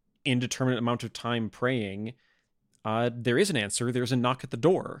some indeterminate amount of time praying, there is an answer. There's a knock at the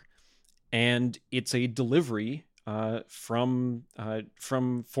door, and it's a delivery from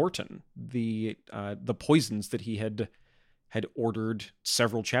Fortin, the poisons that he had ordered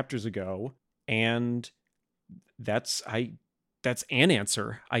several chapters ago, and that's an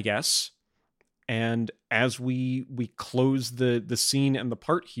answer, I guess. And as we close the scene and the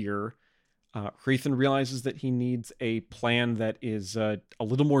part here, Hrathen realizes that he needs a plan that is a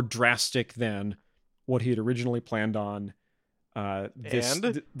little more drastic than what he had originally planned on.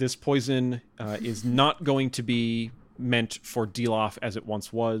 This poison is not going to be meant for Delof as it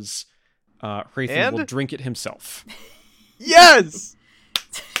once was. Hrathen will drink it himself. Yes!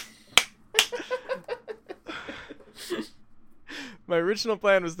 My original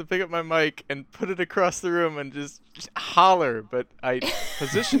plan was to pick up my mic and put it across the room and just holler, but I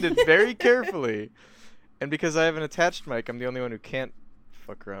positioned it very carefully. And because I have an attached mic, I'm the only one who can't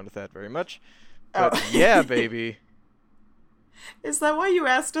fuck around with that very much. But yeah, baby. Is that why you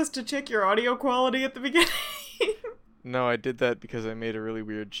asked us to check your audio quality at the beginning? No, I did that because I made a really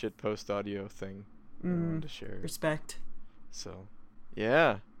weird shit post audio thing I wanted to share. Respect. So,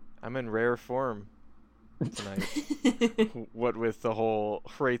 yeah, I'm in rare form tonight. What with the whole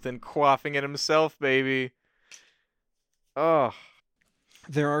Hrathen quaffing it himself, baby. Oh.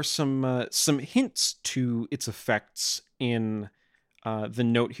 There are some hints to its effects in the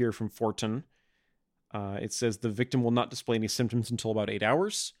note here from Fortin. It says the victim will not display any symptoms until about 8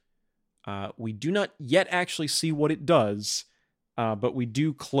 hours. We do not yet actually see what it does, but we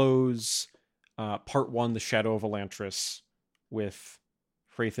do close part 1, The Shadow of Elantris, with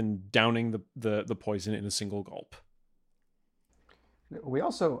Hrathen downing the poison in a single gulp. We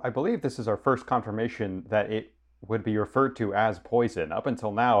also, I believe this is our first confirmation that it would be referred to as poison. Up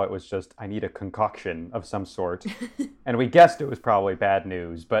until now, it was just, I need a concoction of some sort. And we guessed it was probably bad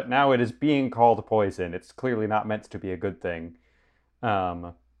news, but now it is being called poison. It's clearly not meant to be a good thing.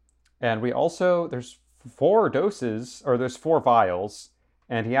 And we also, there's 4 doses, or there's 4 vials,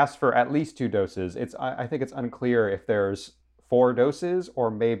 and he asked for at least 2 doses. I think it's unclear if there's 4 doses, or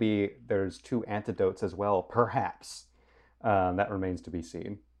maybe there's 2 antidotes as well, perhaps. That remains to be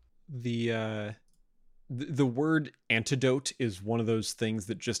seen. The word antidote is one of those things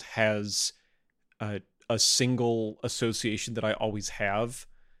that just has a single association that I always have,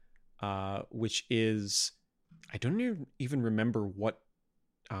 which is, I don't even remember what.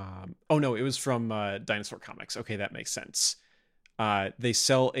 Oh no, it was from Dinosaur Comics. Okay, that makes sense. They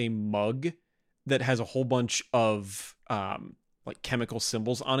sell a mug that has a whole bunch of like chemical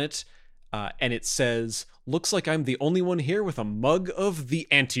symbols on it, and it says, "Looks like I'm the only one here with a mug of the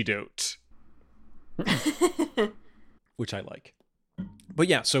antidote." Which I like. But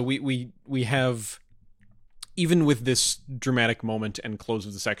yeah, so we have, even with this dramatic moment and close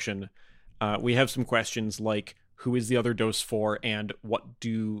of the section, we have some questions like, who is the other dose for, and what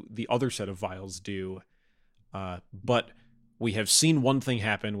do the other set of vials do? But we have seen one thing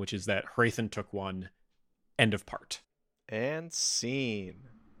happen, which is that Hrathen took one. End of part. And scene.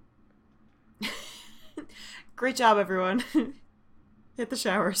 Great job, everyone. Hit the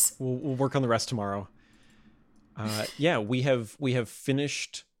showers. We'll work on the rest tomorrow. Yeah, we have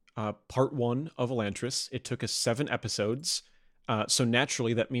finished part 1 of Elantris. It took us 7 episodes. So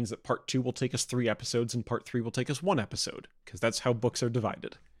naturally, that means that part 2 will take us 3 episodes, and part 3 will take us 1 episode, because that's how books are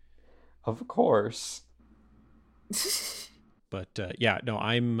divided. Of course. But yeah, no,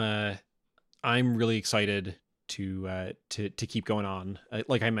 I'm really excited to keep going on.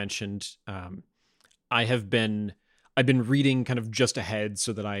 Like I mentioned, I've been reading kind of just ahead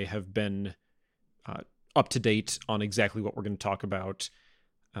so that I have been up to date on exactly what we're going to talk about.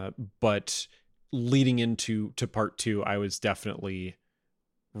 But leading into part 2, I was definitely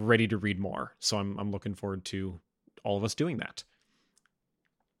ready to read more. So I'm looking forward to all of us doing that.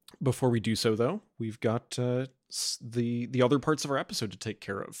 Before we do so, though, we've got the other parts of our episode to take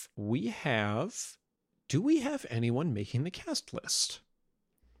care of. Do we have anyone making the cast list?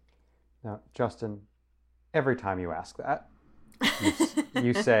 Now, Justin, every time you ask that,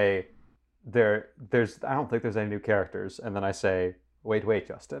 you say there's I don't think there's any new characters, and then I say, wait,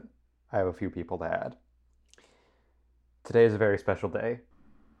 Justin, I have a few people to add. Today is a very special day.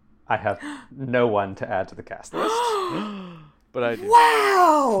 I have no one to add to the cast list. But I do.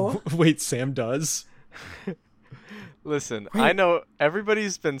 Wow! Wait, Sam does? Listen, Wait. I know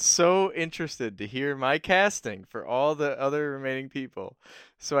everybody's been so interested to hear my casting for all the other remaining people.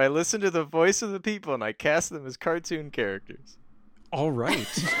 So I listened to the voice of the people and I cast them as cartoon characters. All right.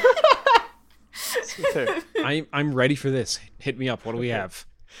 So there. I'm ready for this. Hit me up. What do we have?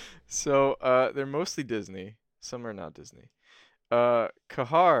 So they're mostly Disney. Some are not Disney.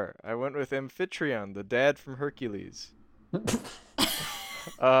 Kahar, I went with Amphitryon, the dad from Hercules.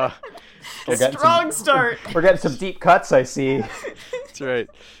 Strong start. We're getting some deep cuts, I see. That's right.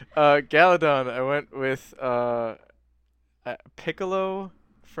 Galadon, I went with Piccolo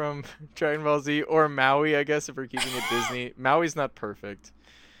from Dragon Ball Z, or Maui, I guess, if we're keeping it Disney. Maui's not perfect.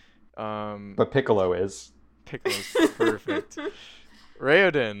 But Piccolo is. Piccolo's perfect.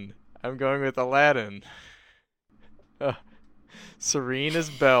 Raoden, I'm going with Aladdin. Serene is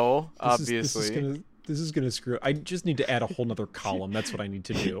Belle, obviously. This is gonna screw. I just need to add a whole nother column. That's what I need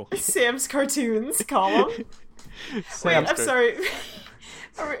to do. Sam's cartoons column. Wait, Sam's I'm sorry.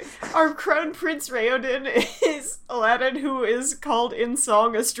 Our Crown Prince Raoden is Aladdin, who is called in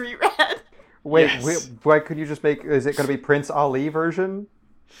song a street rat. Wait, Yes. why could you just make? Is it going to be Prince Ali version?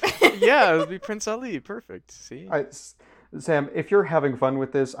 Yeah, it would be Prince Ali. Perfect. See? Sam, if you're having fun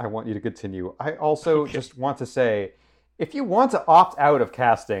with this, I want you to continue. I also just want to say, if you want to opt out of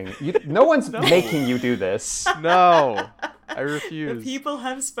casting, no one's making you do this. No, I The refuse. people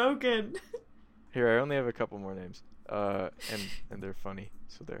have spoken. Here, I only have a couple more names. And they're funny,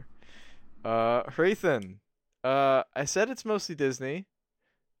 so there. Hrathen. I said it's mostly Disney.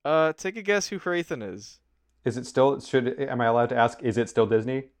 Take a guess who Hrathen is. Is it still? Am I allowed to ask? Is it still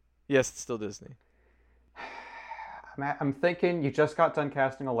Disney? Yes, it's still Disney. I'm thinking you just got done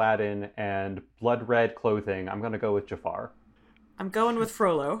casting Aladdin and blood red clothing. I'm gonna go with Jafar. I'm going with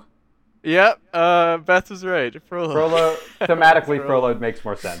Frollo. Yep. Beth was right. Frollo, thematically, Frollo makes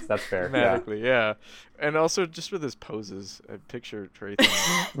more sense. That's fair. Thematically, yeah. And also just with his poses, I picture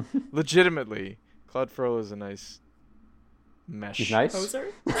Hrathen. Legitimately, Claude Frollo is a nice mesh. He's nice. Poser?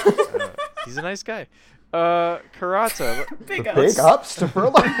 He's a nice guy. Karata. Big Big ups. ups to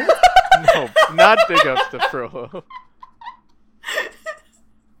Frollo. No, not big ups to Frollo.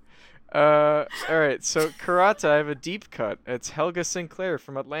 Alright, so Karata, I have a deep cut. It's Helga Sinclair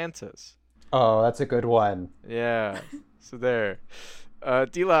from Atlantis. Oh, that's a good one. Yeah, so there.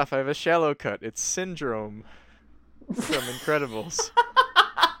 D-Laugh, I have a shallow cut. It's Syndrome from Incredibles.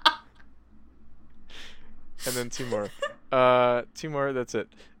 And then two more. That's it.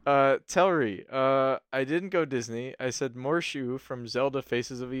 Telri, I didn't go Disney. I said Morshu from Zelda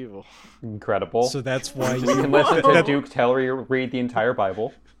Faces of Evil. Incredible. So that's why you can listen to that- Duke Tellery read the entire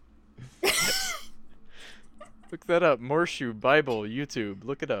Bible. Look that up. Morshu Bible YouTube.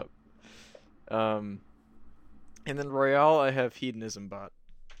 Look it up. And then Royale, I have Hedonism Bot.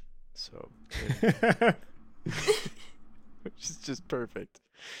 So, which is just perfect.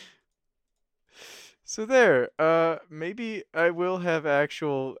 So there. Maybe I will have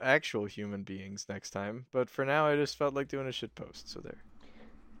actual human beings next time. But for now, I just felt like doing a shit post. So there.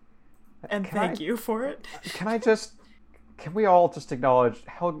 And thank you for it. Can we all just acknowledge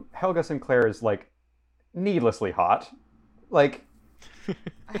Helga Sinclair is like needlessly hot? Like,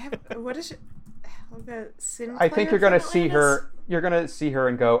 What is it? Helga Sinclair I think you're from gonna see Atlantis? her. You're gonna see her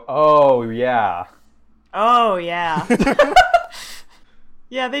and go, "Oh yeah." Oh, yeah.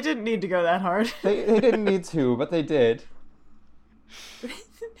 Yeah, they didn't need to go that hard. They didn't need to, but they did.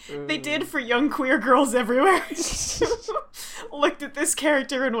 They did for young queer girls everywhere. Looked at this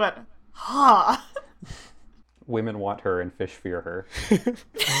character and went, ha. Women want her and fish fear her.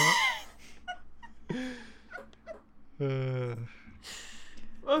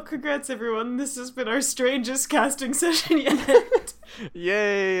 Well, congrats, everyone. This has been our strangest casting session yet.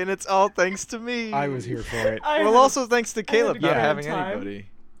 Yay! And it's all thanks to me. I was here for it. Well, also thanks to Caleb a not good having time. anybody.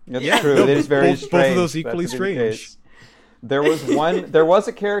 That's Yeah, true. no, it is very both of strange. those that equally to be the strange. case. There was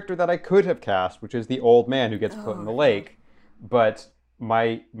a character that I could have cast, which is the old man who gets put in the lake. But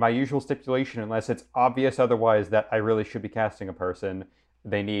my usual stipulation, unless it's obvious otherwise that I really should be casting a person,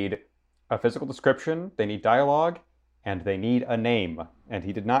 they need a physical description, they need dialogue, and they need a name. And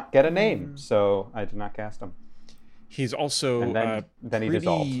he did not get a name, so I did not cast him. He's also And then he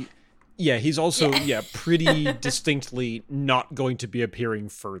dissolved. pretty. Yeah, he's also Yeah. pretty distinctly not going to be appearing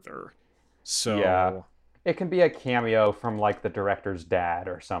further. So Yeah. It can be a cameo from like the director's dad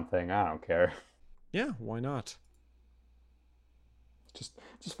or something. I don't care. yeah, why not?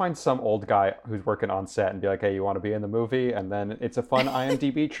 Just find some old guy who's working on set and be like, "Hey, you want to be in the movie?" And then it's a fun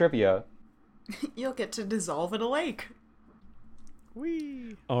IMDb trivia. You'll get to dissolve in a lake.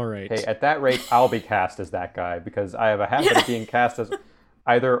 Whee! All right. Hey, at that rate, I'll be cast as that guy because I have a habit of being cast as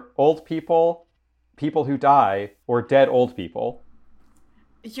either old people, people who die, or dead old people.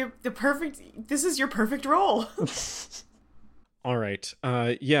 This is your perfect role. All right.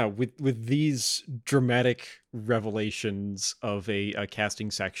 Yeah, with these dramatic revelations of a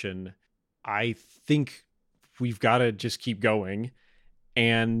casting section, I think we've got to just keep going.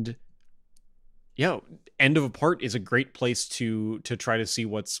 And yeah, end of a part is a great place to try to see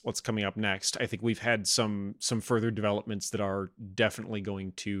what's coming up next. I think we've had some further developments that are definitely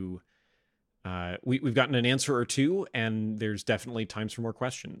going to we've gotten an answer or two, and there's definitely times for more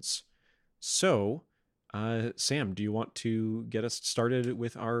questions. So Sam, do you want to get us started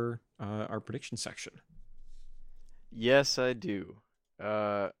with our prediction section? Yes, I do.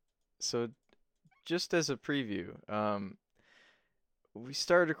 So just as a preview, we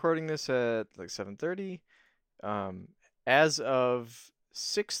started recording this at like 7:30. As of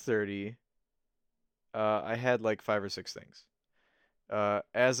 6:30, I had like 5 or 6 things.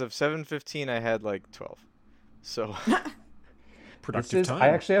 As of 7:15, I had like 12. So Productive time. I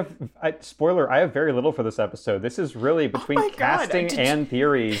actually have spoiler. I have very little for this episode. This is really between my God, casting and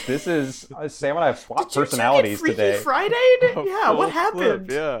theories. This is Sam and I have swapped Did you personalities two get Freaky today. Friday? a Yeah, what full happened?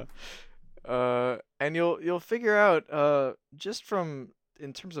 flip, yeah. And you'll figure out just from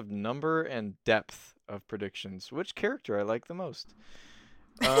in terms of number and depth of predictions which character I like the most.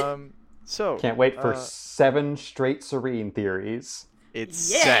 So Can't wait for 7 straight Serene theories. it's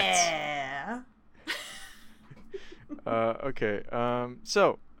set. Yeah. Okay.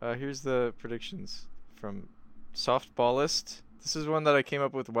 So here's the predictions from Softballist. This is one that I came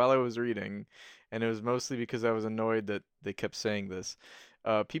up with while I was reading, and it was mostly because I was annoyed that they kept saying this.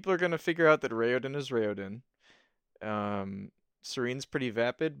 People are gonna figure out that Raoden is Raoden. Serene's pretty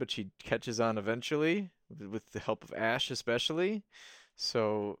vapid, but she catches on eventually with the help of Ash, especially.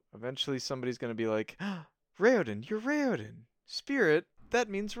 So eventually somebody's gonna be like, ah, Raoden, you're Raoden. Spirit, that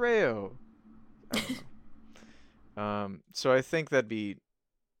means Rao. I don't know. So I think that'd be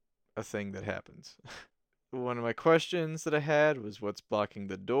a thing that happens. One of my questions that I had was what's blocking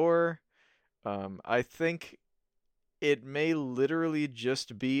the door. I think it may literally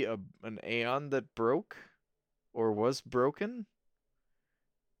just be an Aeon that broke or was broken,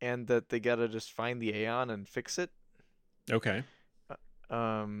 and that they gotta just find the Aeon and fix it. Okay.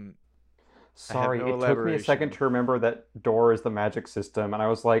 Um, Sorry, no it took me a second elaboration. to remember that door is the magic system, and I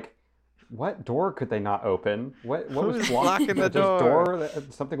was like, what door could they not open? What was Who's blocking blocking the just door?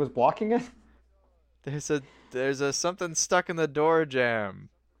 something was blocking it? There's a something stuck in the door jam.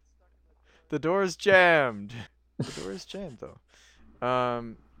 The door's jammed. The door is jammed though.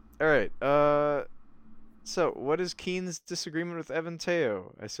 All right. So what is Keen's disagreement with Evan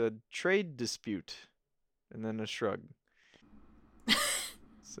Teo? I said trade dispute, and then a shrug.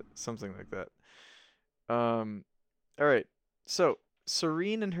 Something like that. All right. So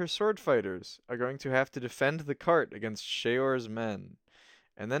Serene and her sword fighters are going to have to defend the cart against Sheor's men,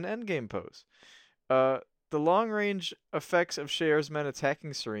 and then endgame pose. The long range effects of Sheor's men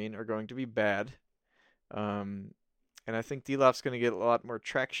attacking Serene are going to be bad. And I think Dilop's going to get a lot more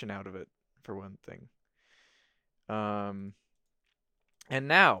traction out of it, for one thing. And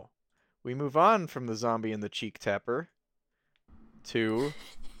now we move on from the zombie and the cheek tapper to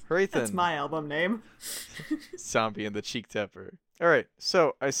Hrathen. That's my album name. Zombie and the cheek tapper. All right,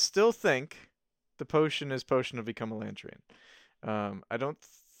 so I still think the potion is Potion of Become Elantrian.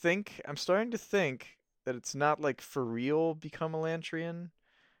 I'm starting to think that it's not like for real Become Elantrian.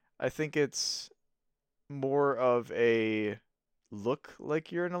 I think it's more of a look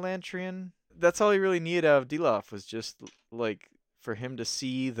like you're an Elantrian. That's all he really needed out of Dilaf was just like for him to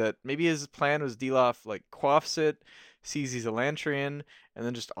see that maybe his plan was Dilaf like quaffs it, sees he's Elantrian, and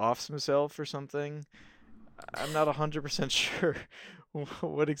then just offs himself or something. I'm not 100% sure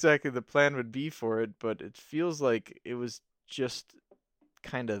what exactly the plan would be for it, but it feels like it was just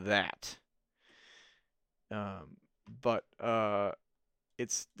kind of that. But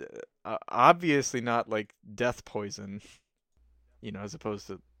it's obviously not like death poison, as opposed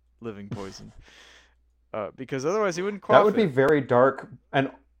to living poison. Because otherwise he wouldn't quaff That would be it. very dark, and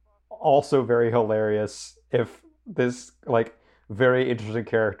also very hilarious if this like very interesting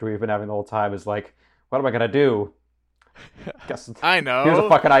character we've been having the whole time is like, what am I gonna do? Guess I know. here's a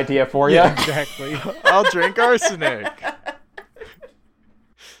fucking idea for you. Yeah, exactly. I'll drink arsenic.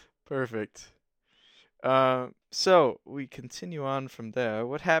 Perfect. So we continue on from there.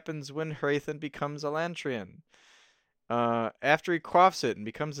 What happens when Hrathen becomes Elantrian? After he quaffs it and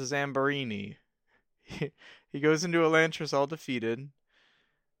becomes a Zamborini, he goes into Elantris all defeated,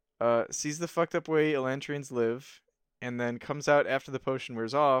 sees the fucked up way Elantrians live, and then comes out after the potion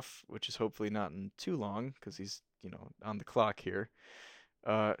wears off, which is hopefully not in too long, because he's, on the clock here.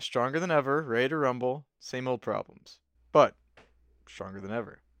 Stronger than ever, ready to rumble, same old problems. But stronger than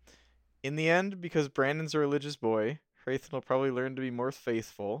ever. In the end, because Brandon's a religious boy, Hrathen will probably learn to be more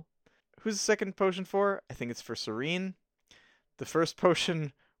faithful. Who's the second potion for? I think it's for Serene. The first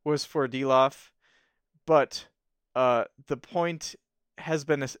potion was for Dilaf, but the point has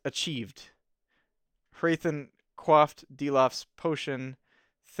been achieved. Hrathen quaffed Dilaf's potion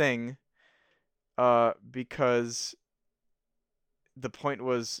thing because the point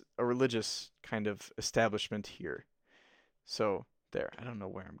was a religious kind of establishment here. So, there. I don't know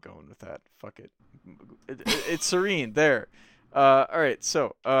where I'm going with that. Fuck it. It's Serene. There. Alright,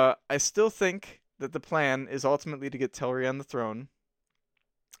 so, I still think that the plan is ultimately to get Telri on the throne.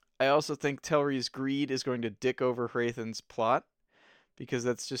 I also think Telri's greed is going to dick over Hrathen's plot, because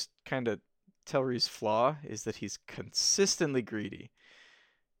that's just kind of Telri's flaw, is that he's consistently greedy.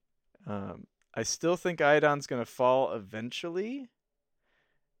 I still think Iadon's going to fall eventually,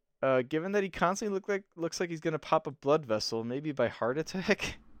 given that he constantly looks like he's going to pop a blood vessel, maybe by heart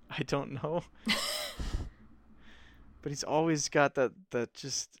attack. I don't know. But he's always got that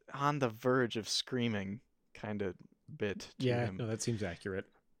just on the verge of screaming kind of bit to him. No, that seems accurate.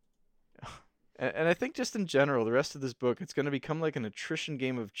 And I think just in general, the rest of this book, it's going to become like an attrition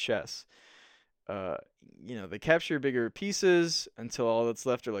game of chess. They capture bigger pieces until all that's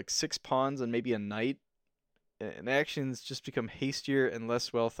left are like 6 pawns and maybe a knight. And actions just become hastier and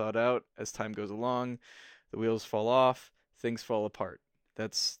less well thought out as time goes along. The wheels fall off, things fall apart.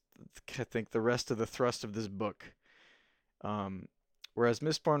 That's, I think, the rest of the thrust of this book. Whereas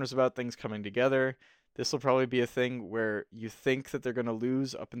Mistborn was about things coming together, this will probably be a thing where you think that they're going to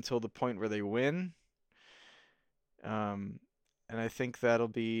lose up until the point where they win. And I think that'll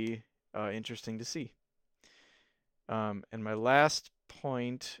be interesting to see. And my last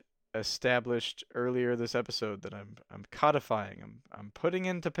point, established earlier this episode, that I'm codifying, I'm putting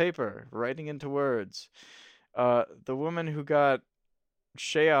into paper, writing into words. The woman who got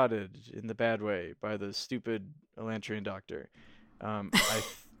shayotted in the bad way by the stupid Elantrian doctor.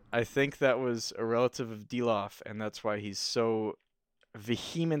 I think that was a relative of Dilaf, and that's why he's so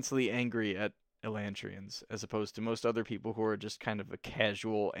vehemently angry at Elantrians, as opposed to most other people who are just kind of a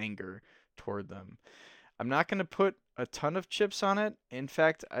casual anger toward them. I'm not going to put a ton of chips on it. In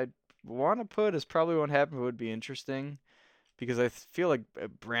fact, I want to put, as probably won't happen, but would be interesting, because I feel like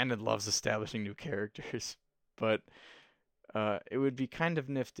Brandon loves establishing new characters, but it would be kind of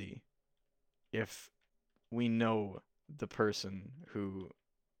nifty if we know the person who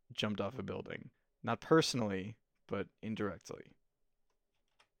jumped off a building. Not personally, but indirectly.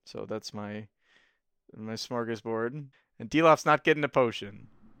 So that's my smorgasbord. And Dilaf's not getting a potion.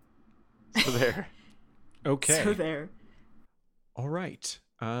 So there. Okay. So there. All right.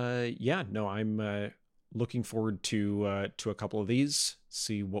 I'm looking forward to a couple of these.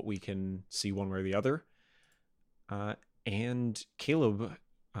 See what we can see one way or the other. And Caleb,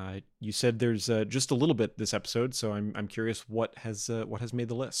 you said there's just a little bit this episode, so I'm curious what has made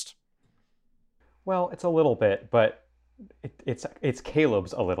the list. Well, it's a little bit, but it's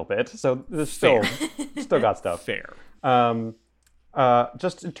Caleb's a little bit, so there's still got stuff. Fair.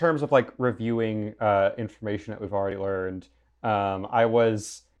 Just in terms of like reviewing information that we've already learned,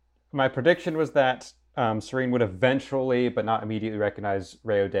 my prediction was that Serene would eventually, but not immediately, recognize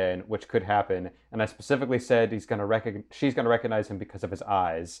Raoden, which could happen. And I specifically said she's going to recognize him because of his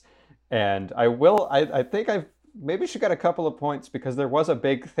eyes. And I think maybe she got a couple of points, because there was a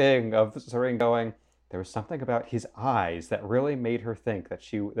big thing of Serene going, there was something about his eyes that really made her think that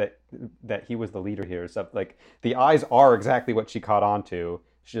he was the leader here. So like the eyes are exactly what she caught on to.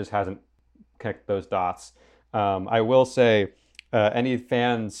 She just hasn't connected those dots. I will say, any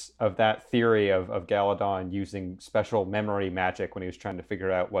fans of that theory of Galadon using special memory magic when he was trying to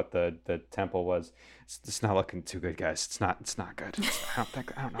figure out what the temple was, it's not looking too good, guys. It's not good. I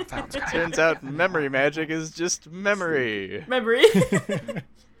don't know if that one's gonna Turns out memory magic is just memory. Memory.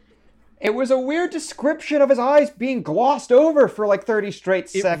 It was a weird description of his eyes being glossed over for like 30 straight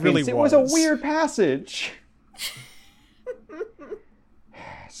seconds. Really it was a weird passage.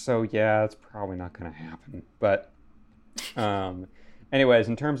 So yeah, it's probably not going to happen. But anyways,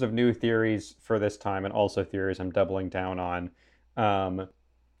 in terms of new theories for this time, and also theories I'm doubling down on, um,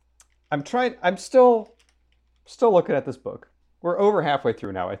 I'm still looking at this book. We're over halfway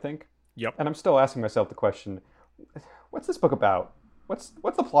through now, I think. Yep. And I'm still asking myself the question, what's this book about? What's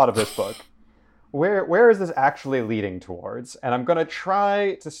the plot of this book? Where is this actually leading towards? And I'm going to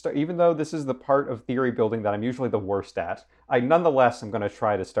try to start, even though this is the part of theory building that I'm usually the worst at, nonetheless am going to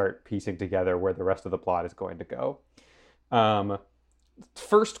try to start piecing together where the rest of the plot is going to go.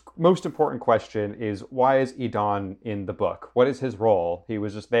 First, most important question is, why is Edon in the book? What is his role? He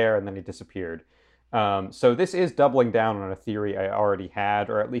was just there and then he disappeared. So this is doubling down on a theory I already had,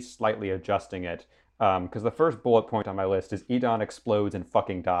 or at least slightly adjusting it. Because the first bullet point on my list is Edon explodes and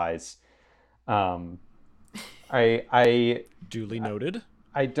fucking dies. I Duly noted.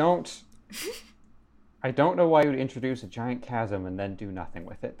 I don't know why you would introduce a giant chasm and then do nothing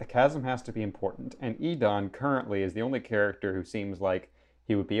with it. The chasm has to be important, and Edon currently is the only character who seems like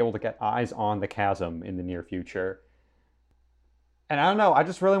he would be able to get eyes on the chasm in the near future. And I don't know, I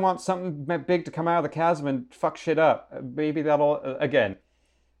just really want something big to come out of the chasm and fuck shit up. Maybe that'll, again,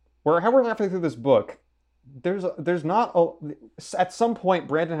 we're halfway through this book. There's not at some point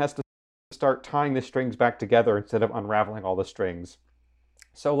Brandon has to start tying the strings back together instead of unraveling all the strings.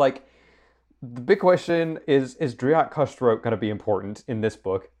 So, like, the big question is Driat Kustroke going to be important in this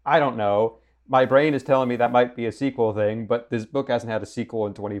book? I don't know. My brain is telling me that might be a sequel thing, but this book hasn't had a sequel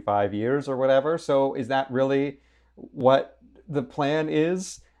in 25 years or whatever, so is that really what the plan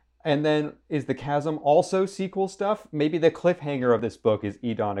is? And then, is the chasm also sequel stuff? Maybe the cliffhanger of this book is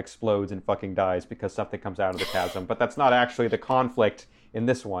Edon explodes and fucking dies because something comes out of the chasm, but that's not actually the conflict in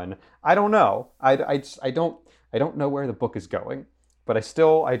this one. I don't know. I don't know where the book is going, but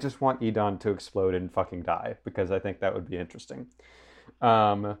I just want Edon to explode and fucking die because I think that would be interesting.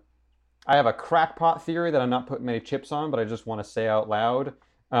 I have a crackpot theory that I'm not putting many chips on, but I just want to say out loud.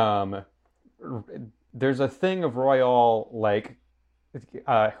 There's a thing of Royale, like,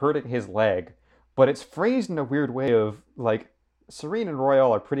 hurting his leg, but it's phrased in a weird way of, like, Serene and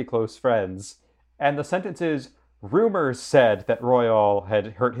Royale are pretty close friends, and the sentence is, rumors said that Royale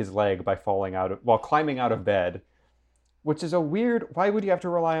had hurt his leg by while climbing out of bed, which is a weird, why would you have to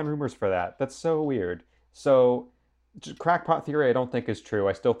rely on rumors for that? That's so weird. So, crackpot theory I don't think is true.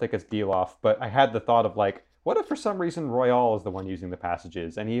 I still think it's Deloff, but I had the thought of, like, what if for some reason Royale is the one using the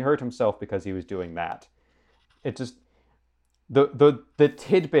passages, and he hurt himself because he was doing that? It just, the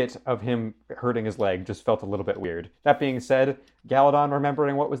tidbit of him hurting his leg just felt a little bit weird. That being said, Galadon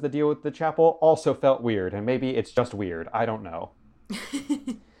remembering what was the deal with the chapel also felt weird, and maybe it's just weird. I don't know.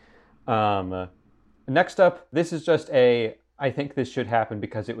 Next up, this is just I think this should happen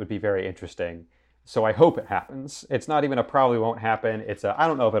because it would be very interesting. So I hope it happens. It's not even a probably won't happen. It's I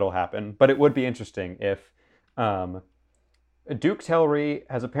don't know if it'll happen, but it would be interesting if Duke Tellery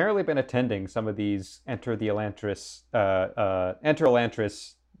has apparently been attending some of these Enter Elantris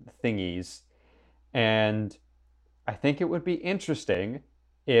thingies, and I think it would be interesting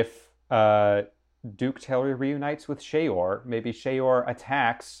if Duke Tellery reunites with Sheor. Maybe Sheor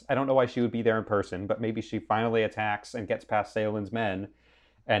attacks. I don't know why she would be there in person, but maybe she finally attacks and gets past Saolin's men,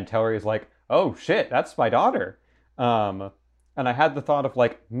 and Tellery is like, oh shit, that's my daughter. And I had the thought of,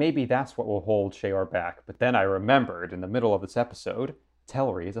 like, maybe that's what will hold Sheor back. But then I remembered in the middle of this episode,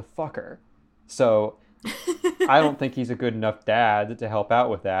 Tellery is a fucker. So I don't think he's a good enough dad to help out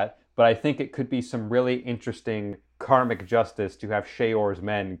with that. But I think it could be some really interesting karmic justice to have Sheor's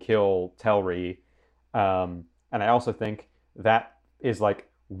men kill Tellery. And I also think that is, like,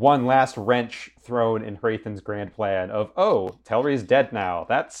 one last wrench thrown in Hrathen's grand plan of, oh, Tellery's dead now.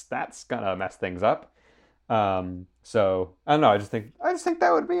 That's gonna mess things up. So I don't know. I just think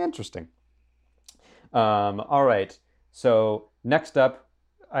that would be interesting. All right. So next up,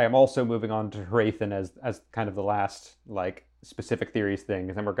 I am also moving on to Hrathen as kind of the last, like, specific theories thing,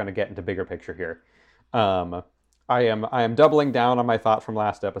 and then we're going to get into bigger picture here. I am doubling down on my thought from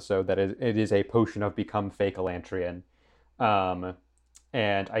last episode that it is a potion of become fake Elantrian.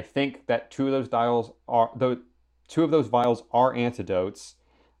 And I think that two of those vials are antidotes.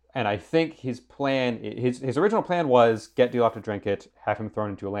 And I think his original plan was get Deloff to drink it, have him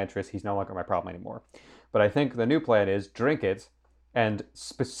thrown into Elantris. He's no longer my problem anymore. But I think the new plan is drink it, and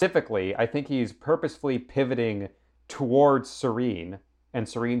specifically, I think he's purposefully pivoting towards Serene and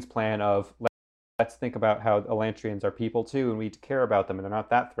Serene's plan of let's think about how Elantrians are people too, and we need to care about them, and they're not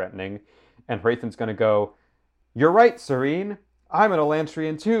that threatening. And Hrathen's going to go, you're right, Serene. I'm an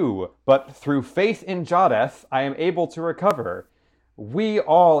Elantrian too, but through faith in Jodeth, I am able to recover. We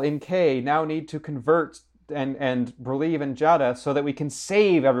all in K now need to convert and believe in Jada so that we can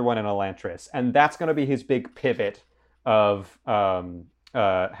save everyone in Elantris. And that's going to be his big pivot of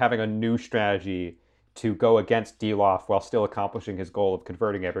having a new strategy to go against Deloff while still accomplishing his goal of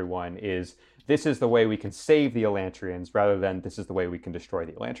converting everyone. Is this is the way we can save the Elantrians rather than this is the way we can destroy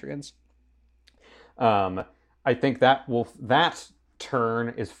the Elantrians. I think that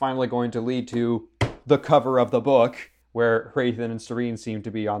turn is finally going to lead to the cover of the book, where Hrathen and Serene seem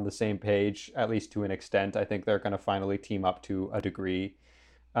to be on the same page, at least to an extent. I think they're going to finally team up to a degree,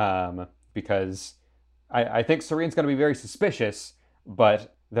 because I think Serene's going to be very suspicious,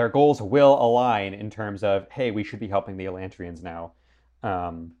 but their goals will align in terms of, hey, we should be helping the Elantrians now.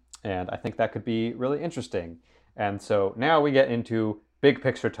 And I think that could be really interesting. And so now we get into big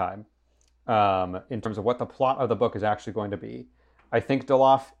picture time, in terms of what the plot of the book is actually going to be. I think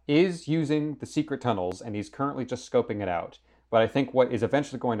Deloff is using the secret tunnels, and he's currently just scoping it out. But I think what is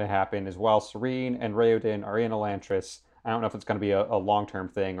eventually going to happen is while Serene and Raoden are in Elantris, I don't know if it's going to be a long-term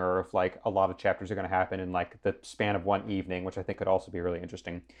thing or if like a lot of chapters are going to happen in like the span of one evening, which I think could also be really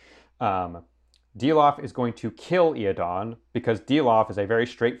interesting. Deloff is going to kill Eodon because Deloff is a very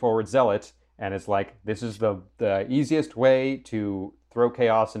straightforward zealot and is like, this is the easiest way to throw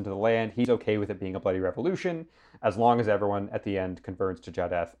chaos into the land. He's okay with it being a bloody revolution as long as everyone at the end converts to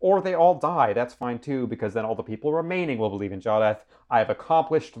Jadeth. Or they all die, that's fine too, because then all the people remaining will believe in Jadeth. I have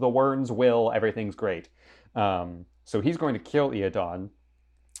accomplished the Wern's will, everything's great. So he's going to kill Eodon.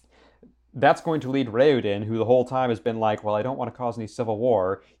 That's going to lead Raoden, who the whole time has been like, well, I don't want to cause any civil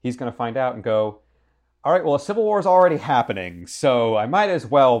war. He's going to find out and go, all right, well, a civil war is already happening, so I might as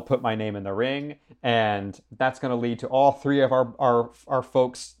well put my name in the ring. And that's going to lead to all three of our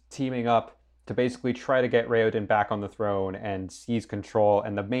folks teaming up to basically try to get Raoden back on the throne and seize control.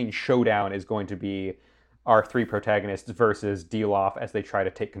 And the main showdown is going to be our three protagonists versus Deloff as they try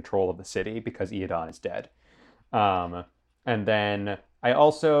to take control of the city because Eodon is dead. And then I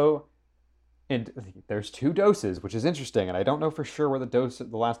also... And there's 2 doses, which is interesting, and I don't know for sure where the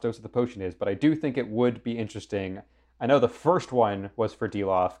last dose of the potion is, but I do think it would be interesting. I know the first one was for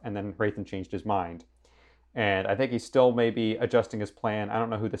Deloff, and then Hrathen changed his mind. And I think he's still maybe adjusting his plan. I don't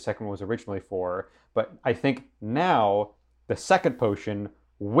know who the second one was originally for, but I think now the second potion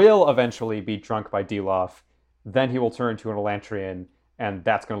will eventually be drunk by Deloff. Then he will turn to an Elantrian, and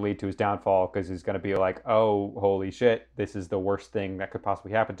that's going to lead to his downfall, because he's going to be like, oh, holy shit, this is the worst thing that could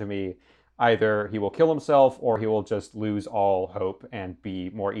possibly happen to me. Either he will kill himself or he will just lose all hope and be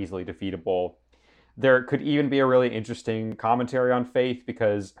more easily defeatable. There could even be a really interesting commentary on faith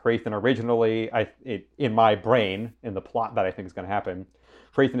because Hrathen originally, in my brain, in the plot that I think is going to happen,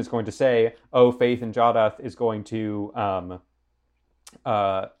 Hrathen is going to say, oh, faith in Jadeth is going to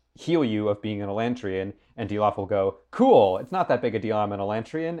heal you of being an Elantrian. And Deloff will go, cool, it's not that big a deal, I'm an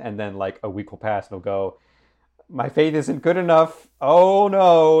Elantrian. And then like a week will pass and he'll go, my faith isn't good enough. Oh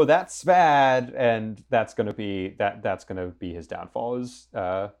no, that's bad, and that's gonna be his downfall.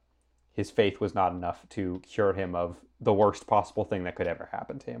 His faith was not enough to cure him of the worst possible thing that could ever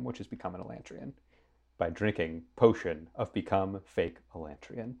happen to him, which is become an Elantrian by drinking potion of become fake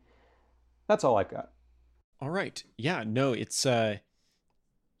Elantrian. That's all I've got. All right, yeah, no, it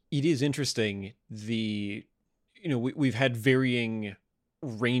is interesting. We've had varying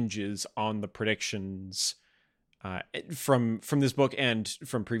ranges on the predictions. From this book and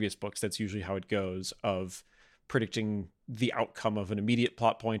from previous books. That's usually how it goes, of predicting the outcome of an immediate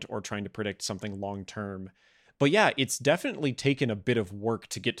plot point or trying to predict something long term. But yeah, it's definitely taken a bit of work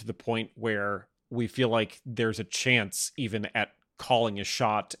to get to the point where we feel like there's a chance even at calling a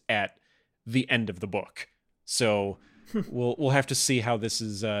shot at the end of the book. So we'll have to see how this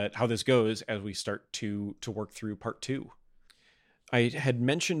goes as we start to work through part 2. I had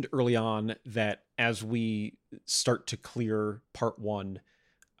mentioned early on that as we start to clear part 1,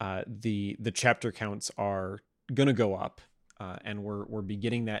 the chapter counts are going to go up, and we're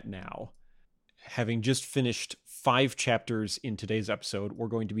beginning that now. Having just finished 5 chapters in today's episode, we're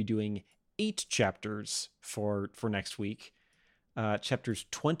going to be doing 8 chapters for next week, chapters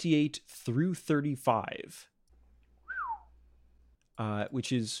 28 through 35,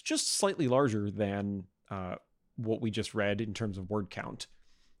 which is just slightly larger than what we just read in terms of word count.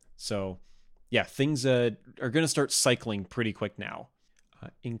 So yeah, things are going to start cycling pretty quick now,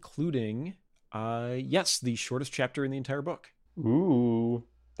 including the shortest chapter in the entire book. Ooh,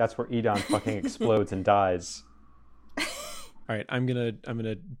 that's where Eodon fucking explodes and dies. All right, I'm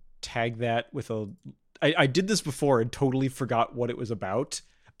gonna tag that with I did this before and totally forgot what it was about,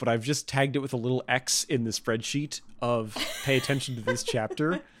 but I've just tagged it with a little X in the spreadsheet of pay attention to this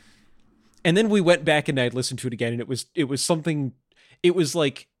chapter. And then we went back and I listened to it again, and it was something. It was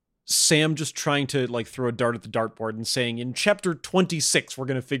like Sam just trying to like throw a dart at the dartboard and saying, in chapter 26, we're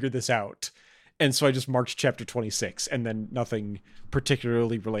going to figure this out. And so I just marked chapter 26, and then nothing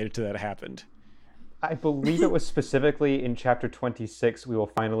particularly related to that happened. I believe it was specifically in chapter 26 we will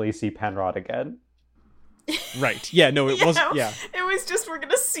finally see Penrod again. Right. Yeah, no, it wasn't. Yeah. It was just, we're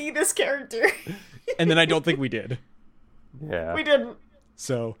gonna see this character. And then I don't think we did. Yeah. We didn't.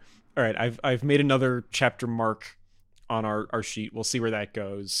 So, all right, I've made another chapter mark on our sheet. We'll see where that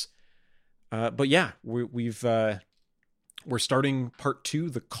goes. But yeah, we're starting part 2,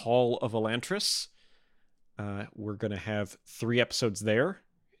 The Call of Elantris. We're going to have 3 episodes there.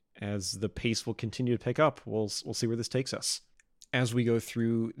 As the pace will continue to pick up, we'll see where this takes us. As we go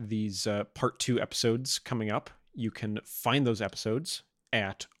through these part 2 episodes coming up, you can find those episodes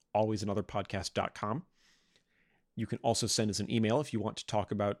at alwaysanotherpodcast.com. You can also send us an email if you want to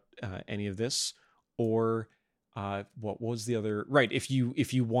talk about any of this, or what was the other? Right, if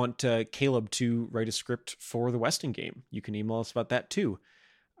you want Caleb to write a script for the Weston game, you can email us about that too,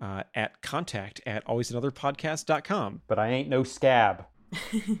 at contact@alwaysanotherpodcast.com. But I ain't no scab.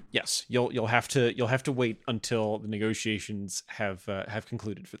 Yes, you'll have to wait until the negotiations have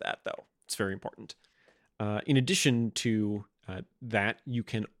concluded for that, though. It's very important. In addition to that, you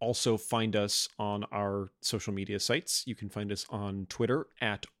can also find us on our social media sites. You can find us on Twitter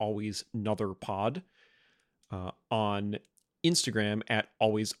at alwaysanotherpod, on Instagram at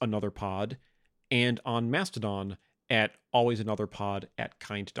alwaysanotherpod, and on Mastodon at alwaysanotherpod at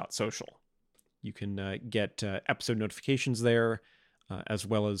kind.social. You can get episode notifications there, as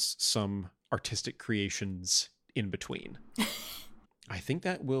well as some artistic creations in between. I think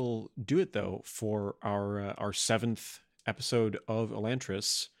that will do it, though, for our 7th episode of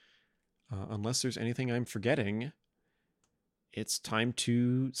Elantris. Unless there's anything I'm forgetting, it's time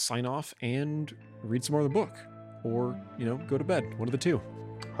to sign off and read some more of the book, or go to bed. One of the two.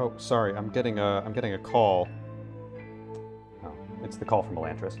 Oh, sorry, I'm getting a call. Oh, it's the call from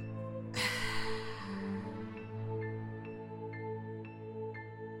Elantris.